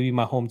 Ottawa baby,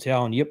 my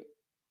hometown. Yep.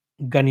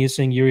 Gunny is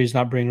saying Yuri's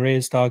not bringing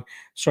Reyes, dog.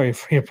 Sorry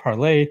for your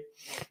parlay.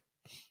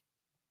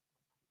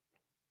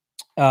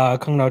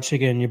 Kung Dao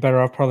Chicken, you're better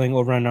off parlaying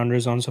over and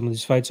unders on some of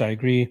these fights. I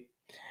agree.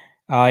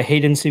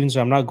 Hayden Stevenson,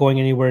 I'm not going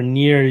anywhere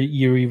near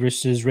Yuri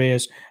versus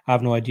Reyes. I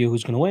have no idea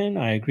who's going to win.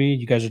 I agree.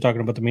 You guys are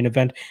talking about the main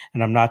event,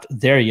 and I'm not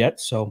there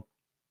yet. So,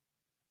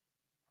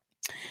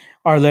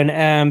 Arlen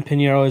M.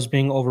 Pinheiro is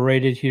being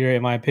overrated here,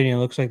 in my opinion.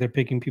 It looks like they're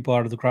picking people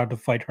out of the crowd to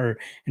fight her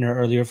in her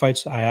earlier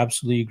fights. I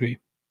absolutely agree.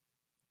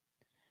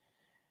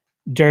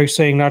 Derek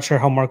saying, not sure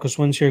how Marcos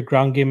wins here.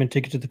 Ground game and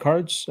ticket to the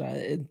cards.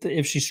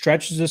 If she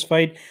stretches this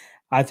fight,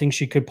 I think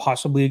she could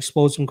possibly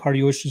expose some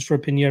cardio issues for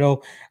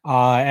Pinheiro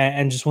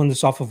and just win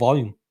this off of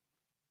volume.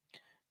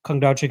 Kung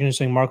Dao Chicken is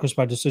saying Marcos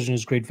by decision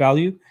is great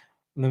value.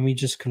 Let me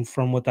just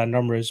confirm what that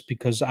number is,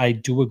 because I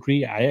do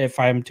agree. If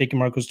I'm taking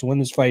Marcos to win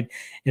this fight,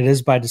 it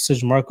is by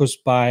decision. Marcos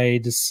by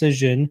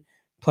decision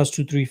plus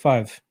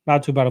 235.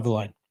 Not too bad of a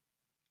line.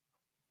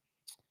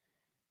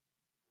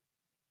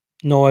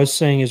 Noah is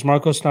saying, is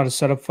Marcos not a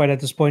setup fight at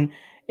this point?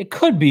 It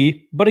could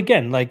be, but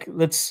again, like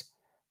let's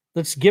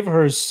give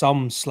her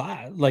some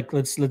slack. Like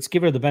let's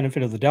give her the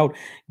benefit of the doubt,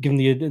 given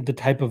the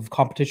type of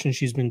competition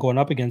she's been going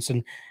up against,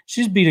 and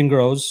she's beaten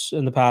girls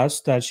in the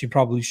past that she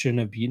probably shouldn't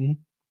have beaten.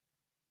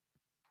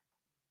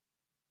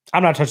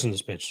 I'm not touching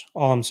this bitch.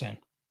 All I'm saying.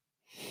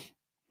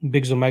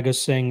 Biggs Omega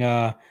saying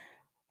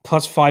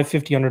plus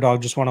 550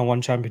 underdog just won on one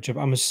championship.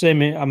 I'm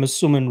assuming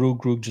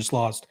Rugrug just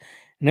lost.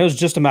 And it was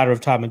just a matter of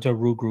time until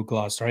Rugrug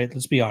lost, right?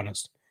 Let's be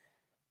honest.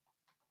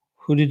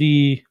 Who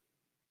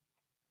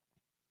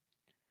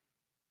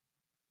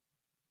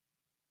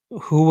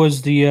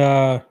was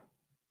the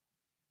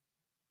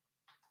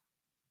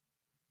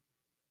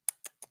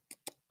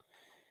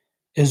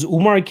is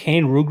Umar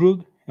Kane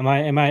Rugrug? Am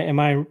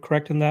I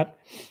correct in that?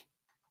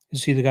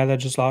 Is he the guy that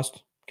just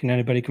lost? Can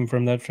anybody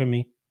confirm that for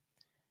me?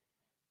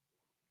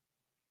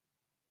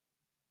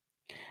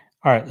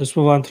 All right, let's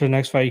move on to the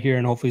next fight here,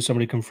 and hopefully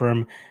somebody can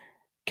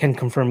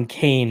confirm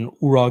Kane,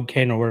 Urag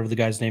Kane, or whatever the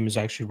guy's name is,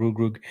 actually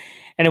Rugrug.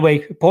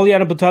 Anyway,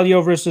 Poliana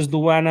Batalio versus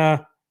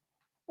Luana,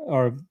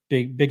 or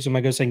Biggs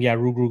Omega saying, yeah,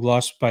 Rugrug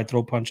lost by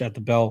throw punch at the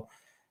bell.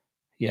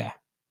 Yeah.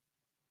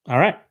 All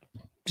right.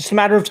 Just a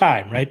matter of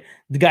time, right?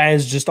 The guy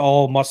is just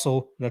all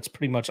muscle. That's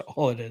pretty much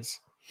all it is.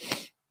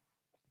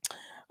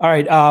 All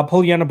right,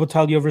 Poliana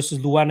Botelho versus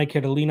Luana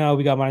Carolina.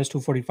 We got minus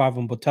 245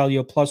 on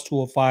Botelho, plus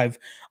 205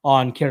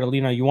 on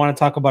Carolina. You want to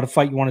talk about a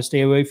fight you want to stay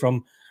away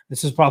from?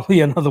 This is probably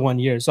another one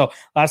here. So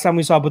last time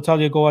we saw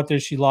Botelho go out there,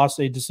 she lost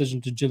a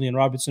decision to Jillian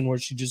Robinson, where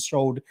she just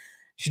showed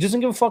she doesn't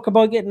give a fuck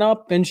about getting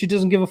up, and she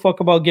doesn't give a fuck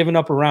about giving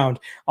up a round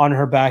on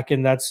her back.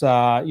 And that's,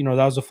 that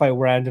was a fight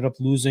where I ended up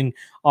losing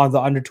on the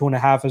under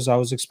 2.5, as I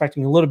was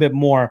expecting a little bit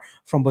more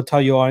from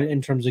Botelho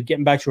in terms of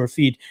getting back to her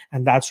feet.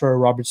 And that's where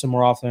Robertson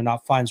more often than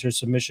not finds her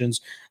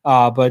submissions.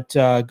 But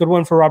good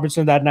one for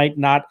Robertson that night.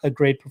 Not a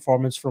great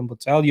performance from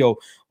Botelho.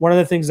 One of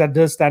the things that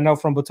does stand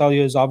out from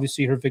Botelho is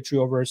obviously her victory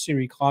over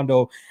Siri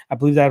Kondo. I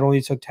believe that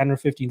only took 10 or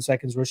 15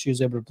 seconds, where she was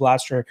able to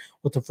blast her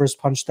with the first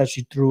punch that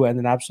she threw and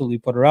then absolutely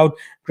put her out.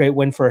 Great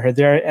win for her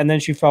there. And then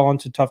she fell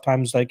into tough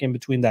times, like in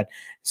between that.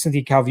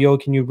 Cynthia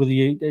Calvillo, can you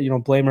really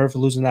blame her for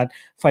losing that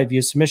fight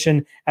via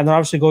submission? And then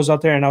obviously goes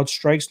out there and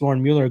outstrikes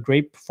Lauren Mueller. A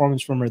great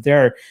performance from her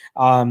there.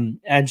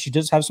 And she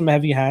does have some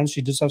heavy hands.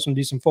 She does have some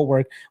decent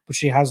footwork, but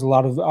she has a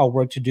lot of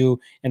work to do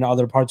in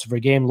other parts of her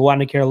game.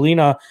 Luana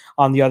Carolina,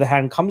 on the other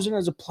hand, comes in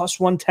as a plus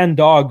 110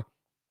 dog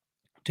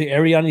to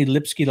Ariane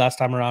Lipski last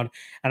time around,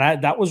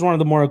 and that was one of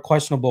the more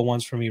questionable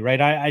ones for me,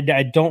 right?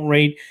 I don't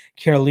rate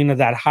Carolina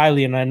that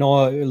highly, and I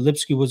know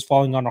Lipski was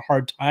falling on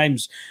hard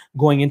times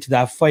going into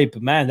that fight,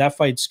 but man, that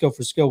fight skill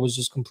for skill was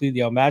just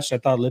completely outmatched. I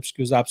thought Lipski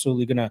was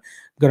absolutely gonna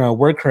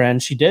work her,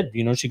 and she did.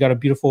 You know, she got a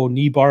beautiful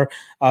knee bar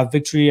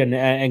victory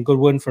and good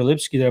win for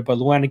Lipski there. But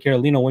Luana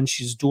Carolina, when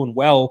she's doing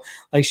well,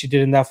 like she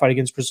did in that fight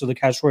against Priscilla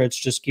Cachoeira, it's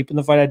just keeping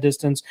the fight at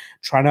distance,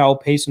 trying to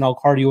outpace and out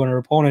cardio on her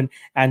opponent,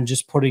 and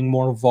just putting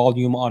more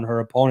volume on her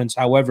opponents.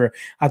 However,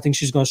 I think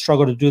she's going to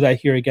struggle to do that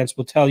here against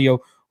Botelho,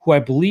 who I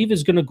believe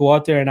is going to go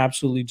out there and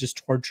absolutely just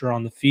torture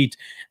on the feet.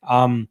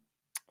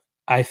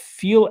 I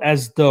feel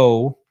as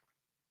though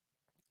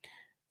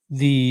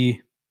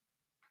the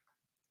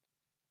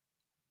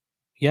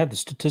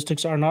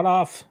statistics are not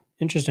off.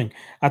 Interesting.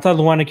 I thought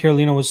Luana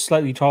Carolina was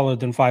slightly taller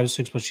than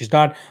 5'6", but she's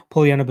not.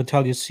 Poliana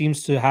Botelho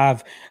seems to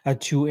have a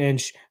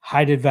 2-inch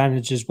height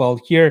advantage as well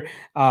here.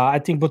 I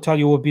think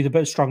Botelho will be the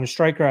best, strongest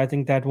striker. I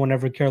think that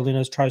whenever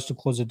Carolina tries to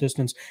close the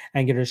distance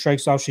and get her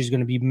strikes off, she's going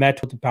to be met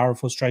with the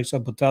powerful strikes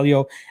of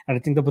Botelho. And I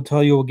think that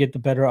Botelho will get the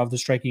better of the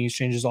striking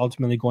exchanges,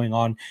 ultimately going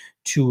on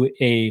to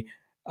a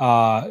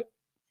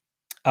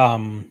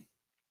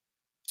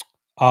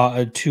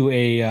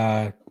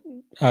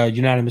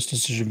unanimous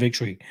decision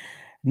victory.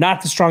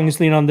 Not the strongest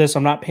lean on this.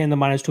 I'm not paying the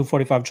minus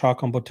 245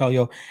 chalk on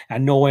Botelho,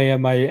 and no way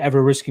am I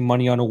ever risking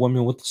money on a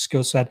woman with the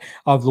skill set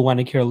of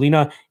Luana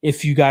Carolina.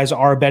 If you guys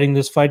are betting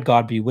this fight,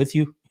 God be with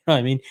you. You know what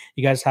I mean?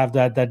 You guys have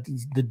that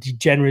the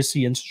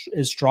degeneracy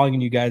is strong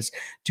in you guys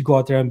to go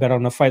out there and bet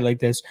on a fight like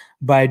this.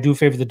 But I do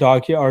favor the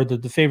dog here, or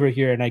the favorite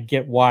here, and I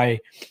get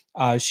why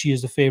she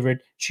is the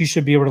favorite. She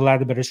should be able to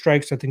land the better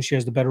strikes. I think she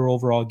has the better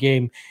overall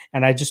game,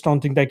 and I just don't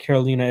think that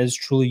Carolina is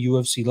truly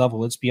UFC level.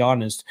 Let's be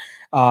honest.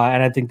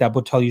 And I think that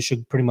Botelho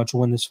should pretty much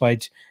win this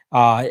fight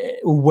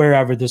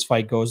wherever this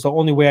fight goes. The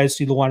only way I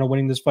see Luana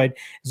winning this fight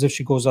is if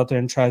she goes out there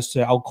and tries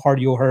to out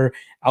cardio her,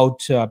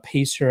 out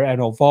pace her,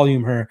 and out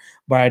volume her.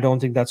 But I don't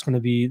think that's going to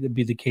be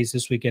the case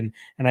this weekend.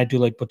 And I do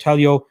like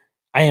Botelho.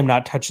 I am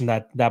not touching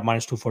that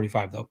minus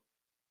 245 though.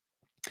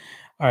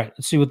 All right,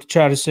 let's see what the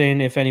chat is saying.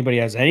 If anybody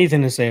has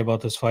anything to say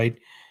about this fight.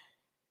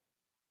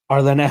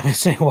 Arlen is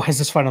saying, why is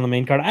this fight on the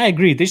main card? I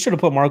agree. They should have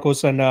put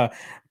Marcos and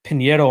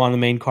Pinheiro on the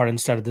main card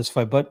instead of this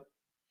fight, but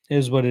it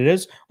is what it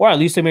is. Or at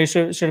least they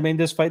should have made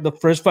this fight the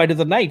first fight of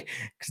the night,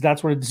 because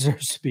that's what it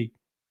deserves to be.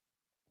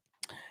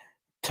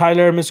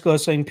 Tyler Miskela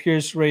saying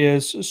Pierce,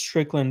 Reyes,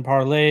 Strickland,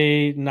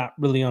 parlay. Not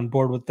really on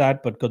board with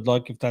that, but good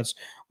luck if that's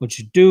what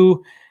you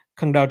do.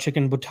 Kung Dao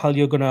Chicken,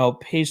 Botelho going to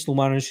outpace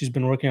Luana. She's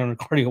been working on her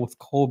cardio with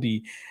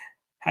Colby.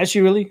 Has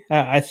she really?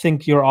 I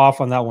think you're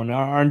off on that one.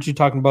 Aren't you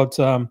talking about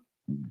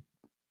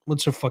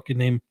what's her fucking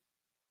name?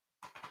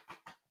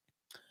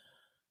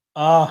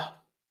 Poliana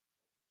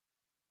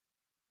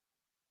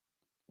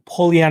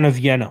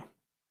Vienna.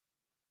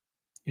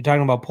 You're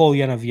talking about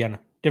Poliana Vienna.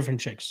 Different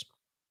chicks.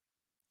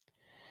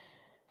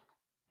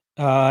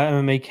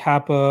 MMA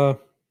Kappa.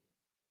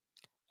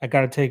 I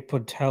gotta take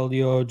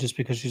Botelho just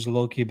because she's a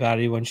low-key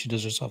baddie when she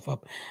does herself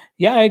up.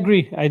 Yeah, I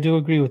agree. I do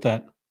agree with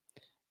that.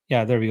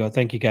 Yeah, there we go.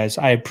 Thank you, guys.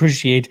 I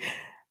appreciate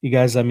you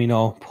guys let me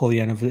know.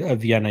 Poliana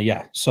Vienna.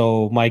 Yeah.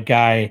 So my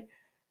guy,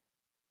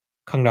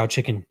 Kung Dao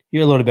Chicken,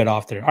 you're a little bit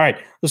off there. All right,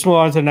 let's move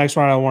on to the next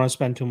round. I don't want to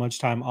spend too much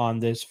time on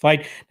this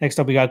fight. Next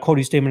up, we got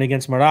Cody Stamann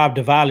against Merab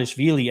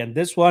Dvalishvili, and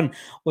this one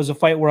was a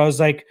fight where I was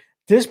like,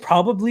 there's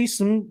probably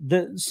some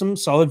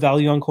solid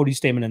value on Cody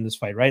Stamann in this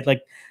fight, right?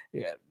 Like,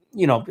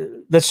 you know,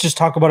 let's just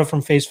talk about it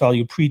from face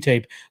value,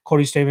 pre-tape.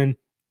 Cody Stamann,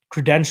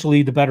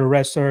 credentially the better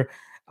wrestler,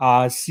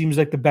 seems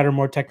like the better,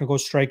 more technical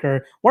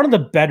striker. One of the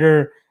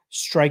better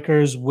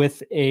strikers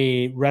with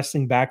a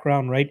wrestling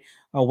background, right?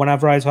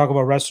 Whenever I talk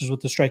about wrestlers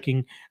with the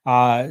striking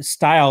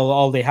style,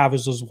 all they have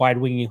is those wide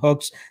winging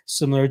hooks,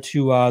 similar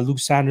to Luke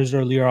Sanders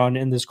earlier on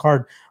in this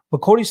card. But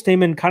Cody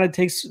Stamann kind of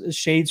takes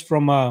shades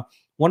from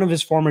one of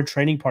his former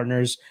training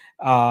partners,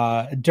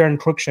 Darren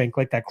Cruikshank,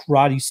 like that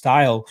karate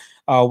style,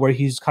 where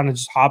he's kind of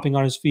just hopping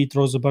on his feet,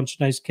 throws a bunch of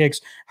nice kicks,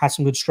 has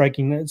some good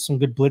striking, some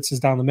good blitzes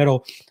down the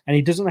middle, and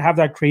he doesn't have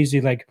that crazy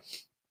like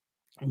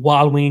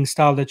wild winging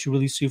style that you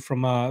really see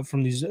from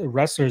these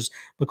wrestlers.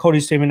 But Cody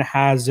Stamann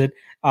has it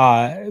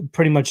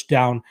pretty much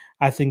down.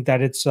 I think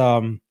that it's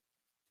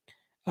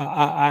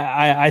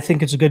I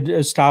think it's a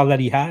good style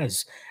that he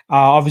has.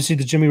 Obviously,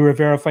 the Jimmy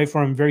Rivera fight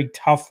for him, very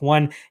tough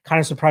one.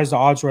 Kind of surprised the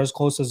odds were as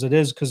close as it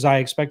is, because I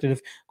expected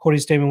if Cody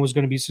Stamann was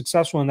going to be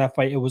successful in that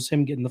fight, it was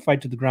him getting the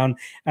fight to the ground.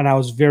 And I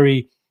was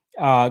very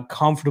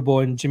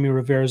comfortable in Jimmy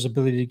Rivera's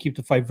ability to keep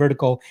the fight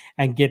vertical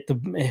and get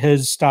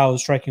his style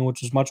of striking,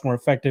 which was much more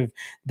effective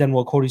than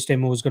what Cody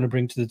Stamann was going to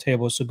bring to the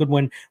table. So good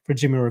win for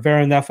Jimmy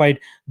Rivera in that fight.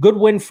 Good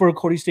win for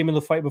Cody Stamann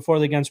the fight before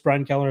against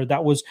Brian Kellner.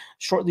 That was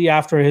shortly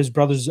after his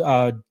brother's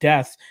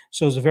death.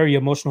 So it was a very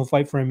emotional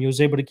fight for him. He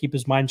was able to keep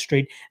his mind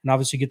straight and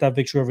obviously get that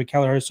victory over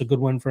Kelleher. So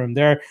good win for him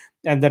there.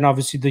 And then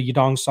obviously the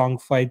Yadong Song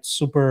fight,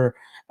 super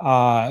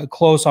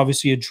close,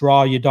 obviously a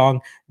draw.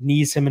 Yadong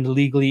knees him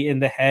illegally in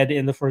the head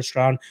in the first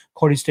round.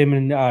 Cody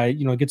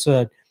Stamann, gets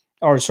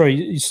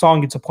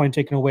Song gets a point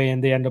taken away,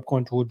 and they end up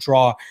going to a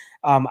draw.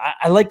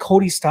 I like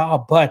Cody's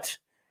style, but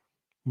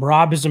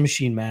Merab is a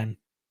machine, man.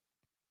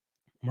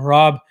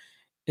 Merab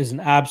is an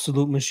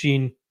absolute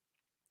machine.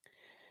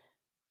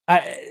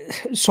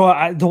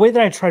 The way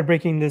that I tried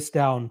breaking this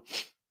down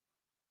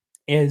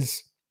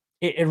is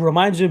it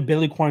reminds me of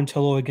Billy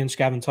Quarantillo against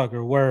Gavin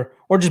Tucker, or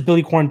just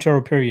Billy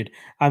Quarantillo, period.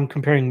 I'm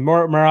comparing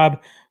Merab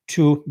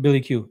to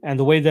Billy Q. And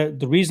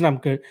the reason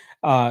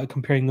I'm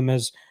comparing them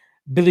is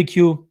Billy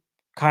Q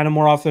kind of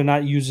more often than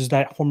not uses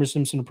that Homer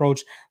Simpson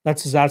approach,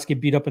 lets his ass get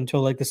beat up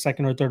until like the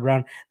second or third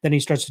round. Then he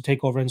starts to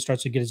take over and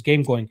starts to get his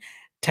game going.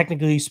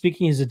 Technically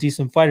speaking, he's a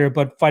decent fighter,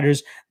 but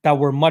fighters that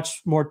were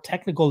much more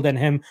technical than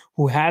him,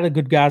 who had a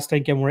good gas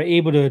tank and were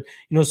able to,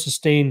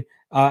 sustain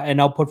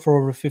an output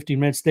for over 15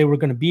 minutes, they were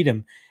going to beat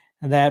him.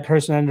 And that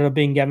person ended up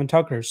being Gavin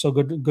Tucker. So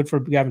good for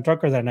Gavin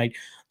Tucker that night.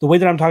 The way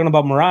that I'm talking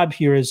about Merab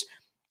here is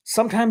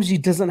sometimes he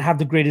doesn't have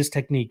the greatest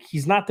technique.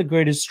 He's not the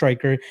greatest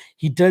striker.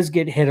 He does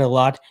get hit a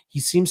lot. He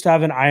seems to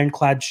have an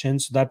ironclad shin,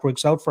 so that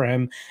works out for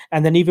him.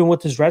 And then even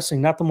with his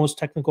wrestling, not the most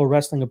technical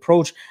wrestling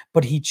approach,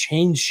 but he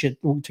changed shit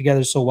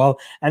together so well.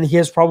 And he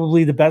has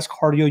probably the best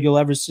cardio you'll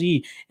ever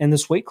see in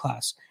this weight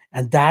class.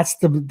 And that's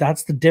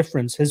the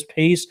difference. His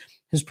pace,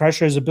 his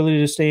pressure, his ability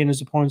to stay in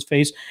his opponent's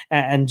face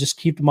and just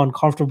keep them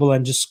uncomfortable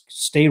and just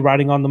stay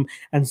riding on them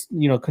and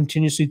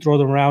continuously throw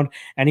them around.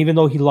 And even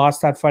though he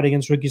lost that fight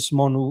against Ricky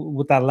Simon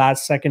with that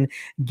last second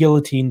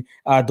guillotine,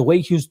 the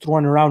way he was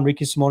throwing around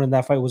Ricky Simon in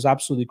that fight was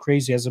absolutely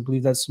crazy, as I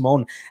believe that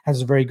Simon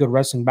has a very good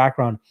wrestling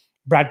background.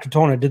 Brad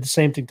Katona did the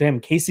same thing to him.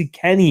 Casey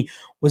Kenny,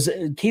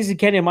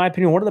 in my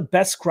opinion, one of the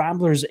best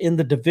scramblers in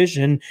the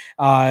division.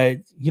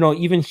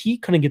 Even he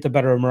couldn't get the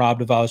better of Merab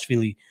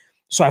Dvalishvili.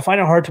 So I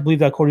find it hard to believe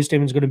that Cody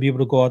Stamann is going to be able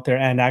to go out there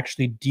and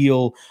actually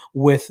deal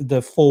with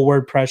the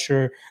forward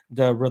pressure,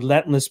 the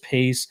relentless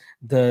pace,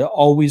 the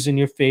always in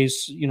your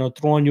face,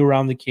 throwing you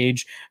around the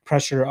cage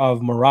pressure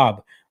of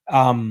Merab.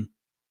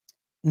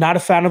 Not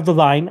a fan of the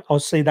line. I'll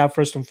say that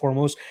first and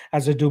foremost,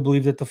 as I do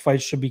believe that the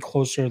fight should be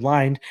closer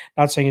lined.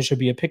 Not saying it should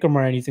be a pick'em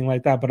or anything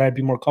like that, but I'd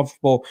be more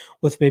comfortable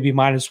with maybe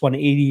minus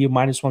 180,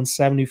 minus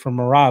 170 from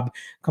Merab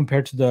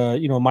compared to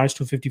the minus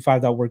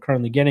 255 that we're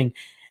currently getting.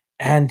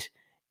 And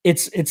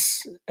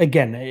it's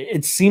again,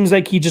 it seems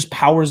like he just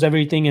powers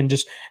everything and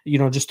just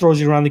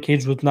throws you around the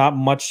cage with not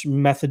much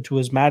method to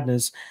his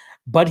madness.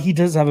 But he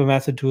does have a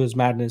method to his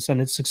madness,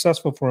 and it's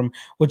successful for him,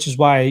 which is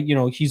why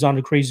he's on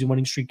a crazy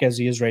winning streak as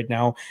he is right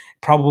now.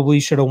 Probably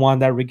should have won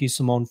that Ricky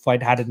Simon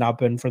fight had it not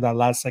been for that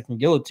last second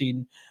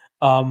guillotine.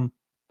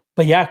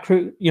 But yeah,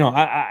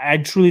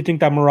 I truly think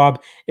that Merab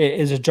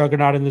is a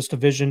juggernaut in this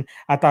division.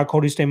 I thought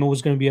Cody Stamann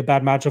was going to be a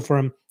bad matchup for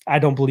him. I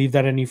don't believe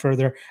that any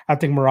further. I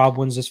think Merab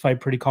wins this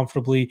fight pretty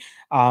comfortably.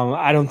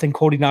 I don't think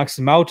Cody knocks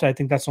him out. I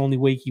think that's the only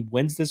way he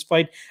wins this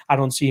fight. I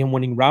don't see him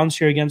winning rounds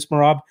here against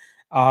Merab.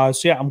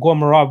 So yeah, I'm going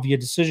Merab via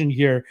decision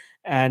here.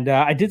 And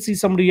I did see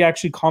somebody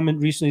actually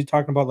comment recently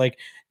talking about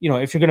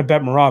if you're going to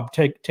bet Merab,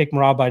 take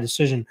Merab by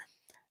decision.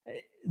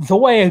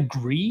 Though I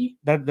agree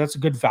that that's a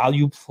good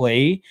value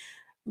play,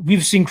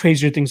 we've seen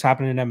crazier things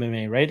happen in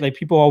MMA, right? Like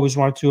people always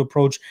want to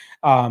approach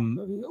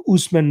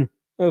Usman,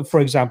 for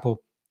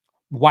example.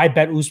 Why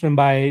bet Usman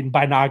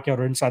by knockout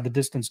or inside the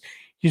distance?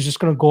 He's just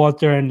gonna go out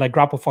there and like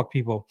grapple fuck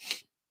people.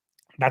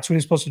 That's what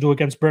he's supposed to do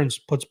against Burns,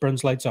 puts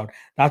Burns lights out.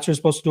 That's what he's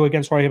supposed to do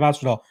against Jorge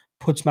Masvidal,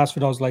 puts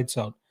Masvidal's lights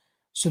out.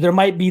 So there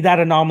might be that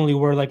anomaly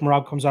where like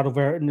Merab comes out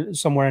of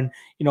somewhere and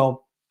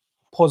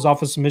pulls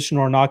off a submission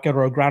or a knockout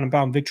or a ground and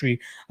pound victory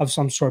of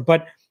some sort.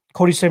 But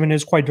Cody Stamann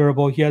is quite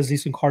durable. He has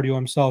decent cardio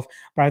himself,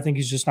 but I think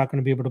he's just not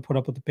going to be able to put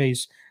up with the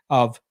pace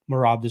of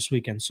Merab this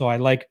weekend. So I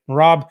like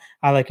Merab.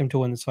 I like him to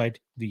win this fight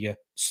via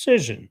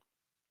decision.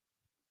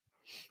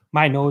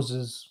 My nose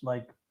is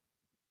like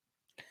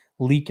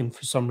leaking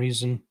for some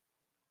reason,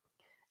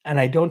 and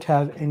I don't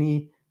have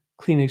any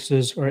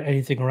Kleenexes or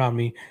anything around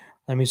me.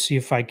 Let me see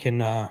if I can.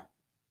 Let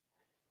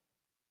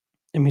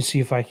me see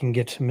if I can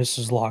get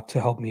Mrs. Locke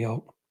to help me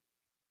out.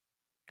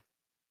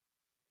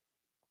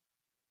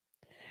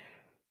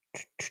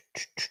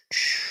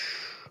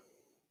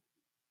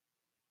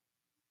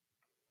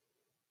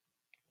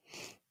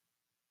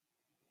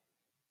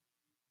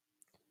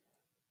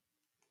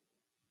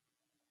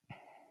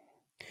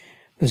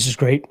 This is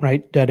great,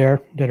 right? Dead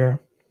air, dead air.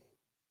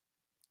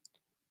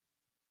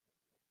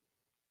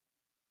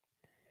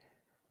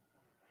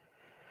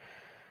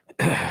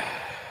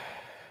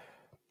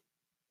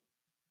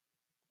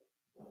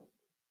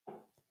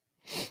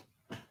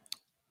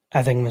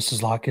 I think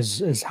Mrs. Locke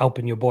is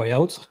helping your boy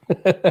out.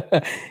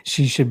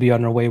 She should be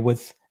on her way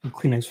with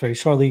Kleenex very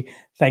shortly.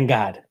 Thank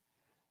God.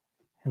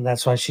 And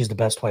that's why she's the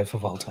best wife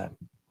of all time.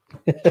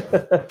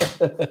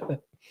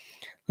 Let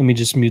me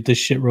just mute this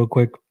shit real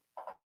quick.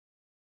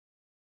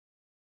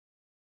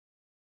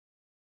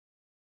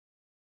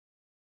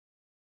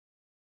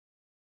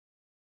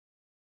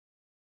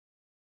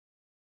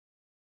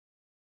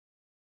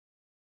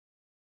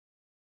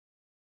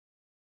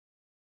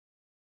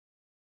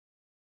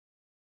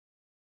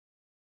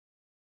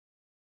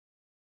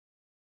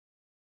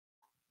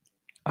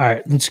 All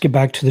right, let's get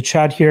back to the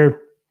chat here.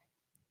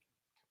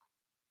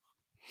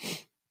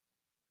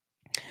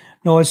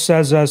 Noah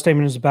says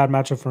statement is a bad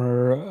matchup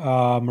for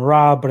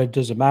Merab, but it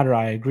doesn't matter.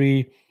 I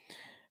agree.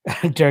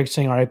 Derek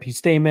saying RIP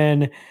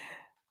Stamen.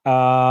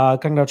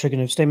 Cutting out chicken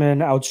if Stamen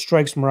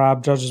outstrikes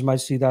Merab, judges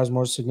might see that as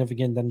more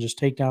significant than just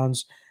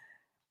takedowns.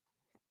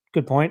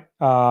 Good point.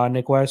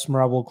 Nick West,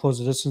 Merab will close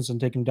the distance and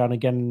take him down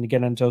again and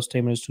again until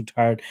Stamen is too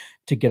tired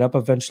to get up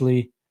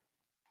eventually.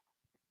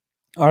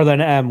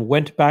 Arlen M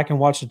went back and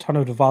watched a ton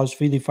of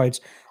Dvalishvili fights.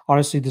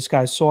 Honestly, this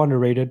guy is so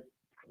underrated.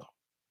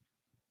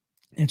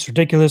 It's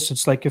ridiculous.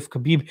 It's like if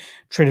Khabib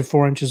traded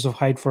 4 inches of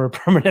height for a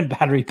permanent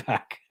battery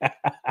pack.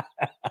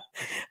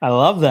 I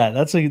love that.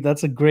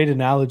 That's a great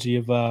analogy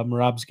of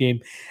Marab's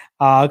game.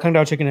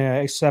 Kangdao Chicken,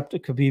 except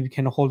Khabib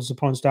can hold his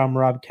opponents down.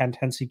 Marab can't,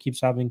 hence he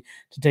keeps having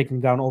to take them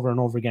down over and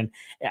over again.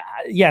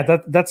 Yeah,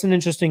 that's an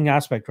interesting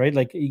aspect, right?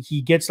 Like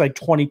he gets like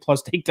 20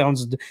 plus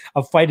takedowns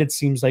a fight, it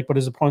seems like, but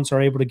his opponents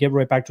are able to get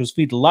right back to his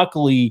feet.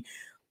 Luckily,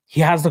 he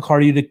has the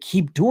cardio to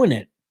keep doing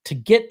it, to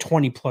get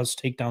 20 plus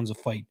takedowns a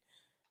fight.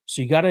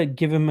 So you got to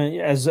give him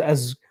as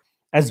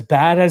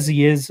bad as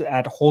he is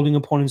at holding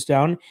opponents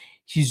down,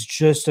 he's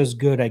just as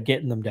good at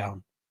getting them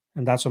down.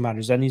 And that's what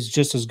matters. And he's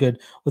just as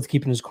good with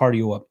keeping his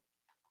cardio up.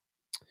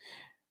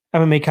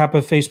 MMA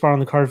Kappa face bar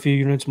on the card, few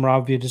units,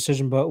 Merab via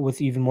decision, but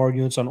with even more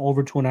units on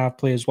over 2.5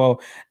 play as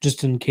well,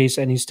 just in case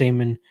any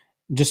Stamen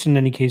does win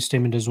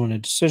a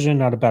decision.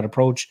 Not a bad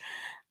approach.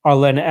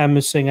 Arlen M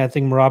is saying, I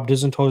think Merab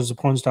doesn't hold his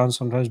opponents down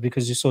sometimes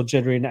because he's so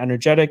jittery and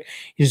energetic.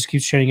 He just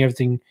keeps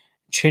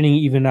chinning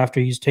even after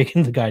he's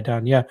taken the guy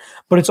down. Yeah.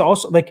 But it's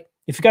also like,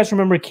 if you guys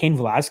remember Cain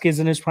Velasquez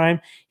in his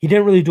prime, he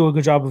didn't really do a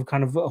good job of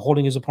kind of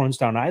holding his opponents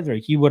down either.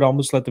 He would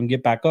almost let them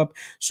get back up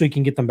so he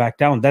can get them back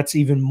down. That's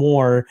even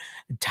more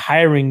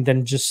tiring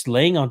than just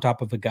laying on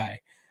top of a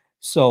guy.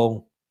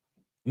 So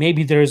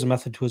maybe there is a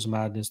method to his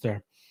madness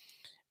there.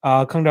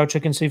 Kung Dao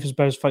Chicken, safest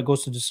bet fight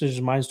goes to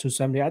decision minus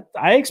 270.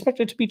 I expect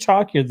it to be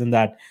chalkier than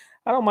that.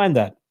 I don't mind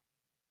that.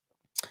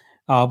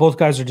 Both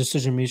guys are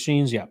decision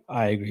machines. Yeah,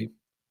 I agree.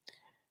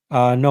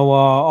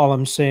 Noah, all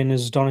I'm saying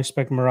is don't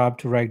expect Merab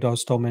to ragdoll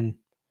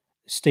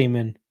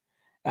Stamen.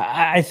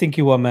 I think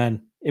he will,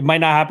 man. It might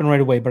not happen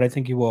right away, but I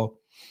think he will.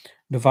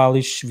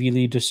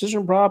 Dvalishvili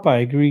decision prop. I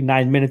agree.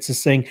 9 minutes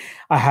is saying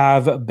I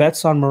have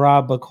bets on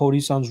Merab, but Cody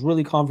sounds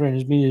really confident in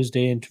his Media's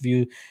Day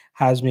interview.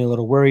 Has me a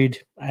little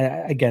worried.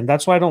 Again,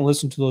 that's why I don't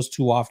listen to those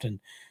too often.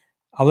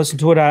 I'll listen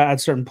to it at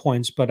certain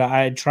points, but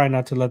I try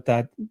not to let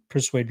that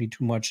persuade me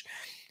too much.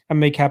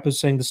 MMA Cap is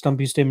saying the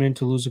Stumpy Statement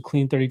to lose a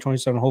clean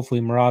 30-27,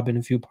 hopefully Merab in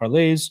a few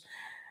parlays.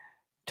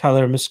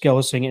 Tyler Miskell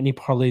is saying any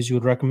parlays you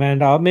would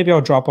recommend. Maybe I'll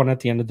drop one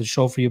at the end of the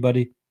show for you,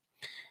 buddy.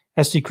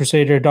 SD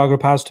Crusader, Dogger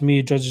pass to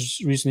me.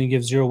 Judges recently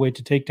give 0 weight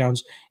to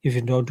takedowns if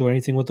you don't do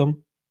anything with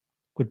them.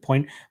 Good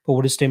point. But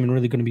what is Stamen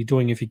really going to be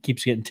doing if he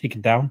keeps getting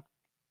taken down?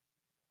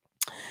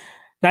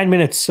 9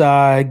 minutes.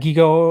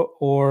 Gigo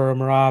or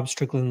Merab,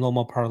 Strickland,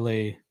 Loma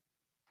parlay.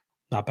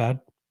 Not bad.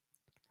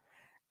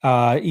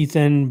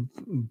 Ethan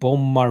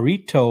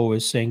Bomarito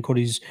is saying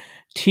Cody's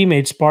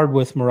teammates sparred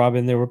with Merab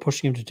and they were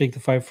pushing him to take the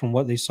fight from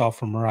what they saw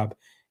from Merab.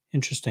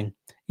 Interesting.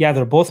 Yeah,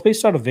 they're both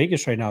based out of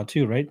Vegas right now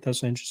too, right?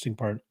 That's the interesting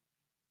part.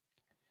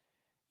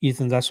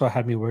 Ethan, that's what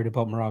had me worried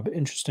about Merab.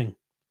 Interesting.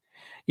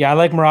 Yeah, I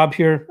like Merab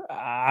here.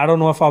 I don't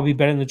know if I'll be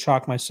betting the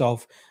chalk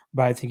myself,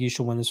 but I think he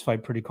should win this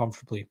fight pretty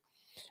comfortably.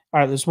 All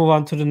right, let's move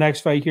on to the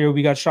next fight here.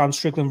 We got Sean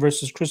Strickland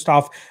versus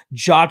Krzysztof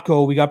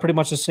Jotko. We got pretty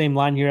much the same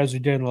line here as we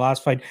did in the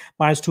last fight.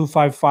 Minus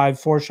 255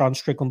 for Sean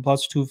Strickland,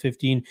 plus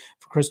 215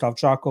 for Krzysztof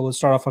Jotko. Let's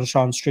start off on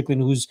Sean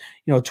Strickland, who's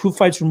 2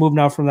 fights removed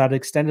now from that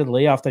extended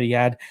layoff that he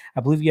had.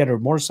 I believe he had a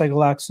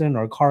motorcycle accident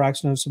or a car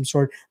accident of some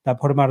sort that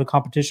put him out of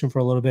competition for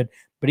a little bit.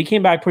 But he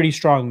came back pretty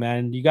strong,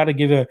 man. You got to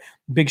give a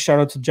big shout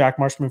out to Jack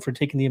Marshman for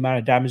taking the amount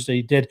of damage that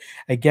he did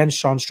against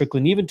Sean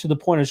Strickland, even to the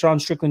point of Sean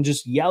Strickland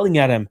just yelling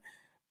at him,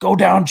 "Go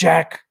down,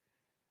 Jack.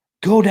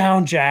 Go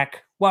down,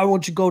 Jack. Why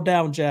won't you go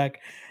down, Jack?"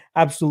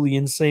 Absolutely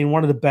insane.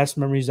 One of the best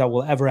memories that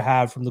we'll ever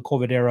have from the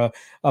COVID era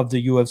of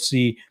the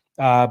UFC.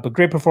 But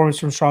great performance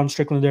from Sean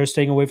Strickland there,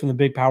 staying away from the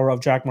big power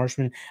of Jack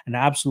Marshman and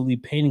absolutely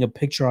painting a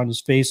picture on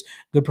his face.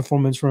 Good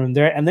performance from him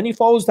there. And then he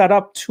follows that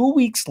up 2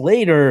 weeks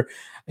later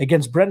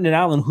against Brendan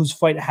Allen, whose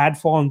fight had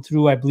fallen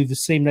through, I believe, the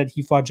same night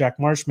he fought Jack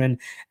Marshman.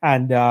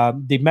 And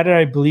they met it,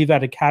 I believe,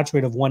 at a catch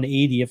weight of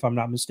 180, if I'm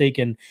not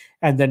mistaken.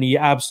 And then he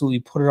absolutely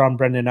put it on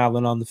Brendan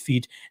Allen on the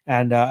feet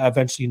and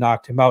eventually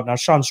knocked him out. Now,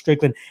 Sean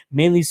Strickland,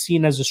 mainly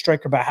seen as a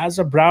striker, but has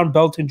a brown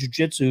belt in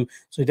jiu-jitsu,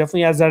 so he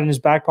definitely has that in his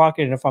back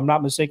pocket. And if I'm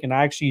not mistaken,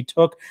 I actually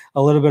took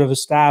a little bit of a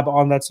stab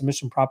on that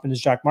submission prop in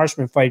his Jack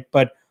Marshman fight,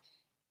 but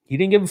he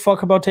didn't give a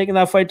fuck about taking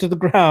that fight to the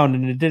ground,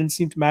 and it didn't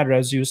seem to matter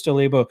as he was still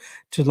able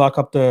to lock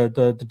up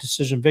the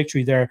decision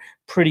victory there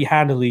pretty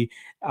handily.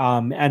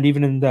 And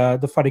even in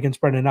the fight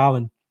against Brendan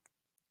Allen,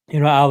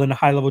 Allen, a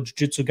high-level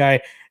jiu-jitsu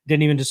guy,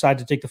 didn't even decide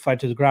to take the fight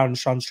to the ground, and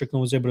Sean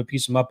Strickland was able to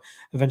piece him up,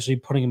 eventually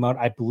putting him out,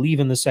 I believe,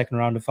 in the second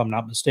round, if I'm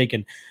not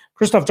mistaken.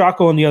 Krzysztof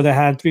Jotko, on the other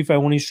hand, 3-fight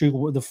winning streak,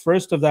 the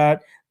first of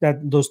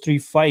those 3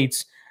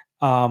 fights.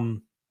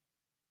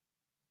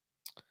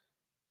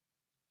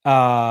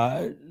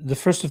 the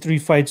first of three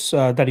fights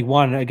that he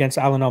won against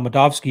Alan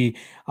Almadovsky,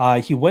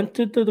 he went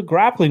to the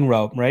grappling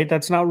route, right?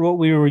 That's not what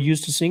we were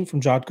used to seeing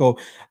from Jotko.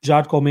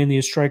 Jotko, mainly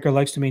a striker,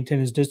 likes to maintain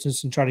his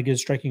distance and try to get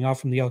his striking off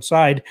from the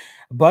outside.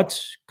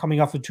 But coming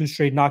off of two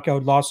straight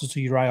knockout losses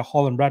to Uriah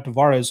Hall and Brad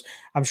Tavares,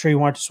 I'm sure he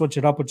wanted to switch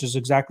it up, which is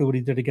exactly what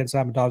he did against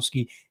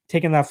Almadovsky,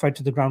 taking that fight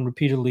to the ground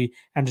repeatedly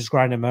and just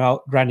grinding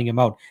him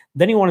out.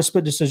 Then he won a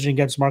split decision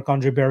against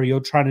Marc-Andre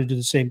Barriault, trying to do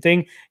the same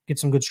thing, get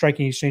some good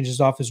striking exchanges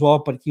off as well,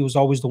 but he was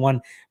always the one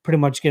pretty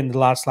much getting the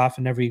last laugh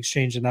in every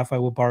exchange in that fight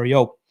with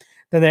Barriault.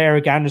 Then the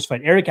Eric Anders fight.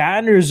 Eric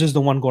Anders is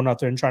the one going out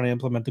there and trying to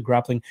implement the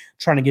grappling,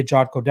 trying to get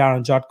Jotko down,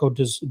 and Jotko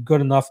does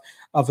good enough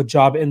of a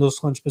job in those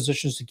clinch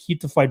positions to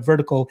keep the fight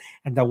vertical,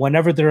 and that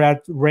whenever they're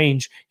at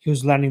range, he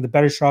was landing the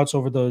better shots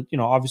over the,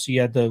 obviously he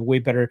had the way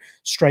better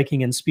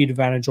striking and speed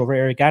advantage over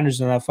Eric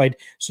Anders in that fight,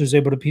 so he was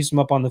able to piece him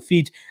up on the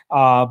feet.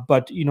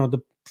 But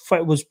the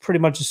fight was pretty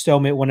much a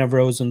stalemate whenever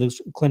it was in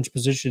those clinch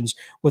positions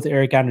with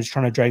Eric Anders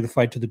trying to drag the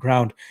fight to the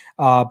ground.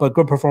 But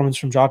good performance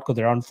from Jotko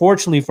there.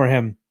 Unfortunately for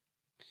him,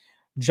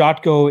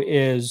 Jotko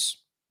is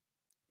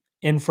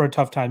in for a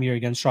tough time here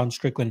against Sean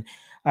Strickland.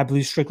 I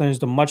believe Strickland is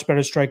the much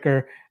better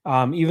striker.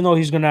 Even though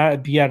he's going to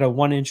be at a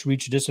 1-inch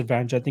reach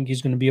disadvantage, I think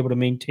he's going to be able to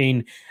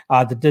maintain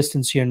the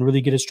distance here and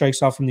really get his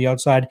strikes off from the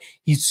outside.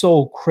 He's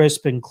so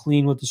crisp and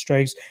clean with the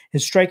strikes.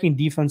 His striking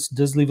defense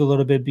does leave a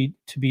little bit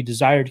to be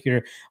desired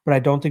here, but I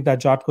don't think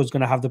that Jotko is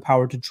going to have the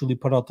power to truly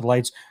put out the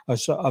lights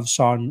of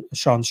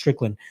Sean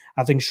Strickland.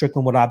 I think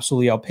Strickland would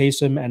absolutely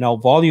outpace him and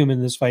outvolume him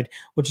in this fight,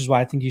 which is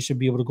why I think he should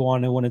be able to go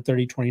on and win a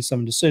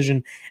 30-27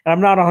 decision. And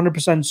I'm not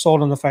 100%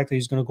 sold on the fact that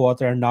he's going to go out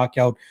there and knock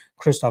out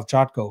Krzysztof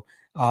Jotko.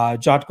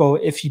 Jotko,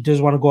 if he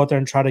does want to go out there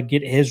and try to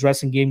get his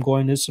wrestling game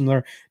going, is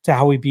similar to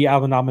how he beat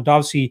Alan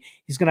Almadovsky.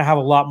 He's going to have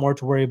a lot more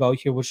to worry about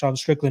here with Sean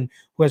Strickland,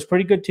 who has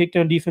pretty good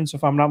takedown defense.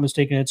 If I'm not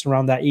mistaken, it's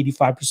around that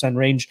 85%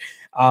 range.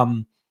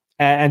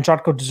 And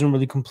Jotko doesn't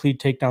really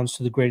complete takedowns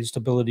to the greatest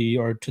ability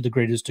or to the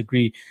greatest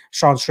degree.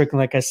 Sean Strickland,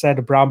 like I said,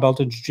 a brown belt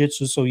in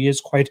jiu-jitsu, so he is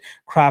quite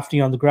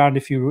crafty on the ground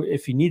if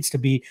he needs to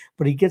be,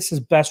 but he gets his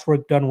best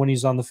work done when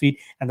he's on the feet,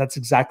 and that's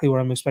exactly what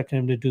I'm expecting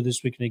him to do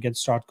this weekend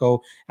against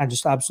Jotko, and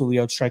just absolutely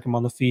outstrike him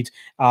on the feet.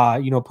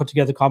 Put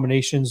together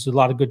combinations, a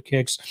lot of good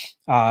kicks,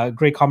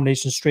 great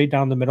combinations straight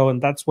down the middle,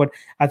 and that's what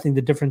I think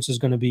the difference is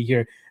going to be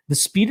here. The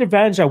speed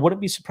advantage, I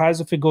wouldn't be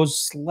surprised if it goes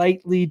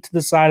slightly to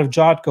the side of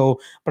Jotko,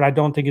 but I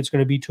don't think it's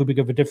going to be too big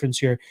of a difference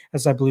here,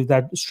 as I believe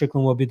that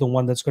Strickland will be the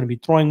one that's going to be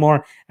throwing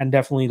more and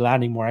definitely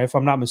landing more. If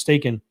I'm not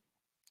mistaken,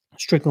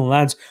 Strickland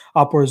lands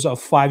upwards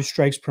of 5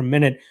 strikes per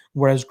minute,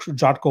 whereas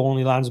Jotko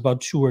only lands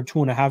about 2 or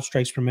 2.5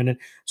 strikes per minute.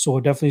 So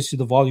we'll definitely see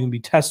the volume be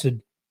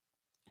tested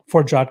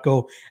for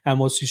Jotko, and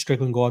we'll see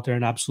Strickland go out there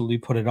and absolutely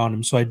put it on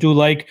him. So I do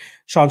like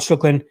Sean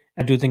Strickland.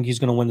 I do think he's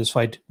going to win this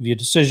fight via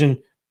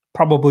decision.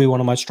 Probably one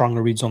of my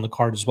stronger reads on the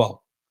card as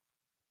well.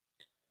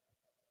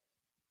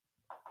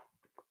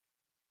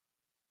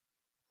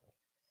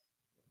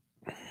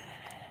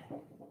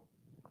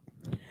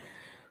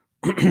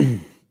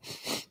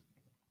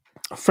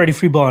 Freddie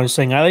Freeball is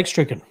saying, I like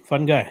Strickland.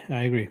 Fun guy.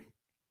 I agree.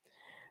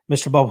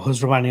 Mr. Bubble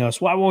is reminding us,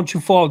 why won't you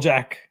fall,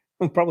 Jack?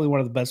 Probably one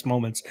of the best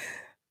moments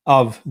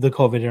of the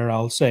COVID era,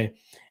 I'll say.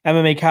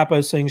 MMA Kappa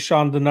is saying,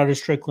 Sean the Nutter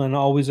Strickland,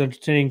 always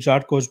entertaining.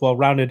 Jotko is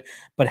well-rounded,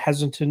 but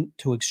hesitant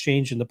to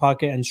exchange in the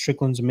pocket, and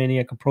Strickland's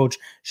maniac approach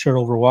should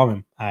overwhelm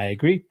him. I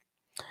agree.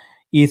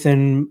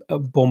 Ethan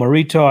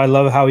Bomarito, I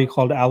love how he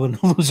called Alan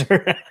a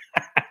loser.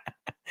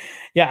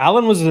 Yeah,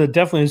 Alan was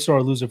definitely a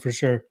sore loser for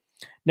sure.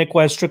 Nick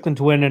West, Strickland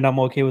to win, and I'm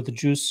okay with the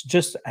juice,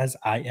 just as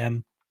I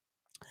am.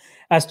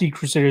 SD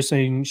Crusader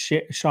saying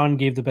Sean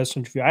gave the best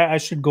interview. I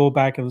should go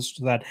back and listen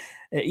to that.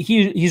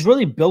 He's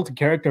really built a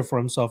character for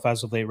himself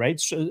as of late, right?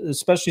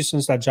 Especially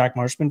since that Jack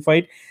Marshman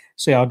fight.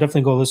 So yeah, I'll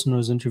definitely go listen to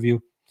his interview.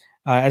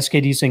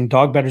 SKD saying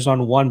dog betters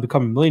on 1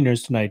 becoming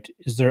millionaires tonight.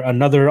 Is there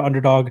another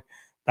underdog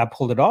that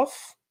pulled it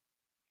off?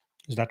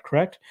 Is that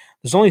correct?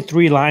 There's only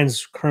 3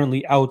 lines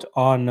currently out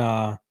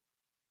on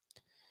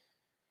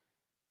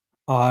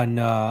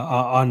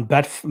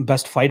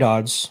best fight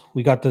odds.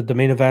 We got the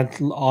main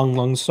event, Ong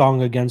Lung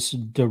Song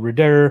against De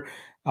Rider.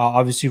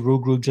 Obviously,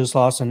 Rugru just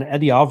lost, and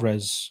Eddie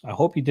Alvarez. I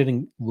hope he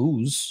didn't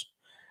lose.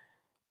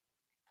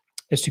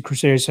 ST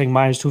Crusader saying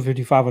minus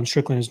 255 on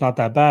Strickland is not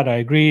that bad. I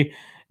agree.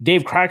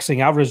 Dave Crack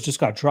saying Alvarez just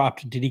got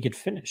dropped. Did he get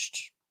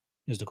finished?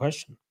 Is the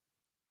question.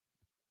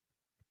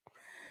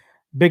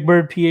 Big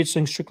Bird PH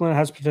saying Strickland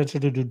has potential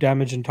to do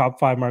damage in top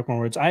 5. Mark my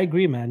words. I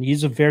agree, man.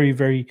 He's a very,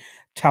 very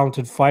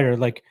talented fighter.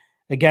 Like,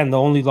 again, the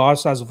only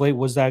loss as of late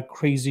was that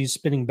crazy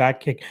spinning back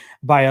kick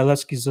by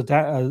Eliseo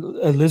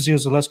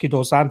Zaleski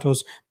dos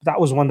Santos. That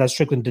was one that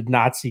Strickland did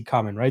not see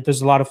coming, right?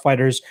 There's a lot of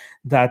fighters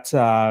that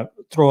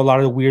throw a lot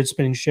of weird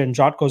spinning shit, and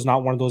Jotko's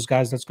not one of those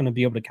guys that's going to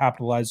be able to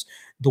capitalize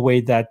the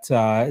way that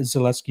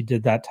Zaleski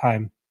did that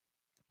time.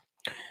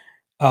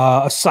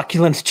 A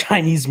succulent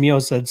Chinese meal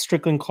said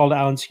Strickland called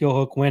Allen's heel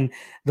hook win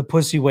the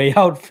pussy way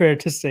out. Fair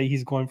to say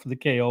he's going for the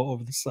KO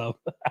over the sub.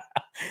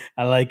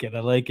 I like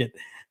it.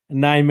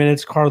 9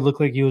 minutes. Card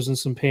looked like he was in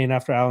some pain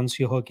after Allen's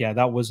heel hook. Yeah,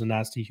 that was a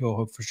nasty heel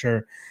hook for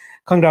sure.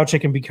 Kung Dao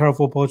Chicken, be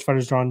careful. Polish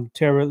fighters drawn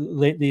terror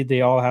lately. They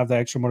all have the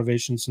extra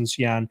motivation since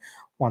Yan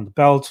won the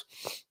belt.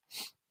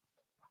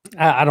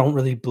 I don't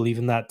really believe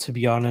in that, to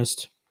be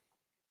honest.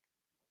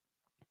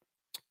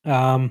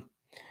 Um,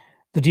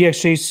 the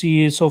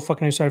DXJC is so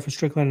fucking excited for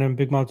Strickland and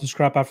Big Mouth to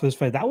scrap after this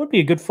fight. That would be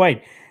a good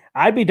fight.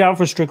 I'd be down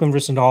for Strickland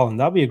versus Holland.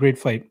 That'd be a great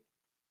fight.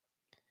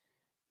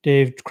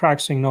 Dave Crack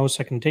saying no,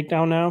 second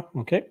takedown now.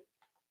 Okay.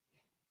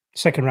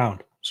 Second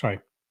round. Sorry.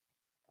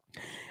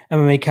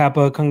 MMA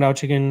Kappa, Kung Dao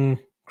Chicken,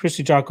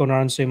 Christy Jocko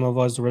not on the same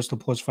level as the rest of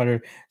the Polish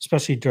fighter,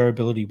 especially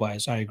durability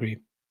wise. I agree.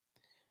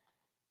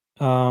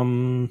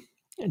 Dylan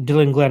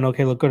Glenn,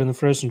 okay, looked good in the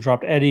first and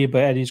dropped Eddie,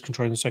 but Eddie's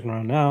controlling the second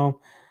round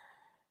now.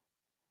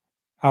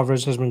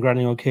 Alvarez has been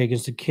grinding okay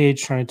against the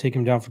cage, trying to take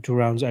him down for 2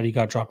 rounds. Eddie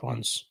got dropped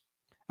once.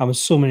 I'm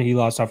assuming he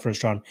lost that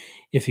first round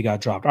if he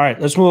got dropped. All right,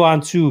 let's move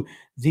on to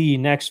the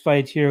next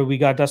fight here. We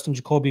got Dustin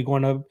Jacoby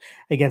going up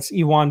against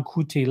Iwan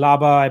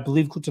Cutelaba. I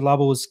believe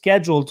Cutelaba was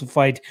scheduled to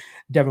fight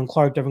Devin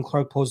Clark. Devin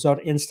Clark pulls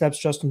out. In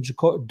steps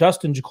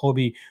Dustin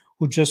Jacoby,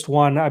 who just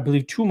won, I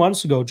believe, 2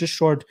 months ago, just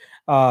short,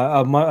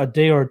 a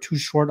day or two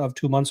short of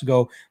 2 months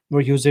ago,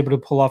 where he was able to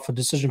pull off a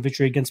decision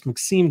victory against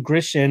Maxim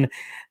Grishin.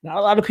 Not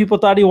a lot of people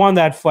thought he won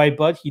that fight,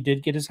 but he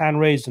did get his hand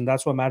raised, and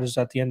that's what matters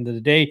at the end of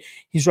the day.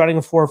 He's riding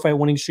a 4-fight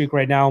winning streak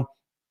right now.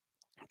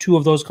 2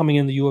 of those coming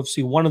in the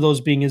UFC. One of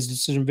those being his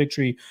decision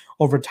victory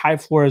over Ty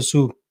Flores,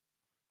 who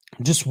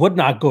just would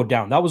not go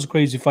down. That was a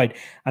crazy fight,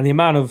 and the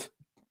amount of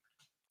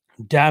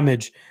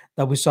damage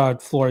that we saw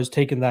Flores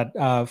taking that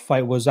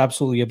fight was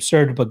absolutely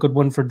absurd. But good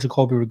win for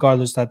Jacoby,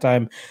 regardless. That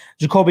time,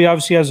 Jacoby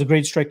obviously has a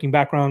great striking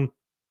background.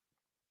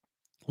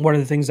 One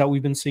of the things that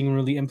we've been seeing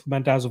really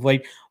implement as of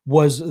late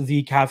was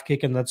the calf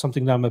kick, and that's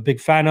something that I'm a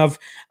big fan of.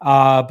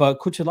 But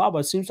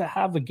Cutelaba seems to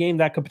have a game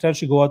that could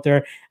potentially go out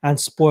there and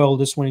spoil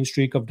this winning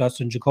streak of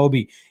Dustin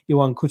Jacoby.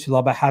 Iwan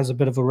Cutelaba has a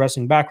bit of a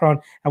wrestling background,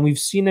 and we've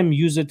seen him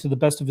use it to the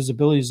best of his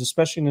abilities,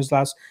 especially in his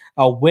last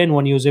win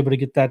when he was able to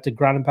get that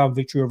ground and pound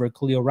victory over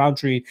Khalil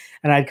Roundtree.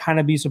 And I'd kind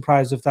of be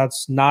surprised if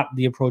that's not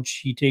the approach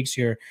he takes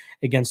here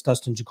against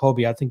Dustin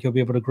Jacoby. I think he'll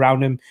be able to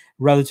ground him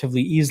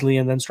relatively easily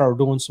and then start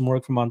doing some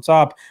work from on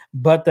top.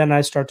 But then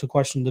I start to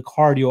question the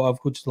cardio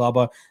of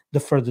Cutelaba the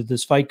further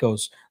this fight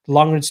goes. The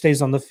longer it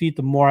stays on the feet,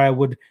 the more I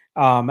would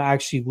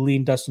actually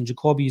lean Dustin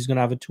Jacoby. He's going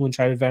to have a 2-inch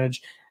height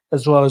advantage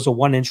as well as a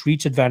 1-inch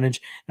reach advantage.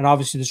 And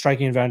obviously the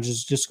striking advantage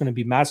is just going to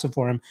be massive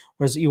for him.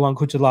 Whereas Iwan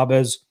Cutelaba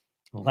is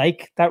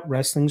like that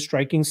wrestling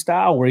striking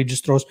style where he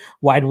just throws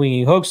wide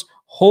winging hooks,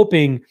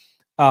 hoping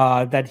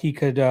that he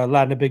could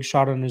land a big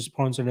shot on his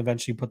opponents and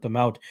eventually put them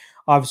out.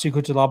 Obviously,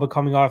 Cutelaba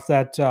coming off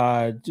that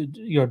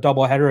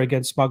double header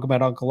against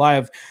Magomed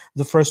Ankalaev,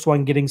 the first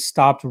one getting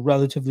stopped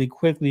relatively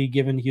quickly,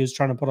 given he was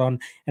trying to put on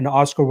an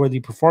Oscar-worthy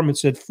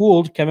performance. It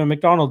fooled Kevin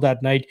McDonald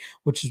that night,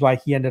 which is why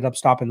he ended up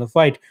stopping the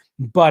fight.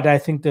 But I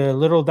think the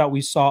little that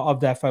we saw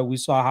of that fight, we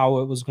saw how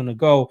it was going to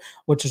go,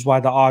 which is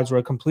why the odds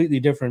were completely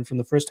different from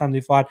the first time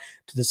they fought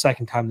to the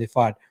second time they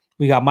fought.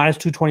 We got minus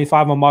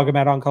 225 on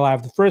Magomed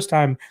Ankalaev the first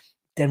time.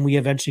 Then we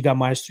eventually got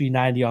minus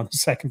 390 on the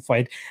second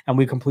fight, and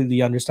we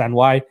completely understand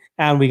why.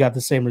 And we got the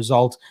same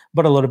result,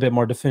 but a little bit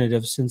more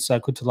definitive since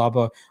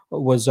Cutelaba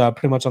was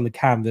pretty much on the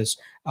canvas.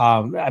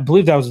 I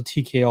believe that was a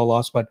TKO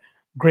loss, but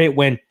great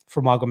win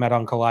for Magomed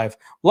Ankalaev.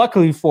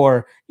 Luckily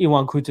for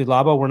Iwan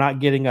Cutelaba, we're not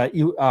getting a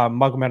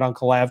Magomed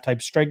Ankalaev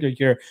type striker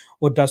here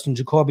with Dustin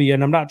Jacoby,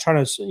 and I'm not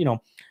trying to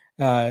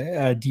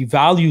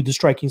devalue the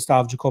striking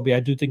style of Jacoby. I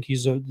do think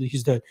he's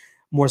the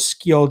more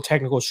skilled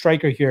technical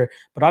striker here,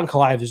 but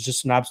Ankalaev is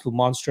just an absolute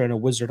monster and a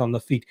wizard on the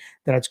feet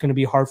that it's going to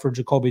be hard for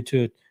Jacoby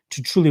to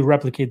truly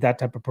replicate that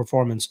type of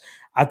performance.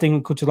 I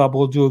think Cutelaba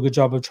will do a good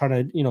job of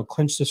trying to,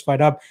 clinch this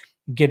fight up,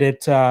 get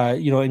it,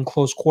 in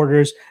close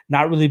quarters,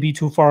 not really be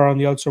too far on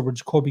the outside where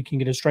Jacoby can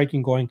get his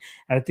striking going.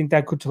 And I think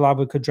that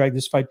Cutelaba could drag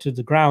this fight to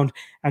the ground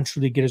and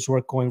truly get his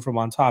work going from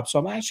on top. So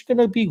I'm actually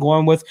going to be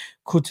going with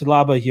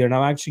Cutelaba here, and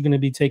I'm actually going to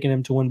be taking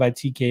him to win by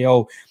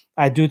TKO.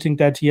 I do think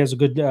that he has a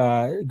good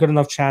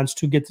enough chance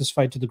to get this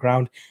fight to the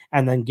ground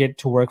and then get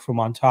to work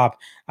from on top.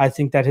 I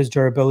think that his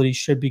durability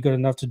should be good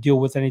enough to deal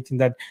with anything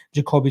that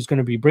Jacoby's going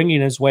to be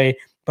bringing his way,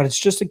 but it's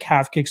just the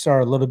calf kicks are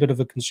a little bit of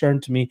a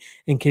concern to me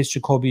in case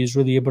Jacoby is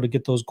really able to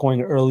get those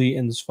going early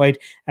in this fight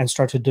and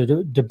start to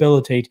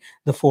debilitate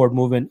the forward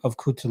movement of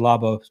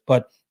Cutelaba.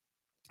 But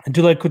I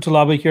do like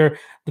Cutelaba here.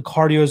 The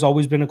cardio has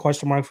always been a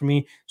question mark for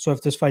me. So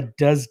if this fight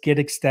does get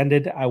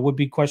extended, I would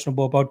be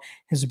questionable about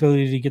his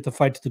ability to get the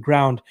fight to the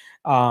ground.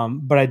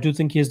 But I do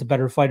think he is the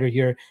better fighter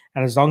here.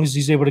 And as long as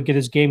he's able to get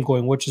his game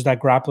going, which is that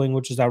grappling,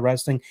 which is that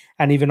wrestling,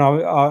 and even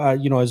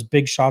his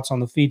big shots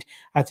on the feet,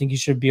 I think he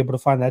should be able to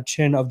find that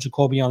chin of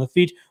Jacoby on the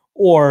feet,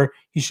 or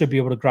he should be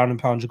able to ground and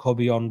pound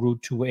Jacoby en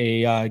route to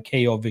a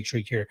KO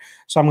victory here.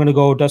 So I'm going to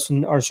go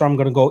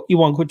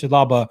Iwan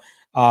Cutelaba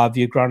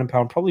via ground and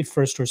pound, probably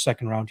first or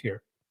second round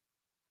here.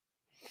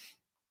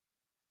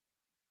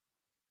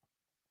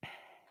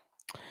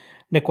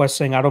 Nick West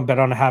saying, I don't bet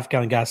on a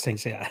half-gallon gas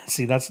tank. Yeah,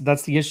 see, that's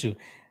the issue.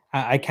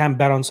 I can't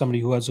bet on somebody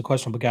who has a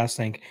questionable gas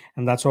tank,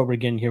 and that's what we're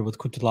getting here with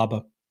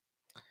Cutelaba.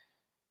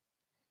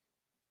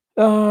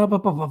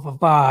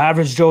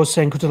 Average Joe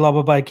saying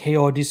Cutelaba by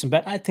KO, a decent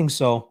bet. I think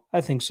so.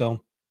 9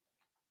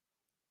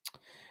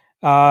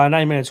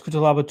 minutes.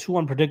 Cutelaba too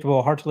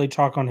unpredictable. Hard to lay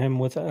chalk on him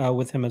with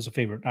him as a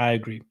favorite. I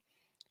agree.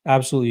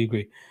 Absolutely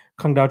agree.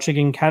 Kung Dao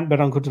Chicken can't bet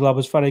on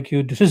Kutulaba's fight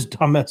IQ. Dude is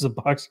dumb as a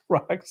box of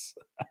rocks.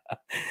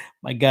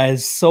 My guy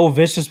is so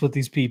vicious with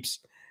these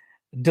peeps.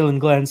 Dylan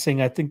Glenn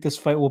saying, I think this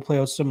fight will play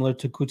out similar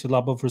to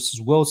Kutilaba versus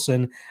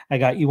Wilson. I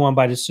got E1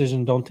 by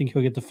decision. Don't think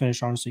he'll get the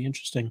finish. Honestly,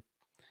 interesting.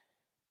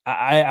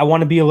 I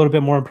want to be a little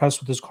bit more impressed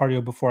with his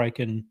cardio before I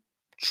can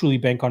truly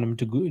bank on him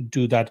to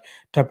do that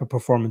type of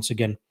performance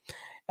again.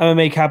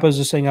 MMA Kappas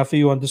is saying, I feel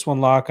you on this one,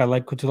 Lock. I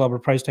like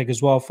Kutilaba price tag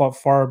as well. Fought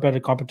far better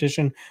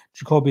competition.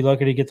 Jacoby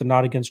lucky to get the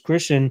nod against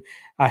Christian.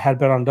 I had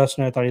bet on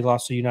Dustin. I thought he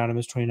lost to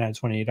unanimous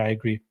 29-28. I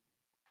agree.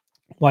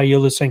 Why you're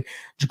listening?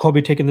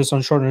 Jacoby taking this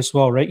on shorter as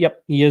well, right?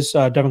 Yep, he is.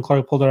 Devin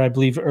Clark pulled it, I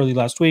believe, early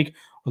last week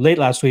or late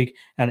last week,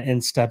 and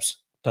in steps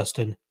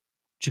Dustin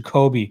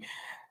Jacoby.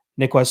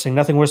 Nick West saying,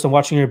 nothing worse than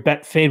watching your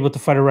bet fade with the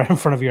fighter right in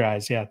front of your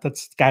eyes. Yeah,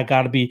 that's got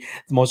to be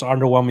the most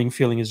underwhelming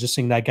feeling, is just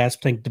seeing that gas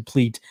tank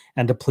deplete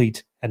and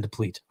deplete and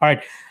deplete. All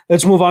right,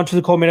 let's move on to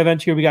the co-main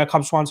event here. We got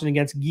Cub Swanson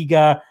against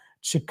Giga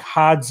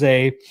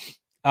Chikadze.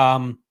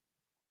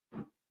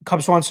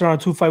 Cub Swanson on a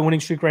 2-fight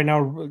winning streak right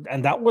now,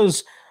 and that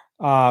was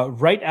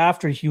right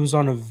after he was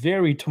on a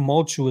very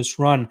tumultuous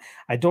run.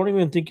 I don't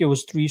even think it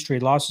was 3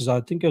 straight losses.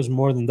 I think it was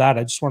more than that.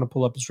 I just want to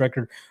pull up his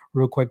record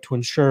real quick to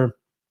ensure.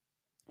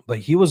 But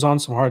he was on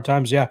some hard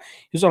times. Yeah,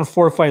 he was on a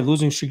 4-fight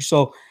losing streak.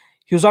 So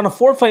he was on a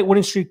 4-fight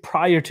winning streak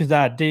prior to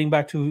that, dating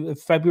back to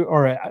February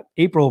or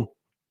April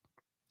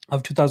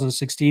of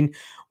 2016,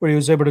 where he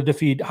was able to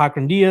defeat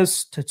Hakran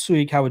Diaz,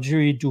 Tetsuya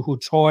Kawajiri,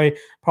 Dooho Choi,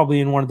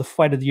 probably in one of the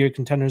fight of the year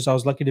contenders. I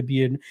was lucky to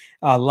be in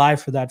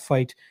live for that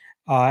fight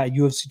at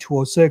UFC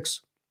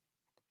 206.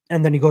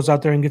 And then he goes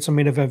out there and gets a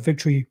main event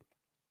victory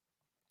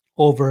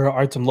over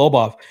Artem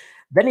Lobov.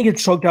 Then he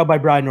gets choked out by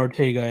Brian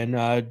Ortega in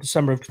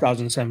December of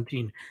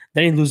 2017.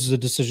 Then he loses a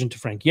decision to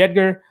Frankie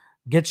Edgar,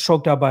 gets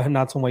choked out by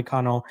Renato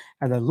Moicano,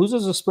 and then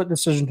loses a split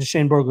decision to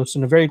Shane Burgos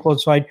in a very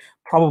close fight.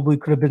 Probably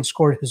could have been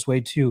scored his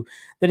way too.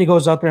 Then he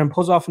goes out there and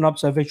pulls off an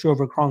upset victory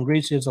over Kron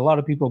Gracie, as a lot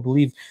of people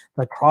believe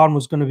that Kron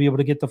was going to be able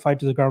to get the fight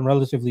to the ground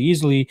relatively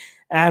easily.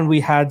 And we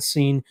had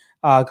seen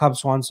Cub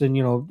Swanson,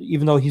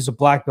 even though he's a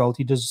black belt,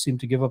 he doesn't seem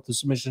to give up the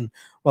submission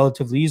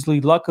relatively easily.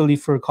 Luckily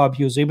for Cub,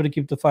 he was able to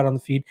keep the fight on the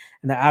feet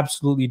and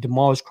absolutely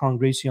demolish Kron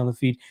Gracie on the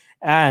feet.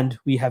 And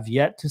we have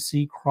yet to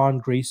see Kron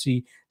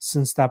Gracie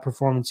since that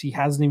performance. He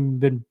hasn't even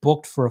been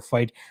booked for a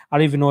fight. I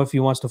don't even know if he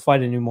wants to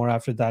fight anymore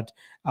after that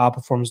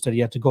performance that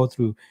he had to go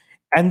through.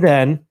 And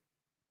then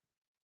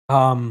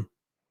Cub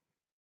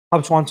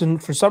Swanson,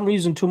 for some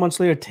reason, 2 months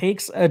later,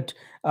 takes a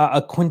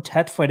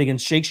quintet fight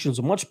against Jake Shields,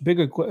 a much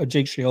bigger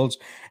Jake Shields,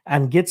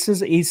 and gets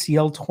his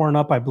ACL torn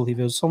up. I believe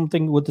it was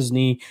something with his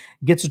knee,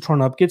 gets it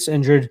torn up, gets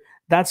injured.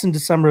 That's in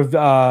December of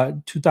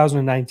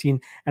 2019,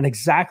 and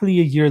exactly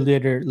a year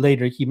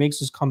later, he makes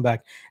his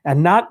comeback,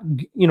 and not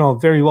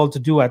very well to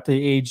do at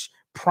the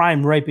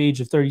prime ripe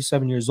age of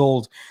 37 years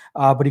old,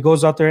 but he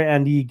goes out there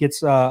and he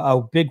gets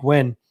a big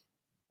win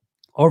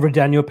over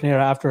Daniel Pineda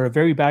after a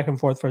very back and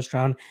forth first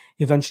round.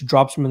 He eventually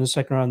drops him in the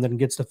second round, then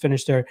gets the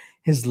finish there.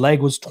 His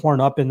leg was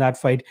torn up in that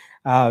fight.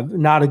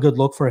 Not a good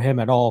look for him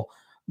at all.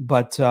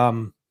 But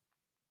good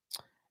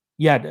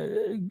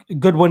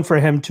win for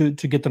him to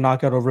get the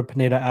knockout over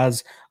Pineda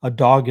as a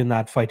dog in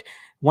that fight.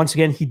 Once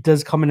again, he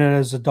does come in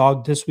as a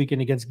dog this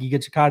weekend against Giga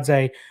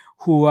Chikadze,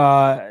 who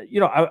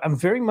I'm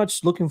very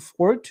much looking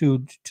forward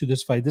to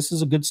this fight. This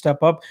is a good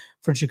step up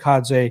for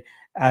Chikadze,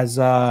 as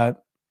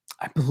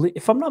I believe,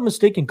 if I'm not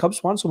mistaken, Cub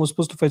Swanson was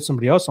supposed to fight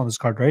somebody else on this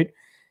card, right?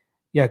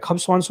 Yeah, Cub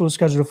Swanson was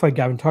scheduled to fight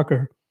Gavin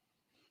Tucker.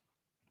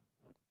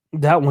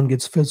 That one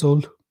gets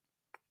fizzled.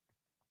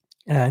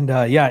 And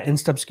in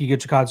steps Giga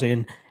Chikadze.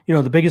 And,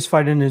 the biggest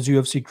fight in his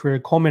UFC career,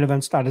 co-main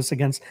event status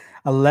against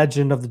a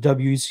legend of the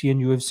WEC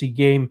and UFC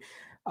game.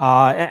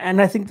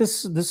 And I think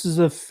this is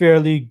a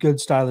fairly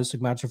good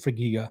stylistic matchup for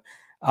Giga.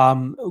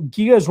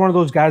 Giga is one of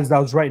those guys that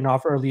was writing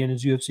off early in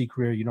his UFC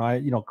career.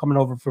 Coming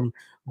over from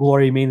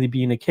Glory, mainly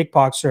being a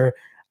kickboxer.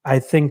 I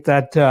think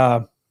that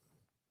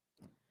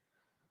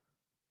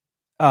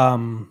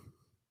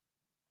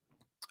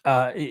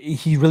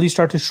he really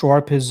started to shore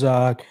up his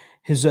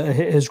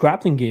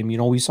grappling game.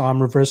 We saw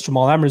him reverse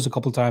Jamal Emmers a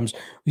couple times.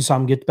 We saw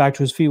him get back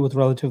to his feet with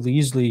relatively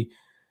easily.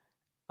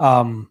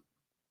 And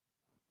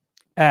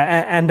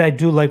I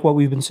do like what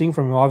we've been seeing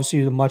from him.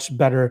 Obviously, the much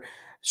better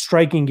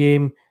striking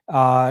game.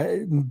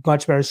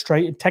 Much better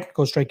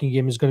technical striking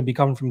game is going to be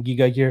coming from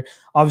Giga here.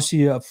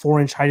 Obviously, a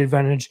 4-inch height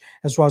advantage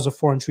as well as a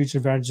 4-inch reach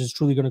advantage is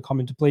truly going to come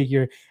into play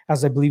here,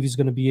 as I believe he's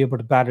going to be able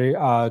to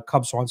batter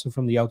Cub Swanson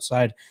from the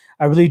outside.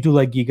 I really do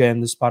like Giga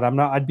in this spot.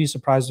 I'd be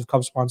surprised if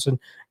Cub Swanson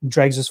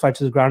drags this fight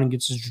to the ground and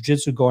gets his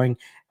jiu-jitsu going.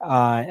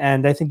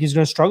 And I think he's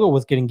going to struggle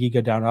with getting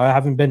Giga down. I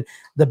haven't been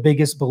the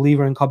biggest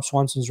believer in Cub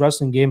Swanson's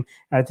wrestling game,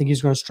 and I think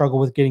he's going to struggle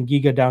with getting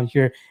Giga down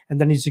here.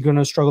 And then he's going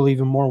to struggle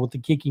even more with the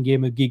kicking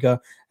game of Giga,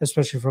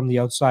 especially from the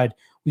outside.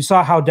 We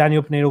saw how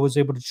Daniel Pineda was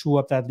able to chew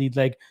up that lead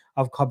leg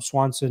of Cub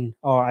Swanson.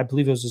 Oh, I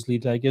believe it was his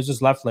lead leg. It was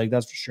his left leg,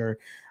 that's for sure.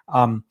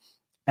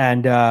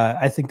 And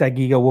I think that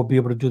Giga will be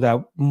able to do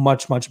that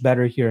much, much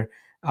better here.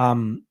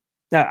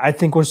 I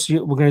think we're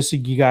going to see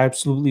Giga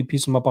absolutely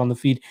piece him up on the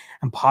feet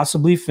and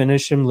possibly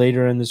finish him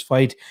later in this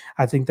fight.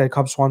 I think that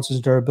Cub Swanson's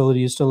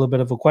durability is still a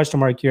bit of a question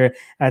mark here.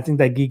 And I think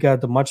that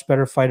Giga, the much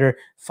better fighter,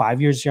 5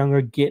 years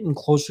younger, getting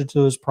closer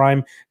to his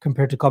prime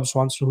compared to Cub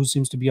Swanson, who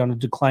seems to be on a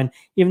decline,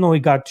 even though he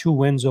got 2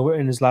 wins over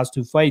in his last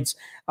 2 fights.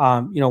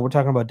 We're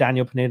talking about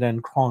Daniel Pineda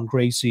and Kron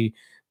Gracie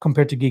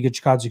compared to Giga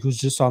Chikadze, who's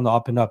just on the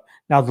up and up.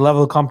 Now, the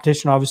level of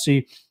competition,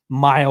 obviously,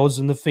 miles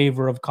in the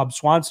favor of Cub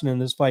Swanson in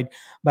this fight,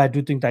 but I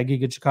do think that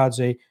Giga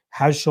Chikadze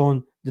has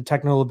shown the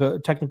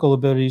technical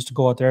abilities to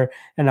go out there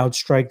and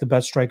outstrike the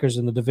best strikers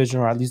in the division,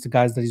 or at least the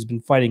guys that he's been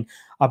fighting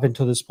up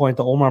until this point.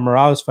 The Omar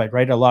Morales fight,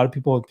 right? A lot of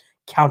people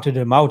counted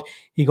him out.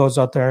 He goes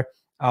out there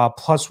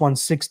plus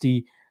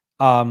 160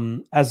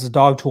 as a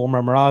dog to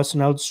Omar Morales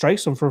and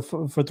outstrikes him for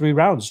 3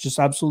 rounds. Just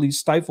absolutely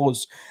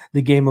stifles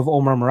the game of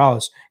Omar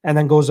Morales, and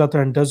then goes out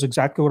there and does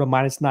exactly what a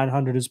minus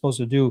 900 is supposed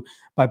to do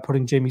by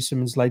putting Jamie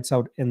Simmons lights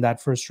out in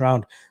that first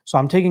round. So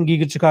I'm taking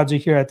Giga Chikadze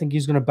here. I think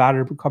he's going to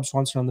batter Cub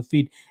Swanson on the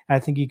feet, and I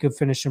think he could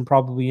finish him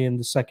probably in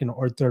the second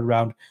or third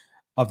round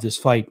of this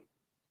fight.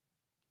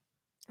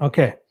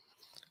 Okay.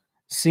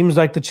 Seems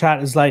like the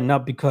chat is lighting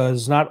up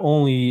because not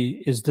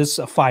only is this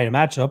a fire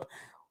matchup,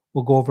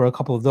 we'll go over a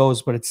couple of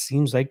those, but it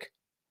seems like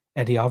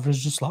Eddie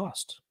Alvarez just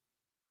lost.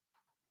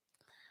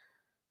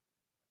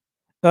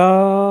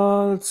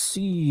 Let's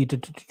see.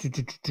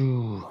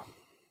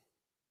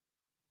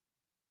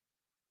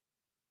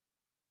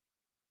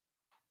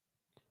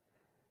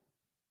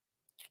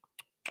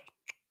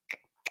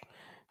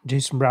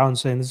 Jason Brown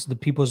saying this is the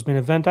people's main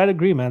event. I'd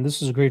agree, man.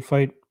 This is a great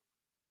fight.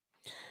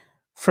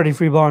 Freddie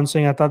Freeborn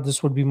saying I thought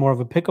this would be more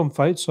of a pick'em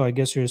fight, so I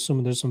guess you're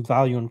assuming there's some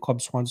value in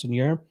Cub Swanson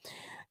here.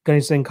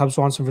 Gunny saying Cub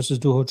Swanson versus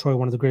Doo Ho Choi,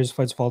 one of the greatest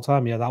fights of all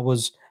time. Yeah, that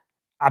was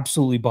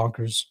absolutely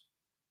bonkers.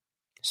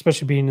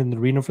 Especially being in the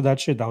arena for that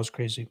shit, that was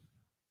crazy.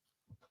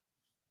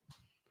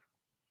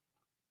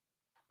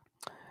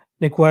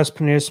 Nick West,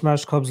 Pineda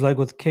smashed Cub's leg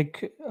with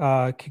kicks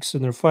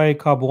in their fight.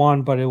 Cub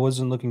won, but it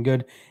wasn't looking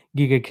good.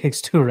 Giga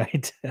kicks too,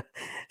 right?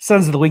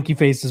 Sons of the winky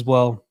face as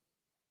well.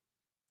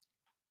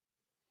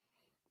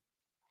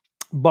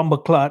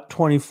 Bumbaclot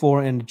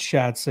 24 in the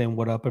chat saying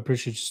what up. I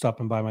appreciate you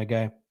stopping by, my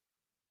guy.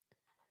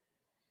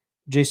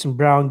 Jason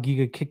Brown,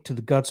 Giga kick to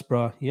the guts,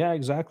 bro. Yeah,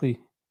 exactly.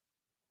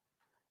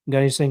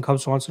 Guy saying Cub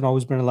Swanson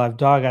always been a live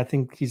dog. I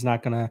think he's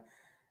not gonna.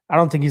 I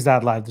don't think he's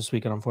that live this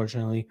weekend,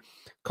 unfortunately.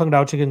 Kung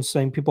Dao Chicken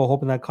saying people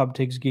hoping that Cub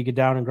takes Giga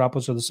down, and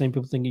Grapples are the same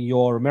people thinking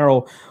Yoel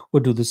Romero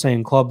would do the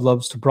same. Club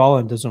loves to brawl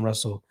and doesn't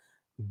wrestle.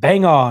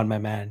 Bang on, my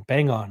man.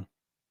 Bang on.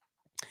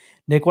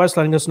 Nick West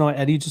letting us know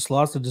Eddie just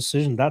lost the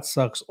decision. That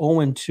sucks.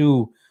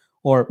 0-2,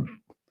 or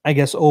I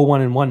guess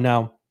 0-1-1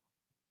 now.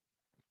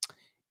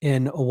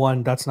 In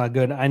 1, that's not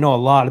good. I know a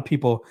lot of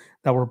people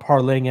that were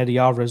parlaying Eddie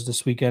Alvarez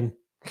this weekend.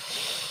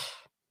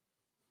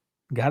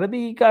 Gotta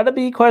be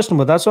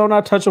questionable. That's why I'm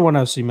not touching one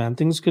FC, man.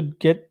 Things could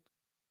get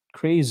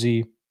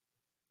crazy.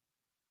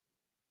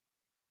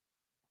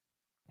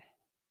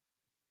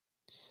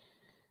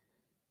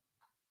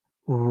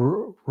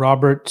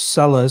 Robert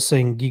Sella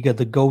saying Giga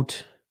the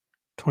GOAT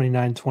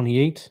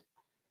 29-28.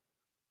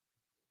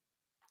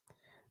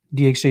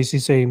 DXJC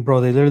saying,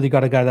 bro, they literally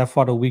got a guy that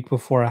fought a week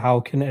before.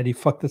 How can Eddie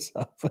fuck this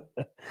up?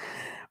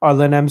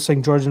 Arlen M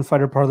saying Georgian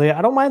fighter parlay.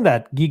 I don't mind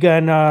that. Giga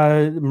and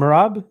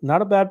Merab,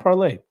 not a bad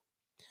parlay.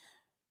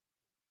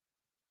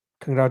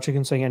 Congrats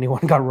Chicken saying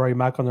anyone got Rory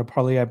Mack on their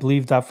parlay. I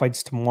believe that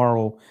fight's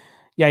tomorrow.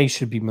 Yeah, he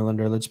should be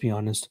Millender, let's be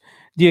honest.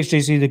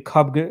 DXJC, the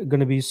Cub going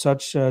to be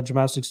such a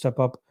dramatic step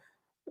up.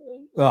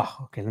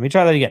 Okay, let me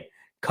try that again.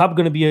 Cub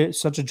going to be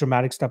such a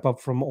dramatic step up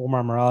from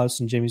Omar Morales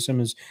and Jamie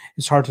Simmons.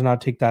 It's hard to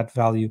not take that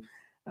value.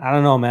 I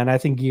don't know, man. I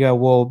think Giga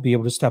will be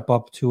able to step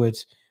up to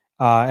it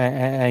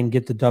and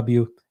get the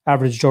W.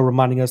 Average Joe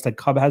reminding us that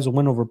Cub has a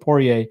win over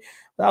Poirier.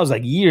 That was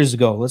like years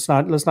ago. Let's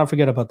not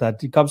forget about that.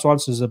 The Cub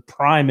Swanson is a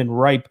prime and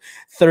ripe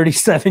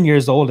 37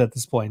 years old at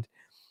this point.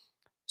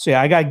 So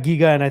yeah, I got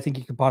Giga, and I think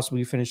he could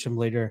possibly finish him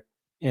later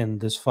in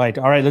this fight.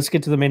 All right, let's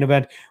get to the main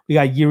event. We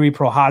got Yuri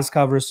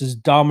Prochazka versus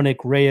Dominic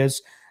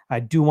Reyes. I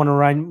do want to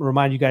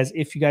remind you guys,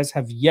 if you guys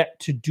have yet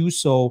to do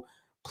so,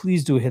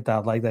 please do hit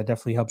that like. That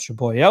definitely helps your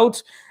boy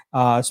out,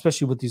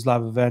 especially with these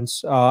live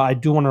events. I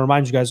do want to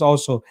remind you guys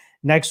also,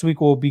 next week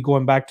we'll be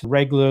going back to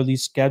regularly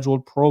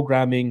scheduled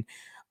programming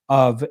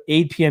of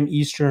 8 p.m.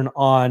 Eastern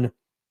on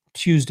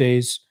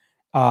Tuesdays.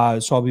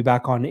 So I'll be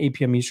back on 8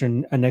 p.m.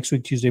 Eastern next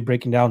week, Tuesday,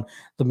 breaking down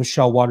the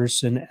Michelle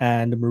Waterson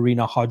and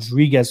Marina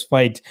Rodriguez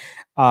fight.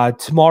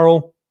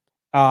 Tomorrow,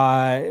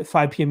 5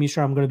 p.m.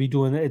 Eastern, I'm going to be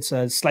doing it's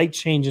a slight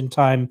change in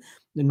time.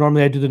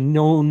 Normally, I do the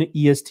known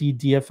EST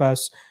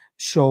DFS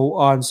show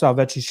on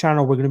Salvetti's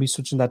channel. We're going to be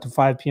switching that to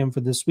 5 p.m. for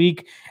this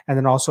week, and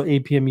then also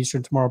 8 p.m.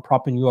 Eastern tomorrow,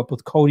 propping you up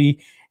with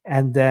Cody.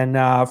 And then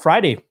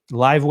Friday,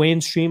 live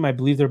weigh-in stream. I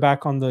believe they're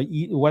back on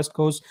the West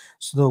Coast,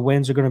 so the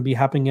weigh-ins are going to be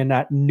happening in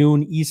at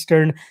noon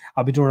Eastern.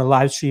 I'll be doing a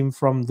live stream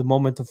from the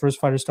moment the first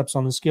fighter steps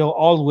on the scale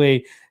all the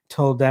way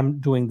till them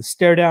doing the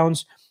stare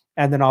downs.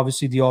 And then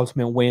obviously the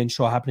ultimate weigh-in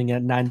show happening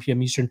at 9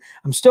 p.m. Eastern.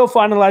 I'm still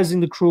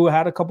finalizing the crew. I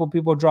had a couple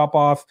people drop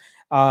off.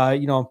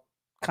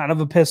 Kind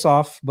of a piss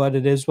off, but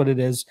it is what it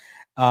is.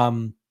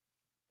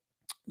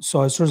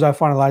 So as soon as I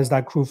finalize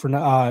that crew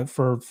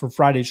for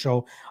Friday's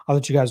show, I'll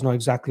let you guys know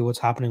exactly what's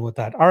happening with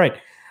that. All right,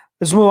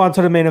 let's move on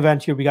to the main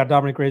event here. We got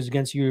Dominic Reyes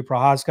against Yuri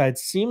Prochazka. It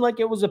seemed like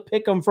it was a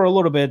pick 'em for a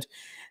little bit,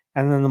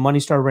 and then the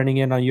money started running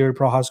in on Yuri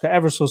Prochazka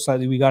ever so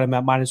slightly. We got him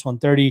at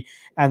 -130,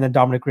 and then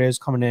Dominic Reyes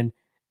coming in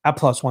at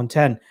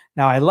 +110.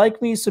 Now, I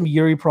like me some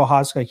Yuri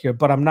Prochazka here,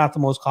 but I'm not the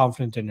most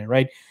confident in it,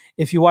 right?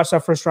 If you watch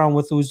that first round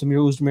with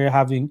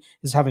Oezdemir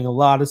is having a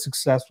lot of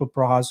success with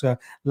Prochazka,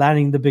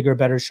 landing the bigger,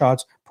 better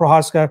shots.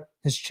 Prochazka,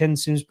 his chin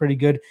seems pretty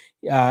good.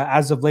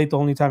 As of late, the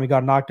only time he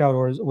got knocked out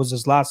was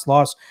his last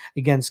loss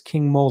against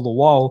King Mo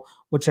Lawal,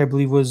 which I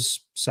believe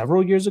was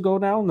several years ago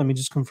now. Let me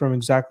just confirm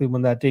exactly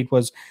when that date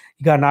was.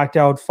 He got knocked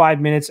out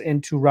 5 minutes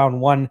into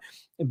round one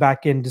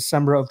back in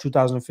December of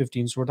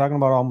 2015. So we're talking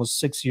about almost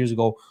 6 years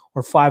ago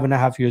or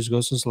 5.5 years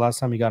ago since the last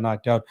time he got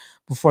knocked out.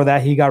 Before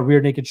that, he got rear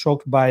naked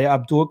choked by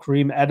Abdul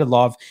Karim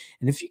Edilov.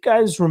 And if you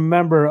guys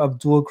remember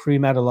Abdul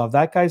Karim Edilov,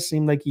 that guy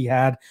seemed like he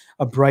had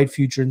a bright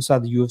future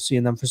inside the UFC.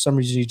 And then for some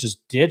reason, he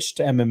just ditched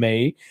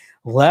MMA,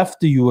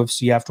 left the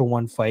UFC after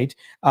one fight,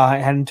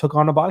 and took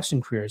on a boxing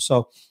career.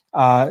 So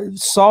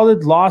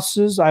solid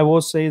losses, I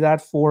will say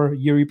that, for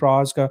Yuri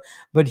Prochazka,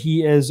 but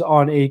he is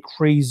on a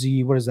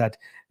crazy,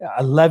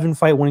 11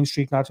 fight winning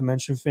streak, not to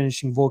mention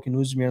finishing Volkan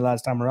Oezdemir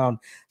last time around.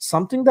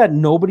 Something that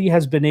nobody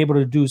has been able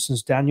to do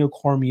since Daniel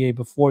Cormier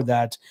before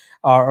that.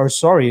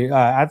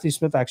 Anthony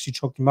Smith actually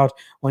choked him out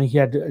when he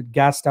had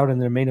gassed out in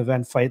their main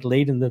event fight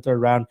late in the third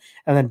round,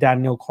 and then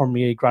Daniel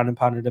Cormier ground and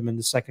pounded him in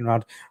the second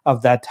round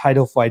of that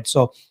title fight.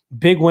 So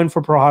big win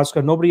for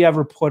Prochazka. Nobody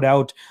ever put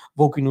out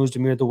Volkan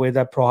Oezdemir the way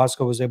that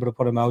Prochazka was able to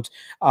put him out.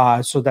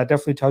 So that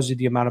definitely tells you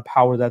the amount of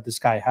power that this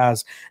guy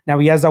has. Now,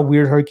 he has that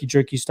weird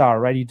herky-jerky style,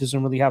 right? He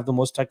doesn't really have the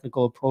most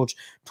technical approach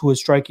to his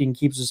striking,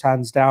 keeps his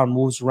hands down,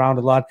 moves around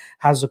a lot,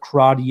 has a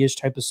karate-ish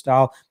type of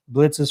style,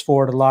 blitzes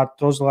forward a lot,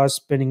 throws a lot of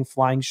spinning,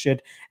 flying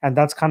shit, and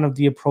that's kind of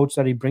the approach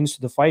that he brings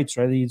to the fights,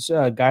 right? He's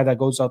a guy that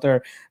goes out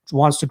there,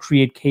 wants to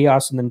create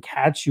chaos and then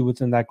catch you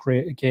within that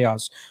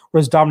chaos.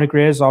 Whereas Dominic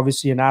Reyes,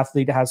 obviously an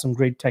athlete, has some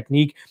great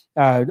technique,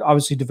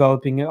 obviously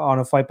developing on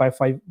a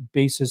fight-by-fight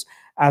basis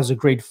as a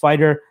great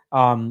fighter.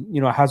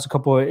 Has a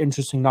couple of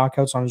interesting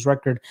knockouts on his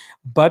record,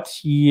 but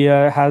he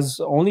has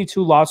only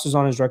 2 losses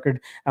on his record,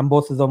 and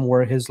both of them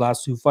were his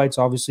last 2 fights.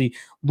 Obviously,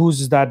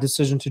 loses that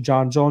decision to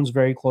John Jones,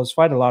 very close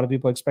fight. A lot of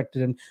people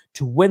expected him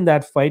to win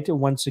that fight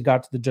once it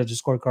got to the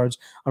judges' scorecards.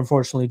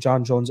 Unfortunately,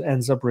 John Jones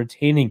ends up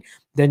retaining.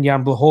 Then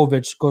Jan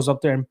Blachowicz goes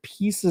up there and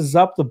pieces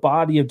up the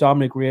body of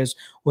Dominic Reyes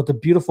with a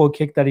beautiful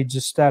kick that he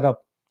just set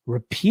up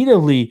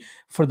repeatedly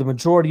for the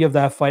majority of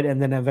that fight,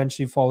 and then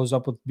eventually follows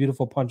up with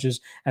beautiful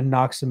punches and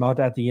knocks him out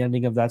at the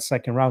ending of that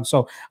second round.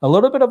 So a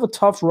little bit of a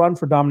tough run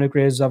for Dominic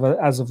Reyes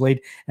as of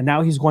late, and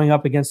now he's going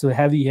up against the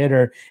heavy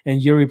hitter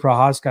and Yuri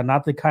Prochazka,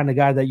 not the kind of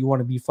guy that you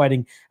want to be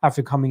fighting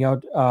after coming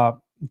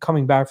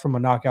back from a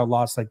knockout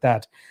loss like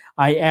that.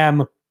 I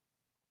am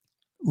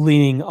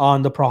leaning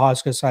on the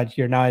Prochazka side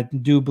here. Now, I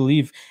do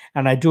believe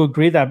and I do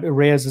agree that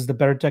Reyes is the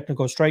better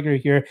technical striker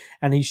here,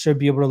 and he should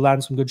be able to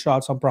land some good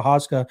shots on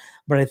Prochazka.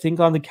 But I think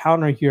on the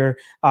counter here,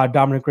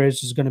 Dominic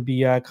Reyes is going to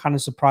be kind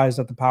of surprised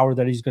at the power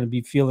that he's going to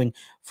be feeling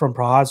from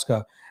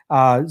Prochazka.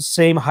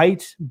 Same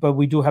height, but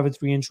we do have a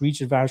 3-inch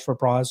reach advantage for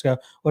Prochazka,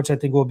 which I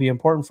think will be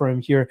important for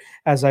him here,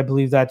 as I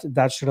believe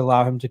that should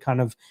allow him to kind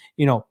of,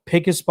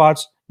 pick his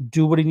spots,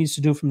 do what he needs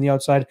to do from the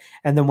outside,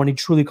 and then when he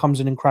truly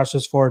comes in and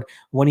crashes forward,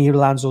 when he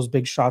lands those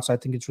big shots, I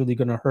think it's really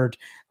going to hurt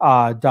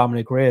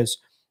Dominic Reyes.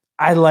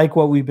 I like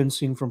what we've been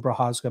seeing from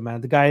Prochazka,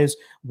 man. The guy is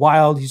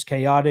wild. He's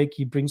chaotic.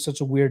 He brings such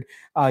a weird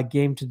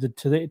game to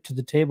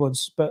the table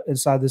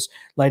inside this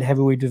light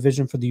heavyweight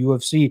division for the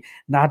UFC.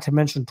 Not to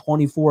mention,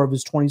 24 of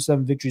his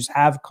 27 victories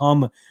have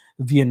come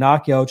via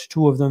knockout,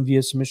 2 of them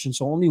via submission.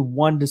 So only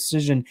 1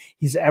 decision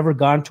he's ever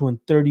gone to in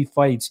 30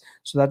 fights.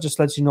 So that just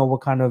lets you know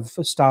what kind of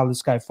style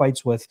this guy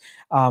fights with.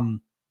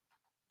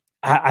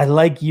 I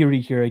like Yuri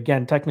here.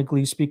 Again,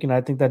 technically speaking, I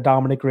think that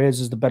Dominic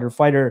Reyes is the better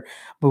fighter.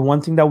 But one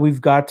thing that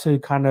we've got to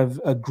kind of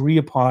agree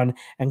upon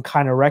and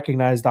kind of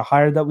recognize, the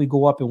higher that we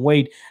go up in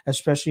weight,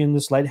 especially in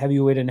this light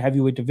heavyweight and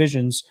heavyweight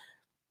divisions,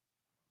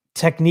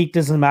 technique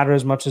doesn't matter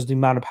as much as the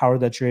amount of power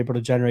that you're able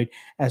to generate,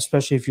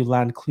 especially if you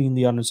land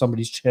cleanly under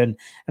somebody's chin.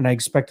 And I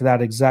expect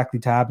that exactly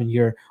to happen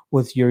here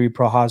with Yuri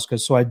Prochazka.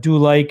 So I do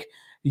like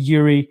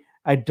Yuri.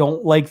 I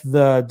don't like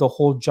the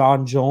whole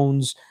John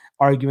Jones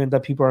argument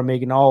that people are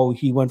making. Oh,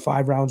 he went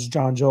 5 rounds with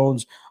John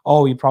Jones.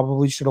 Oh, he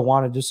probably should have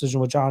won a decision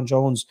with John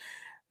Jones.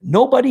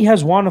 Nobody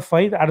has won a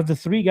fight out of the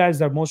 3 guys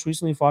that most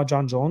recently fought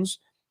John Jones.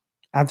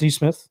 Anthony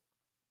Smith,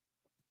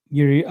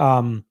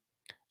 Anthony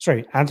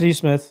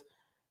Smith,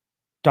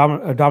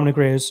 Dominic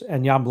Reyes,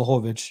 and Jan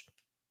Blachowicz.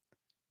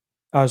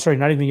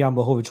 Not even Jan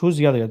Blachowicz. Who's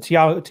the other guy?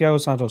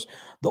 Thiago Santos.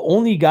 The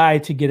only guy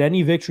to get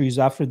any victories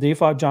after they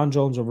fought John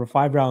Jones over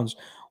 5 rounds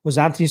was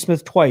Anthony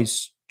Smith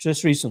twice,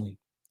 just recently.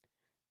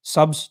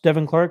 Subs,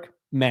 Devin Clark,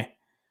 Meh.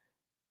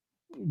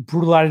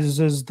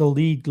 Brutalizes the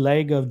lead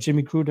leg of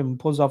Jimmy Crute and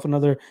pulls off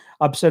another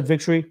upset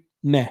victory.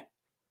 Meh.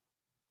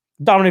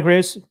 Dominic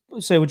Reyes,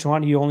 say what you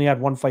want. He only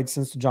had one fight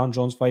since the John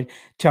Jones fight.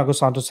 Thiago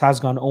Santos has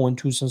gone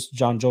 0-2 since the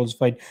John Jones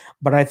fight,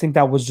 but I think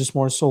that was just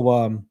more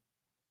so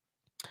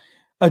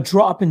a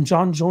drop in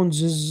John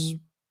Jones's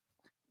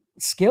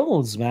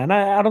skills, man.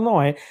 I don't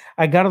know.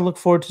 I gotta look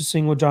forward to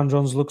seeing what John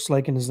Jones looks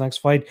like in his next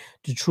fight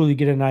to truly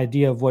get an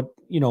idea of what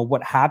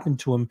what happened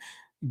to him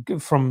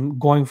from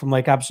going from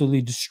like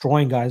absolutely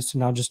destroying guys to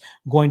now just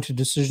going to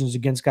decisions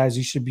against guys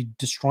he should be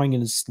destroying in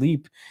his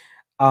sleep.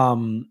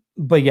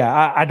 But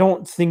yeah, I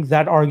don't think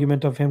that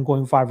argument of him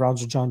going 5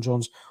 rounds with John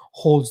Jones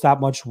holds that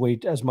much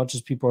weight as much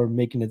as people are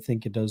making it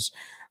think it does.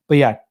 But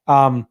yeah,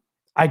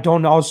 I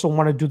don't also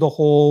want to do the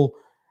whole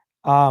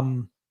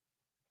um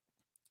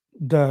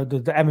the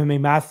MMA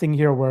math thing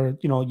here, where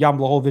Jan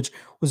Blachowicz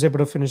was able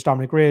to finish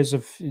Dominic Reyes.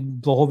 If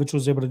Blachowicz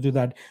was able to do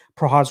that,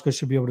 Prochazka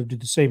should be able to do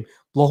the same.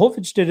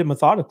 Blachowicz did it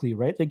methodically,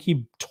 right? Like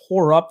he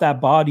tore up that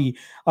body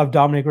of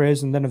Dominic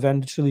Reyes and then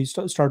eventually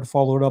started to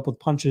follow it up with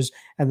punches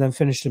and then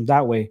finished him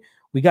that way.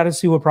 We got to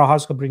see what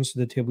Prochazka brings to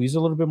the table. He's a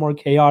little bit more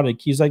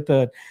chaotic. He's like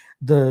the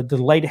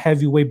light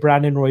heavyweight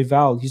Brandon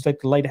Royval. He's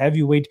like the light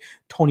heavyweight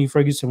Tony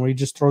Ferguson, where he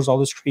just throws all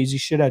this crazy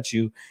shit at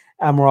you.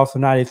 And more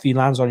often than not, if he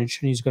lands on your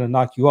chin, he's going to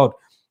knock you out.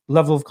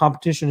 Level of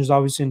competition is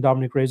obviously in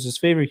Dominic Reyes'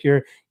 favor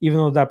here, even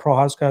though that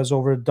Prochazka has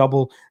over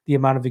double the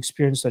amount of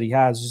experience that he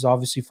has. He's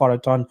obviously fought a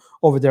ton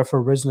over there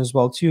for Rizin as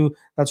well, too.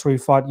 That's where he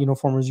fought,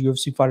 former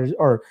UFC fighters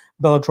or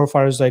Bellator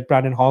fighters like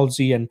Brandon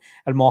Halsey and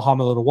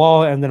Mohamed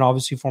Lawal, and then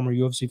obviously former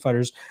UFC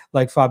fighters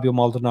like Fabio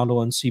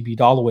Maldonado and CB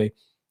Dalloway.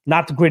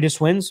 Not the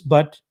greatest wins,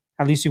 but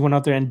at least he went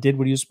out there and did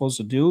what he was supposed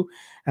to do.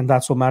 And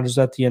that's what matters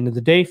at the end of the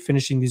day,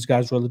 finishing these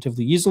guys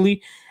relatively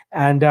easily.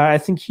 And I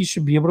think he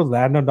should be able to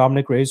land on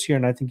Dominic Reyes here,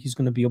 and I think he's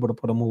going to be able to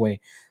put him away.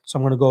 So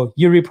I'm going to go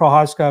Yuri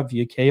Prochazka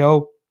via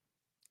KO.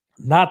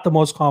 Not the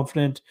most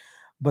confident,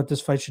 but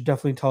this fight should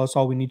definitely tell us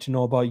all we need to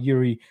know about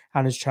Yuri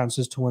and his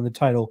chances to win the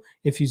title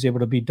if he's able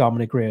to beat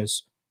Dominic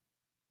Reyes.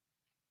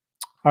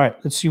 All right,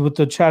 let's see what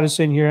the chat is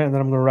saying here, and then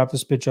I'm going to wrap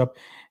this bitch up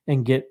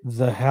and get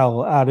the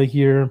hell out of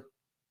here.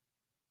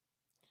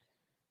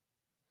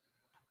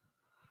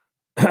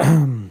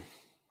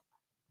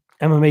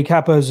 MMA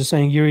Kappa is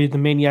saying Yuri the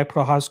Maniac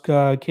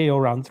Prochazka KO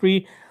round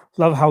 3.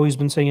 Love how he's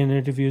been saying in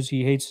interviews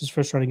he hates his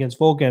first run against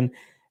Volkan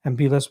and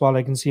Piles, while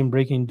I can see him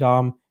breaking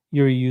Dom.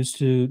 Yuri used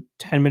to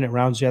 10-minute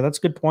rounds. Yeah, that's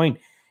a good point.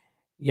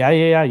 Yeah,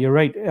 you're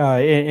right.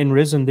 In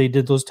Rizin, they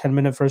did those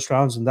 10-minute first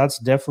rounds, and that's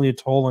definitely a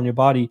toll on your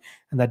body,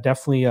 and that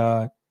definitely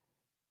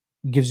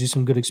gives you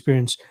some good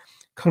experience.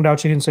 Kung Dao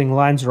Chicken saying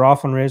lines are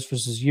off on Reyes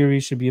versus Yuri.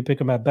 Should be a pick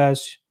 'em at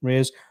best.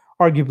 Reyes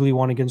arguably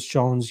won against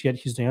Jones, yet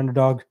he's the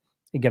underdog.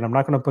 Again, I'm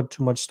not going to put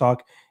too much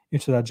stock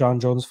into that John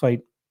Jones fight.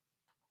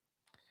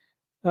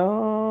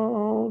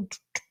 Dylan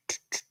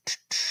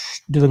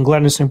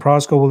Glenn is saying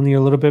Prochazka will need a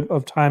little bit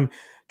of time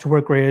to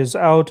work Reyes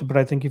out, but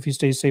I think if he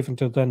stays safe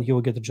until then, he will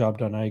get the job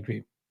done. I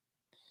agree.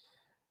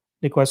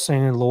 Nick West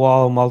saying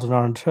Lawal,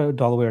 Maldonado, and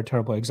Dalloway are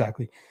terrible.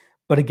 Exactly.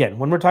 But again,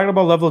 when we're talking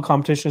about level of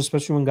competition,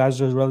 especially when guys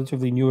are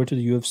relatively newer to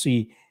the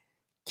UFC,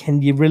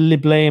 can you really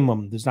blame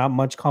them? There's not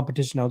much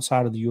competition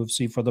outside of the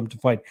UFC for them to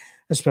fight,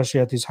 especially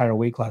at these higher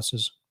weight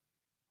classes.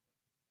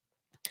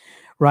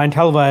 Ryan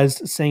Telva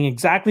is saying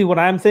exactly what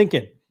I'm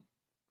thinking.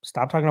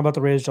 Stop talking about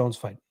the Reyes Jones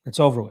fight. It's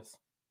over with.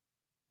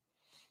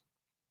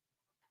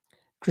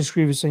 Chris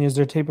Grievous saying, is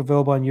there tape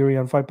available on Yuri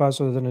on Fight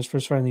Pass other than his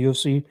first fight in the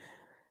UFC?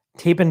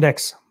 Tape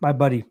index, my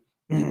buddy.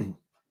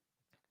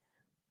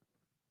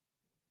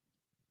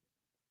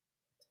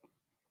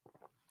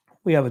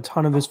 We have a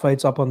ton of his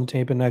fights up on the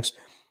tape index.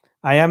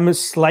 I am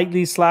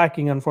slightly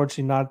slacking,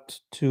 unfortunately,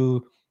 not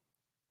to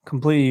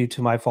completely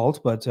to my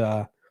fault, but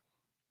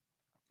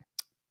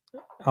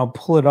I'll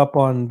pull it up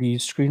on the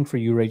screen for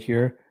you right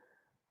here.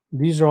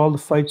 These are all the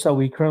fights that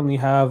we currently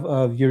have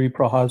of Yuri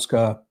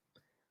Prochazka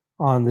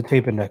on the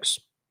tape index.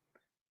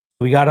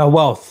 We got a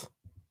wealth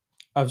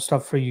of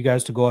stuff for you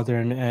guys to go out there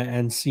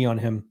and see on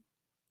him.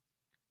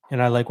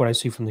 And I like what I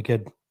see from the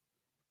kid.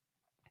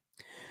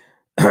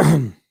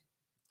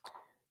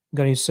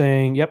 Gunny's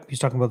saying, yep, he's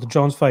talking about the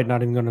Jones fight.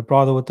 Not even going to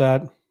bother with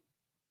that.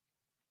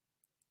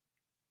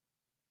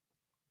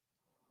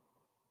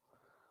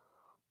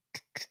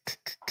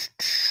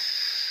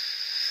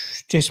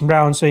 Jason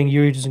Brown saying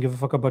Yuri doesn't give a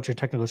fuck about your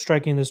technical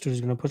striking. This dude is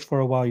going to push for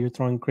a while. You're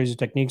throwing crazy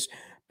techniques.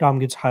 Dom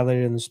gets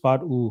highlighted in the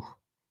spot. Ooh,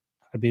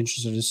 I'd be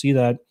interested to see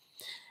that.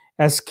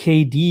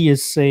 SKD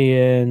is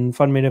saying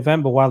fun main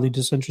event, but wildly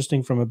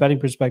disinteresting from a betting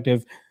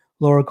perspective.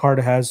 Lower card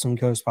has some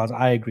killer spots.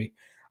 I agree.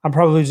 I'm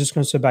probably just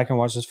going to sit back and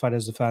watch this fight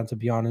as a fan, to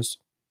be honest.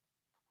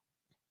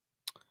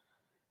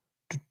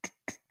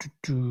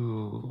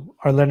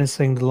 Arlen is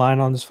saying the line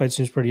on this fight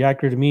seems pretty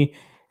accurate to me.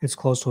 It's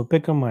close to a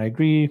pick'em. I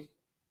agree.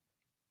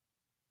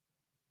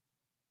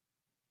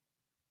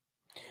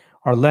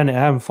 Arlen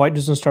M. Fight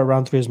doesn't start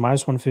round 3 as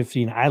minus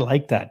 115. I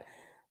like that.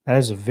 That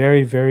is a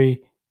very,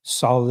 very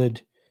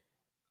solid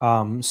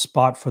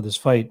spot for this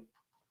fight.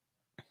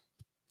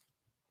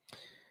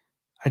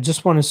 I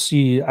just want to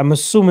see. I'm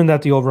assuming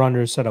that the over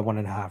under is set at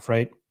 1.5,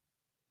 right?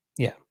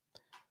 Yeah.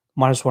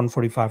 Minus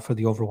 145 for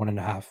the over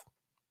 1.5.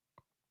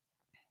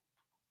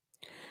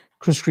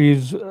 Chris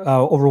Reeves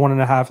over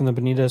 1.5 in the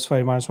Benitez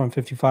fight, minus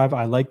 155.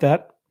 I like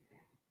that.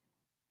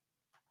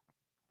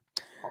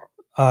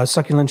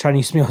 Succulent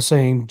Chinese meal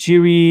saying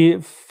Jiri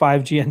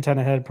 5G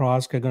antenna head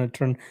Prohaska going to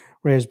turn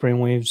Reyes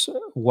brainwaves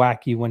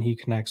wacky when he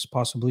connects,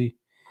 possibly.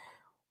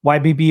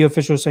 YBB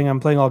official saying I'm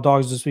playing all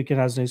dogs this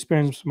weekend as an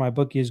experience. My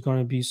bookie is going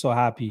to be so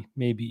happy.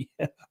 Maybe.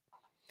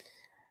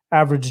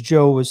 Average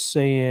Joe was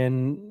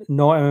saying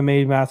no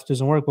MMA math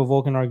doesn't work, but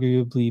Volkan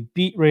arguably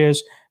beat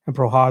Reyes and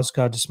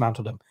Prohaska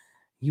dismantled him.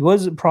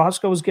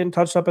 Prohaska was getting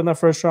touched up in that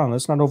first round.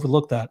 Let's not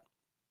overlook that.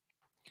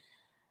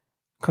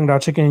 Kung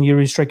Dao Chicken and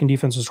Yuri's striking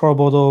defense was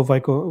horrible, though.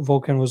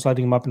 Volkan was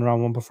lighting him up in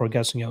round one before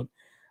gassing out.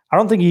 I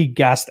don't think he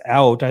gassed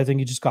out. I think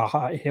he just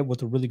got hit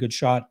with a really good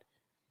shot.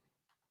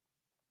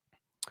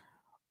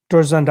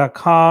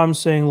 Dorzan.com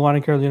saying Luana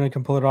and Carolina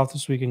can pull it off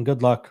this weekend.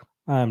 Good luck.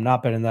 I am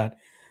not betting that.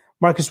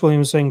 Marcus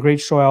Williams saying, great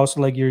show. I also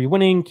like Yuri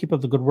winning. Keep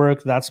up the good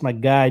work. That's my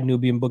guy,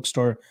 Nubian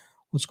Bookstore.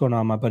 What's going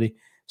on, my buddy?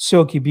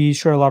 Silky B,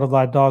 sure, a lot of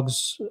live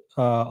dogs.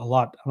 A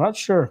lot. I'm not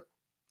sure.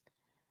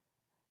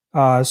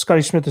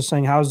 Scotty Smith is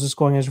saying, how's this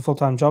going as your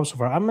full-time job so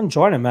far? I'm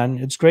enjoying it, man.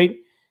 It's great.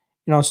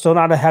 You know, still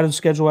not ahead of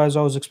schedule as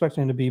I was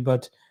expecting it to be,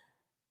 but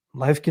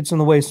life gets in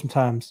the way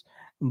sometimes.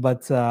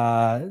 But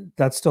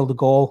that's still the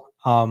goal.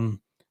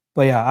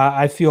 But yeah,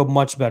 I feel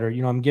much better.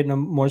 You know, I'm getting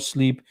more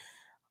sleep.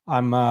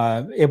 I'm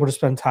able to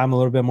spend time a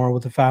little bit more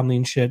with the family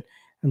and shit.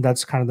 And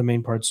that's kind of the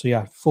main part. So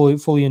yeah,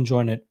 fully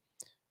enjoying it.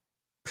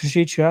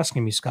 Appreciate you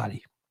asking me,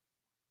 Scotty.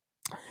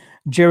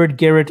 Jared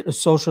Garrett, a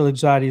social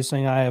anxiety, is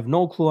saying, I have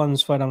no clue on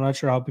this fight. I'm not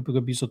sure how people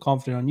could be so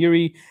confident on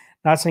Yuri.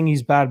 Not saying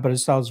he's bad, but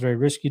his style is very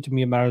risky. To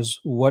me, it matters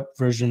what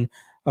version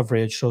of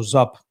Reyes shows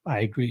up. I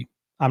agree.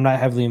 I'm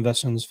not heavily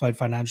invested in this fight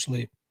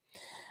financially.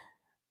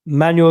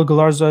 Manuel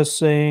Galarza is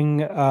saying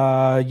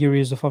Yuri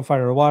is a fun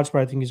fighter to watch,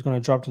 but I think he's going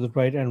to drop to the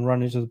right and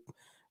run into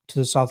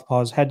the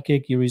southpaw's head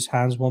kick. Yuri's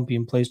hands won't be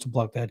in place to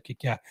block the head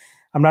kick. Yeah,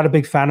 I'm not a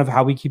big fan of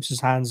how he keeps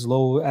his hands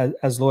low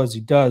as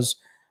he does,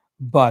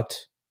 but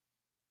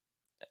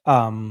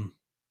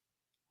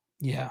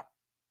yeah.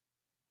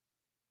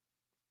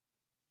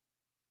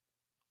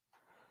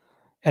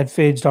 Ed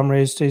fades, Dom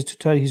Reyes stays too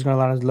tight. He's going to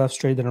land his left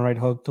straight, then a right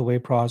hook. The way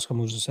Prohaska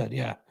moves his head.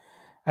 Yeah,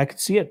 I could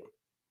see it.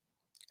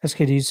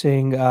 SKD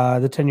saying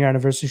the 10-year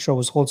anniversary show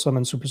was wholesome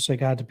and super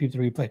sick. I had to peep the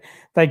replay.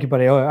 Thank you,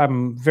 buddy.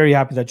 I'm very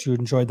happy that you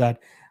enjoyed that.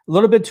 A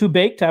little bit too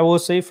baked, I will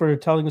say, for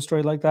telling a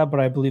story like that,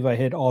 but I believe I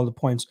hit all the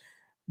points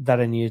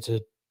that I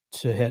needed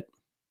to hit.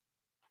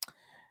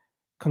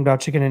 Kung Dao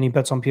Chicken, any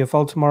bets on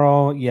PFL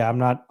tomorrow? Yeah, I'm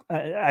not.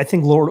 I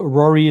think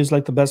Rory is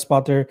like the best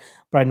spot there,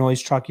 but I know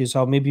he's chalky as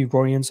hell. Maybe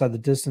Rory inside the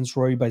distance,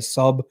 Rory by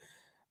sub,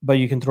 but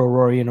you can throw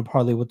Rory in a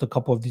parlay with a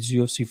couple of these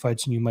UFC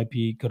fights and you might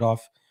be good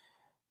off.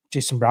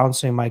 Jason Brown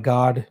saying, my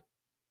God,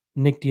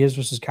 Nick Diaz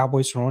versus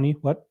Cowboy Cerrone.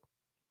 What?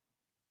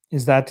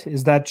 Is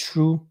that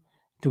true?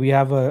 Do we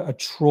have a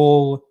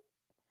troll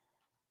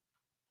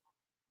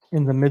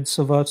in the midst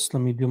of us? Let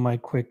me do my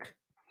quick.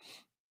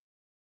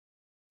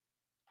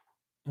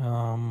 Yeah,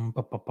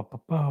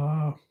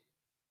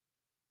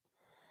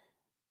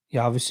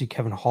 obviously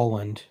Kevin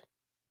Holland.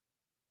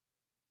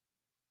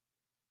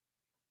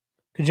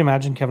 Could you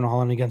imagine Kevin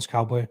Holland against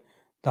Cowboy?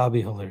 That would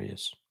be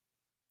hilarious.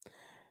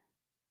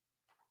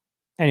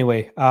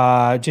 Anyway,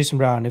 Jason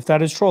Brown, if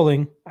that is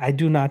trolling, I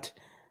do not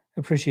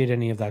appreciate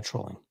any of that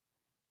trolling.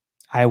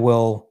 I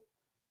will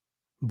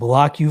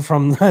block you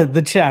from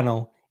the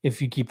channel if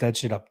you keep that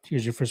shit up.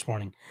 Here's your first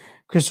warning.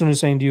 Kristen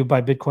is saying, do you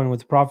buy Bitcoin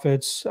with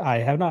profits? I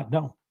have not,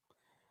 no.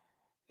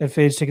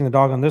 FA's taking the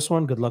dog on this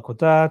one. Good luck with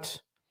that.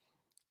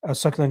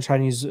 Succulent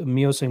Chinese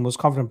Mio saying, most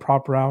confident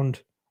prop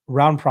round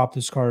prop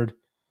this card.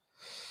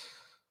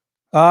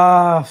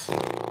 I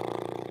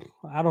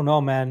don't know,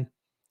 man.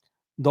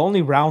 The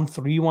only round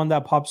 3 one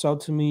that pops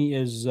out to me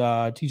is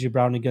TJ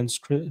Brown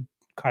against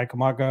Kai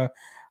Kamaka.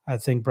 I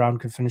think Brown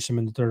could finish him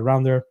in the 3rd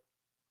round there.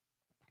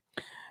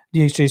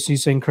 DHJC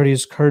saying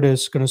Curtis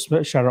going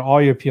to shatter all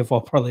your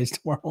PFL parlays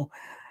tomorrow.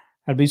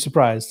 I'd be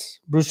surprised.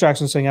 Bruce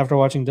Jackson saying, after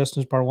watching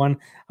Destiny's Part 1,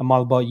 I'm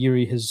all about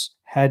Yuri. His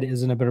head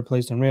is in a better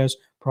place than Reyes.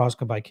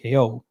 Prohaska by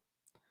KO.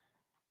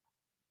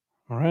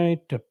 All right.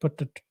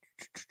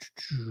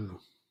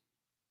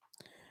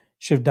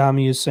 Shiv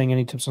Dami is saying,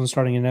 any tips on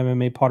starting an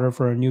MMA Potter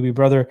for a newbie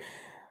brother?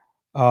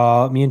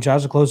 Me and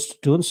Jazz are close to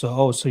doing so.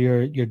 Oh, so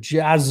you're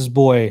Jazz's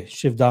boy,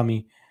 Shiv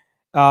Dami.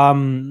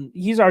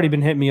 He's already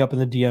been hitting me up in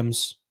the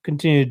DMs.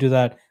 Continue to do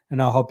that,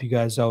 and I'll help you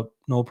guys out.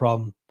 No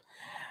problem.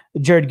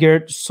 Jared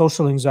Garrett,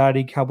 social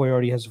anxiety. Cowboy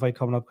already has a fight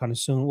coming up kind of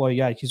soon. Well,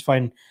 yeah, he's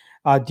fighting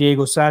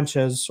Diego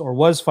Sanchez, or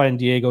was fighting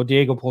Diego.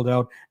 Diego pulled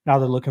out. Now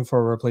they're looking for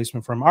a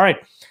replacement for him. All right.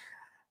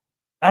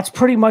 That's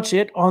pretty much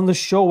it on the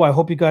show. I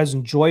hope you guys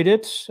enjoyed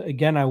it.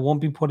 Again, I won't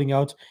be putting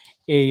out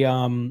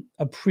a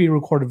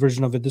pre-recorded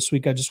version of it this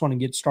week. I just want to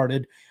get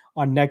started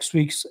on next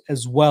week's,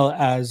 as well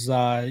as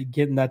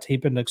getting that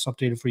tape index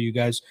updated for you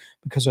guys,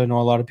 because I know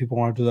a lot of people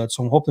want to do that.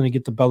 So I'm hoping to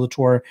get the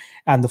Bellator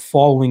and the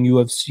following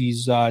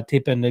UFC's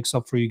tape index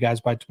up for you guys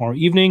by tomorrow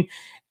evening,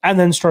 and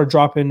then start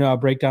dropping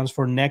breakdowns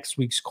for next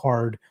week's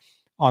card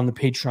on the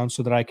Patreon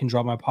so that I can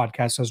drop my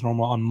podcast as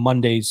normal on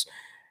Mondays.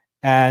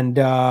 And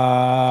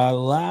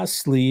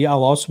lastly,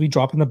 I'll also be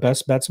dropping the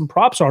best bets and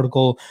props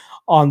article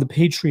on the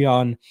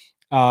Patreon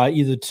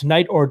either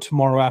tonight or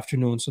tomorrow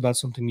afternoon. So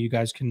that's something you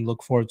guys can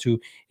look forward to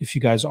if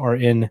you guys are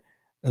in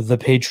the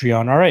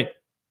Patreon. All right.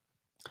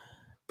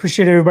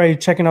 Appreciate everybody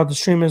checking out the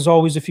stream. As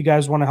always, if you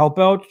guys want to help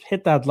out,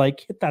 hit that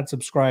like, hit that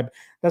subscribe.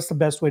 That's the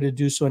best way to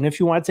do so. And if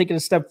you want to take it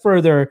a step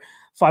further,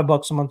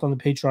 $5 a month on the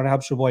Patreon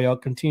helps your boy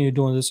out. Continue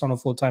doing this on a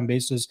full-time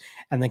basis,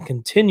 and then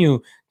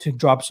continue to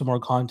drop some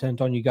more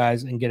content on you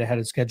guys and get ahead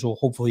of schedule,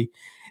 hopefully.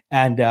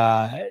 And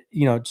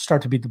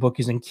start to beat the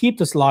bookies and keep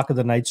this lock of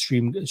the night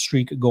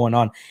streak going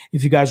on.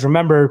 If you guys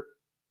remember,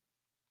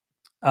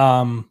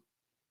 10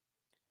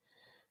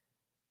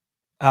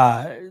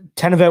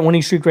 event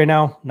winning streak right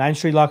now, 9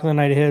 straight lock of the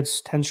night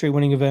hits, 10 straight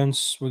winning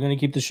events. We're going to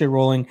keep the shit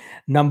rolling.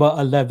 Number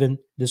 11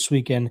 this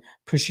weekend.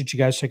 Appreciate you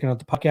guys checking out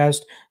the podcast.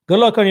 Good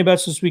luck on your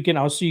bets this weekend.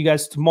 I'll see you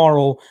guys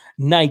tomorrow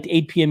night,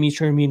 8 p.m.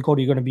 Eastern. Me and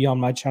Cody are going to be on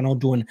my channel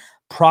doing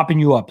propping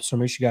you up. So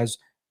make sure you guys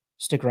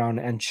stick around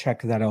and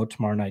check that out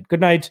tomorrow night. Good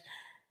night,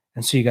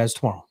 and see you guys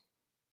tomorrow.